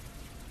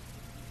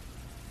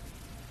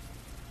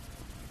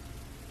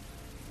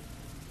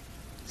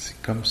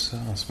 C'est comme ça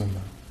en ce moment.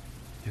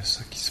 Il y a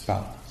ça qui se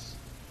passe. »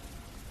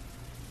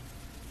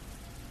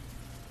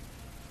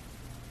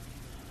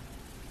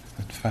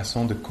 Notre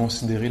façon de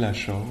considérer la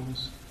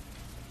chose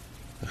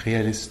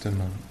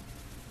réalistement,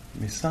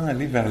 mais sans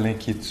aller vers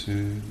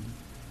l'inquiétude,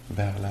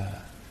 vers la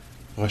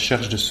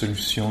recherche de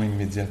solutions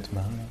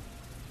immédiatement.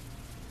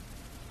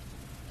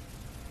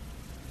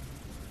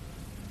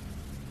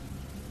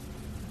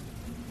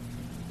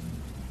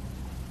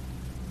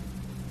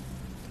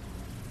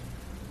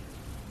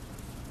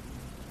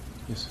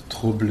 Il y a ce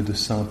trouble de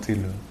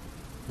santé-là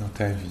dans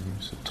ta vie,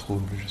 ce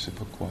trouble, je ne sais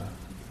pas quoi,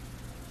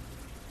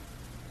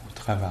 au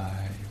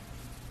travail,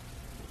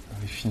 dans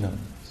les finances.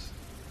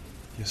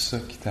 Il y a ça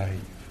qui t'arrive.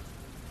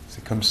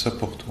 C'est comme ça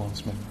pour toi en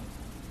ce moment.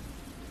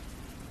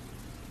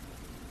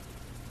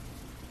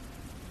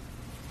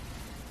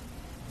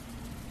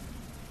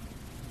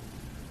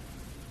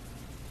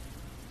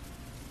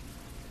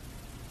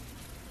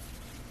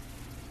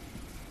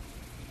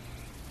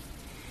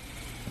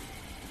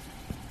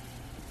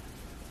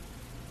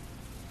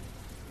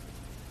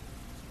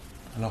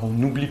 Alors on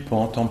n'oublie pas,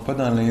 on ne tombe pas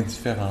dans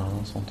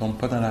l'indifférence, on ne tombe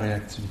pas dans la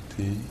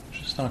réactivité,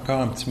 juste encore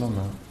un petit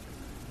moment.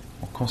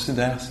 On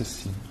considère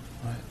ceci.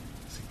 Ouais,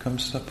 c'est comme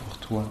ça pour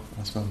toi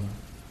en ce moment.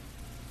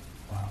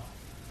 Wow.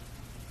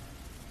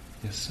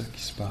 Il y a ça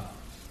qui se passe.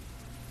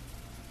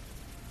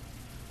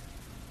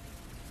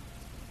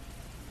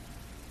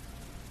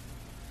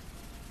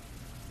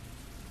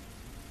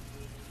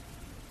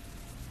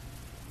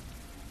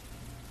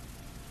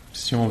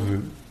 Si on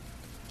veut,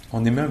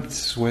 on émet un petit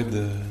souhait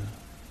de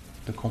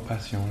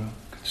compassion, là,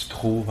 que tu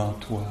trouves en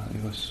toi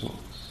les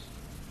ressources.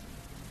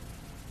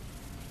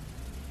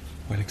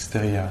 ou à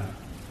l'extérieur,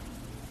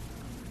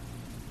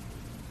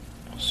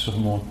 pour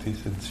surmonter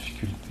cette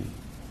difficulté,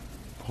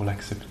 pour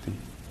l'accepter.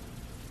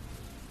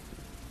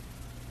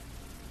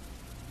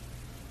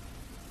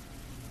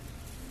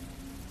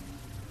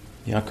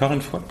 Et encore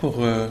une fois,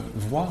 pour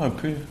voir un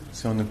peu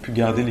si on a pu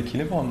garder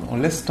l'équilibre, on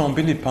laisse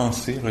tomber les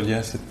pensées reliées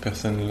à cette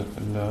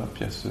personne-là,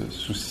 puis à ce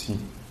souci.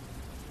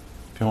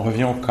 Puis on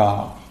revient au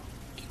corps,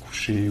 qui est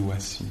couché ou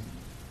assis.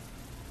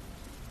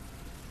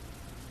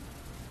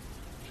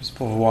 Juste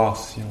pour voir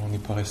si on n'est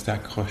pas resté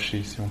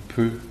accroché, si on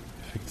peut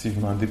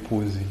effectivement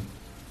déposer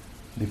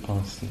des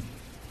pensées.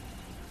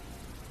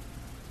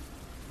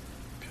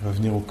 Puis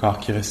revenir au corps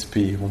qui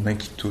respire, aux mains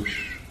qui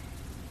touchent.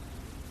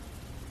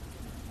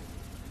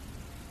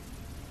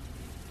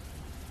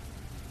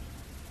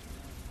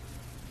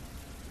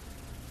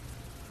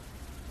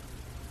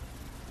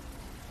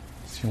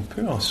 Si on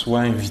peut en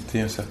soi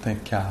inviter un certain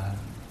calme,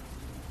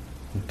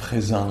 une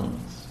présence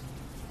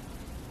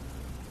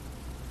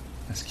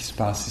à ce qui se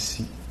passe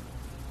ici.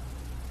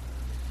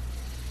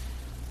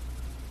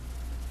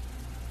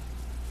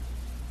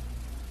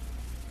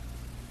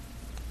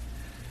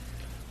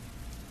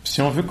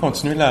 Si on veut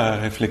continuer la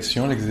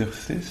réflexion,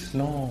 l'exercice,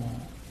 là,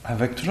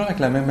 toujours avec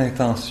la même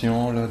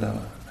intention, là, la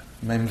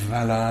même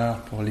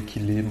valeur pour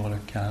l'équilibre, le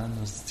calme,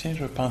 on se dit, tiens,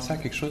 je vais penser à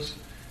quelque chose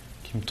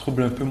qui me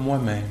trouble un peu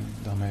moi-même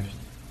dans ma vie.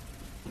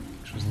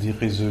 Quelque chose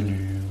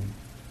d'irrésolu,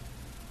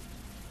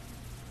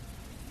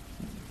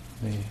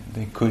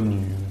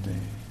 d'inconnu,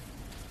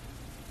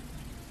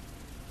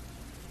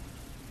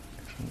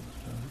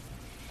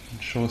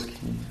 une chose qui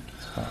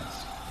se passe.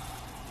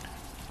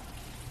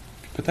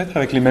 Puis peut-être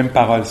avec les mêmes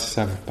paroles si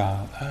ça vous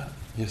parle. Ah,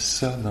 il y a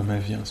ça dans ma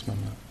vie en ce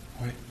moment.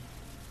 Oui.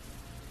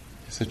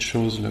 Il y a cette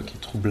chose-là qui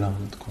est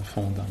troublante,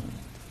 confondante.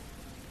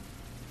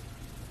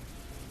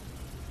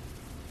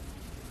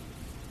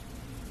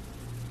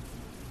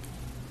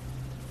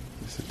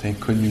 Cet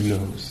inconnu-là,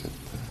 ou cette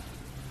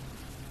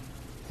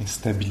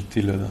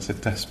instabilité-là, dans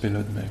cet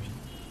aspect-là de ma vie.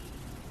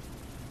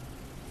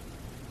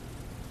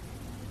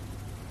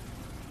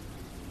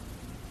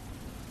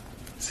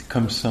 C'est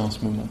comme ça en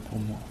ce moment pour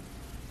moi.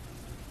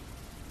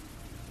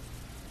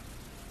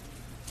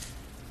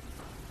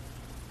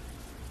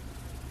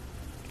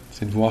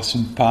 C'est de voir si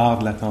une part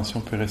de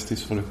l'attention peut rester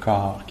sur le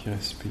corps qui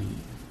respire,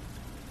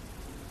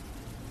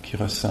 qui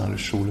ressent le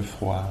chaud, le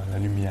froid, la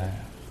lumière,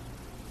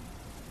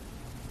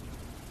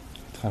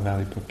 à travers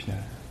les paupières.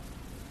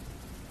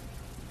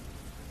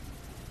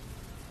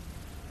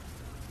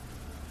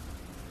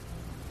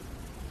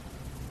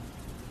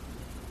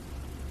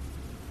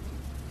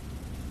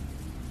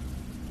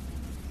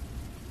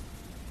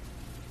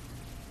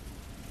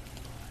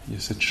 Il y a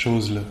cette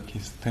chose-là qui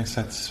est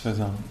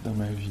insatisfaisante dans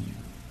ma vie,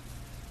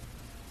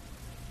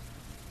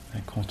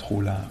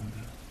 incontrôlable.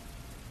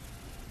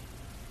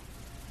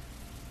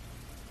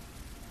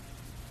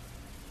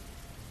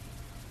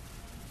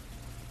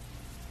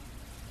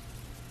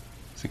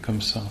 C'est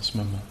comme ça en ce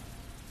moment.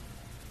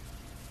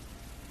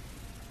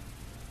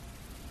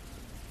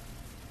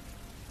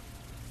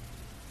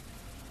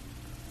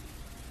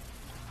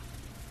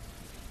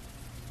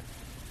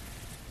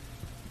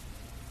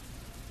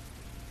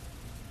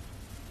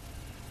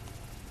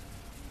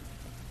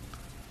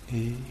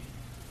 Et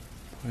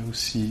on pourrait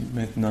aussi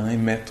maintenant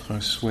émettre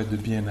un souhait de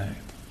bien-être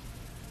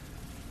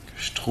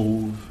que je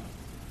trouve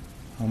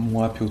en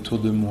moi puis autour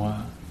de moi,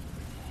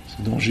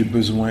 ce dont j'ai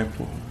besoin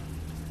pour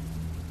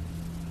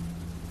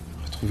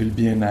retrouver le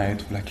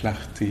bien-être, la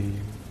clarté,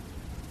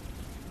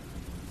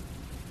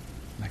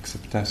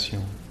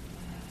 l'acceptation.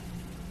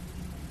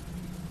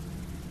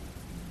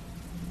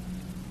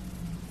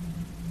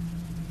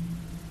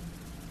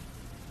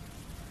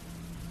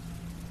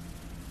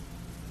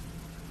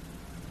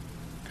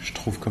 Je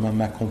trouve comment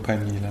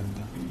m'accompagner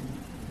là-dedans.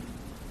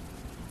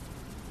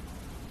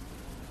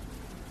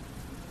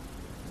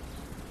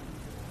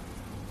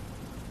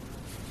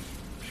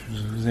 Je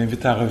vous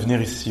invite à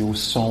revenir ici au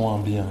son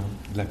ambiant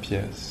de la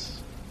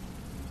pièce,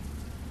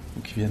 ou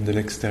qui viennent de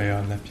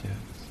l'extérieur de la pièce.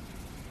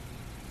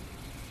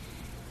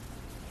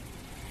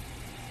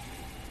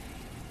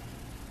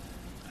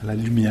 À la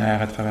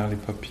lumière à travers les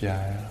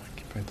paupières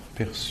qui peut être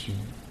perçue.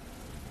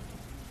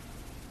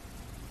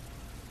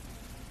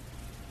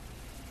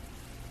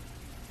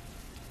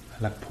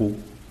 La peau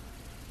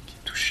qui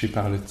est touchée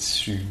par le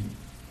tissu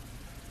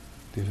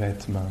des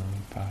vêtements,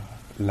 par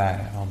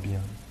l'air ambiant.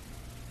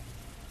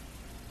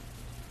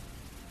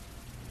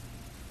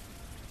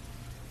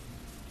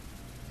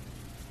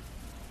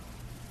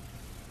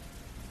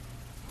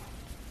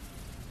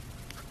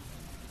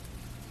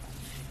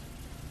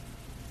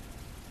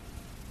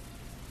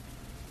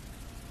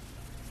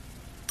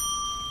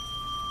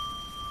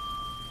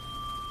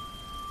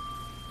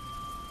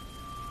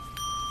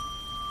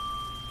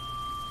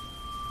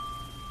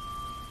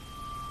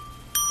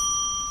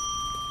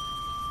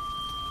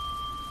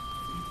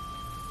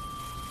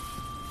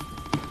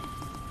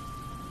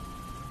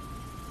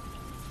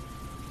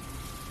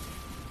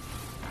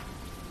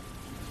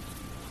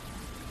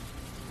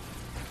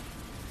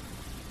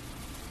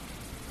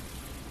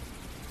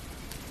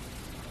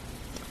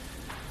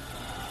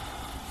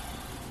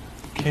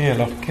 Ok,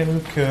 alors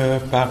quelques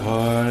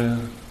paroles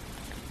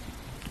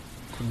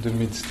de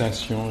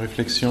méditation,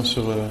 réflexion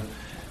sur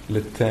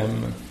le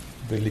thème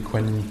de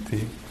l'équanimité.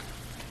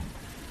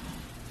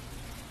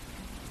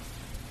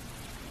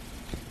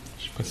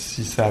 Je ne sais pas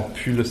si ça a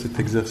pu, là, cet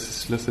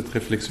exercice-là, cette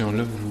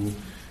réflexion-là, vous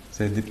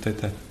aider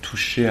peut-être à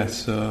toucher à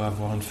ça,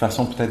 avoir une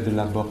façon peut-être de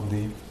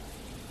l'aborder.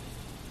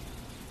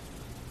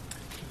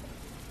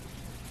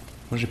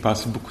 Moi, j'ai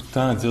passé beaucoup de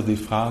temps à dire des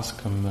phrases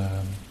comme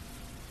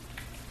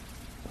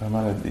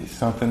vraiment là, des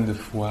centaines de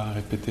fois à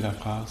répéter la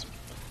phrase.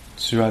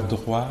 Tu as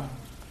droit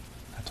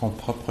à ton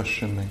propre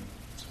chemin.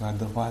 Tu as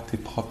droit à tes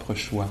propres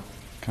choix.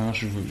 Quand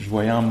je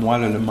voyais en moi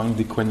là, le manque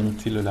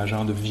d'équanimité, là, la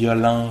genre de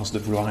violence de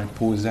vouloir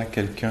imposer à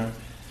quelqu'un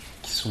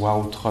qui soit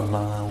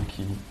autrement ou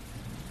qui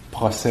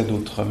procède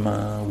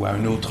autrement ou à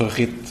un autre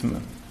rythme.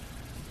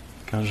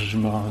 Quand je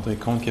me rendrais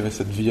compte qu'il y avait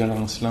cette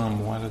violence-là en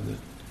moi, là,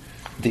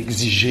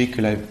 d'exiger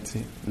que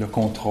le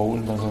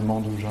contrôle dans un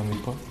monde où j'en ai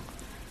pas.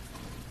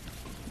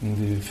 Une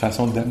des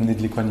façons d'amener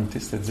de l'équanimité,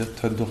 c'est-à-dire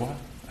tu as le droit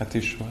à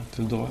tes choix, tu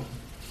as le droit.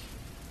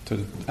 Tu as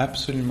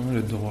absolument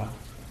le droit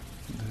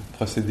de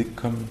procéder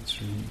comme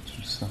tu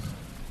le sens.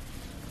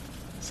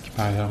 Ce qui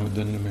par ailleurs me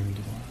donne le même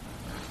droit.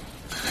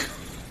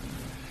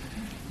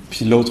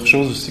 Puis l'autre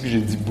chose aussi que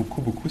j'ai dit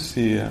beaucoup,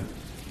 c'est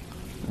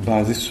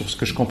basé sur ce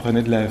que je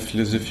comprenais de la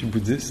philosophie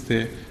bouddhiste,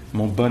 c'était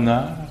mon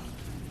bonheur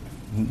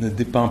ne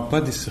dépend pas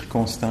des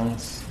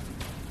circonstances,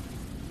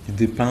 il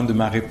dépend de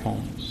ma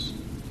réponse.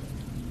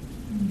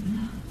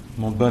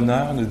 Mon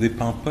bonheur ne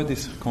dépend pas des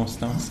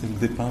circonstances, il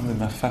dépend de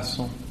ma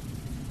façon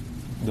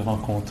de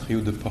rencontrer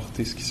ou de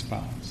porter ce qui se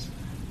passe.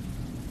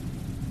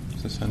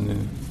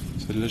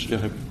 Celle-là, il a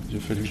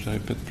fallu que je la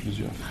répète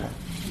plusieurs fois.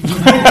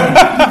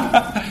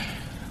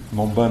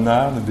 Mon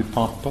bonheur ne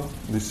dépend pas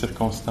des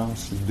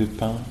circonstances, il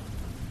dépend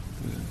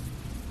de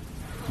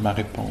ma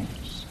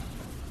réponse.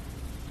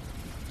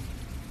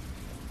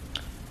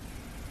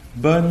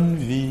 Bonne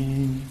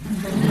vie.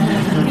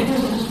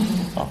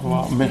 Au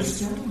revoir.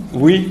 Merci.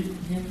 Oui.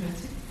 Bien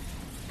pratique.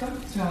 Comme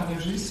tu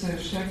enregistres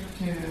chaque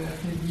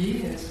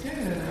atelier, est-ce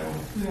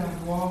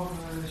qu'on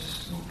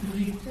peut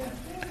réécouter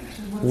après?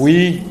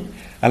 Oui.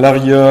 Alors,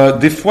 il y a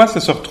des fois, ça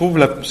se retrouve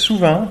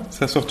souvent,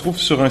 ça se retrouve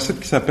sur un site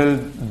qui s'appelle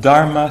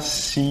Dharma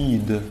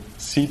Seed.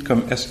 Seed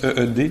comme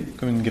S-E-E-D,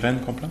 comme une graine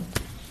qu'on plante.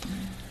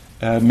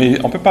 Mais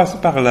on peut passer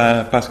par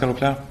la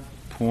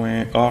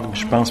pascalauclair.org,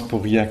 je pense,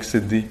 pour y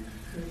accéder.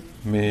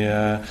 Mais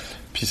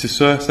puis c'est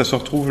ça se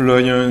retrouve là,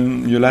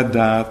 il y a la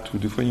date, ou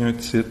des fois il y a un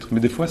titre, mais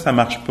des fois ça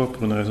marche pas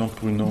pour une raison ou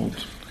pour une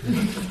autre.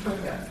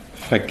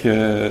 Fait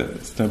que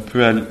c'est un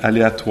peu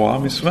aléatoire,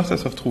 mais souvent ça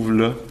se retrouve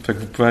là. Fait que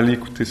vous pouvez aller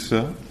écouter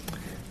ça.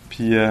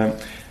 Puis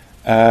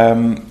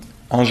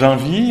en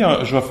janvier,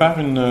 je vais faire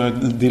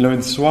des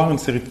lundis soirs une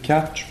série de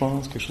 4, je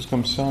pense, quelque chose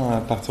comme ça,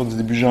 à partir du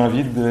début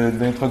janvier,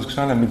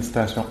 d'introduction à la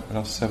méditation.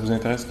 Alors si ça vous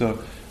intéresse de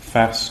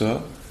faire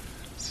ça,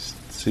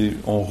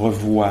 on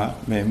revoit,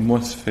 mais moi,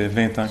 ça fait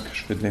 20 ans que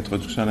je fais de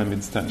l'introduction à la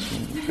méditation.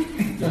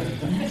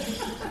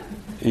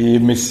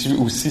 Mais si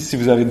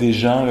vous avez des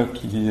gens là,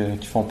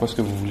 qui font pas ce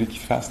que vous voulez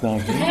qu'ils fassent dans la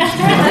vie,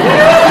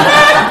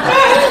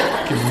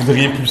 que vous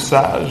voudriez plus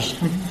sages,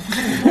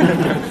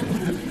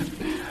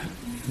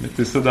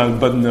 mettez ça dans le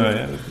bas de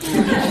Noël.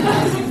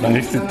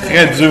 C'est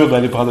très dur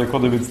d'aller prendre un cours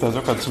de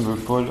méditation quand tu veux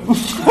pas. Là.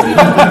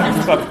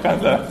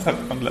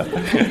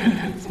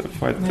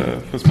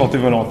 Faut se porter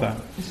volontaire.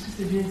 Est-ce que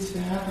c'est bien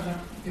différent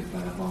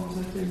par rapport aux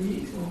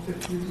ateliers? On fait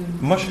plus de...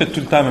 Moi, je fais tout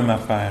le temps la même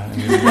affaire.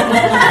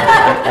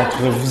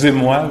 Entre vous et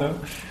moi, là.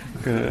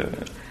 Tu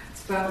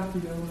parles,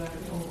 puis là,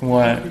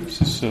 ouais,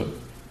 c'est ça.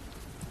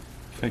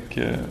 Fait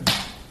que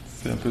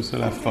c'est un peu ça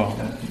la forme.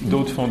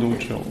 D'autres font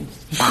d'autres choses.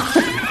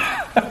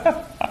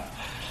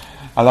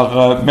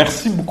 Alors,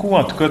 merci beaucoup,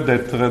 en tout cas,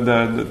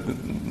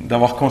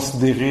 d'avoir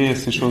considéré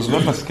ces choses-là,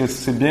 parce que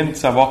c'est bien de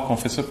savoir qu'on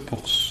fait ça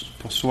pour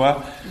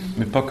soi,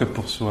 mais pas que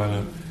pour soi.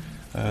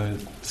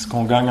 Ce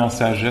qu'on gagne en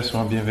sagesse ou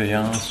en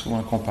bienveillance ou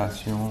en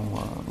compassion ou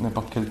en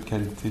n'importe quelle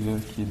qualité là,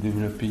 qui est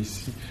développée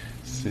ici,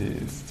 ça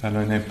a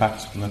un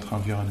impact sur notre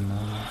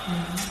environnement.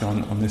 Et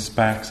on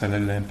espère que ça a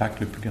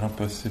l'impact le plus grand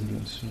possible là,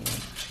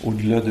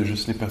 au-delà de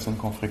juste les personnes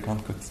qu'on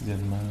fréquente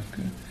quotidiennement,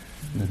 que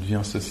notre vie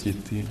en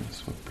société là,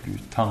 soit plus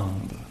tendre,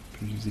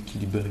 plus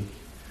équilibrée,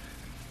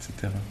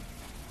 etc.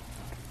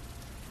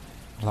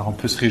 Alors on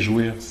peut se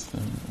réjouir,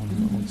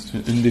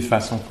 c'est une des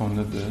façons qu'on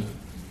a de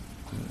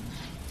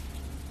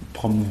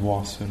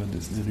promouvoir ça, là, de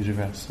se diriger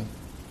vers ça.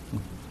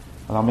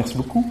 Alors merci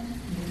beaucoup.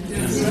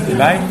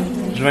 Bye.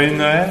 Joyeux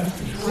Noël.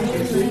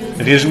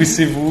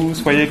 Réjouissez-vous,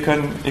 soyez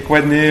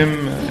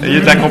équanimes, ayez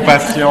de la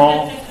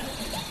compassion,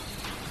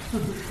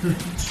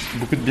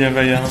 beaucoup de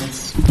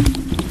bienveillance.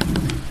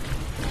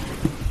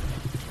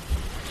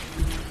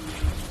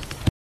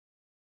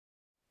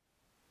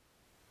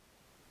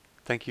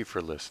 Thank you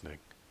for listening.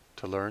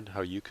 To learn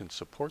how you can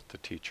support the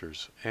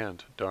teachers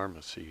and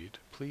Dharma Seed,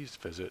 please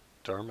visit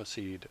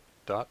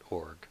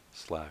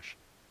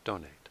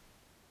dharmaseed.org/donate.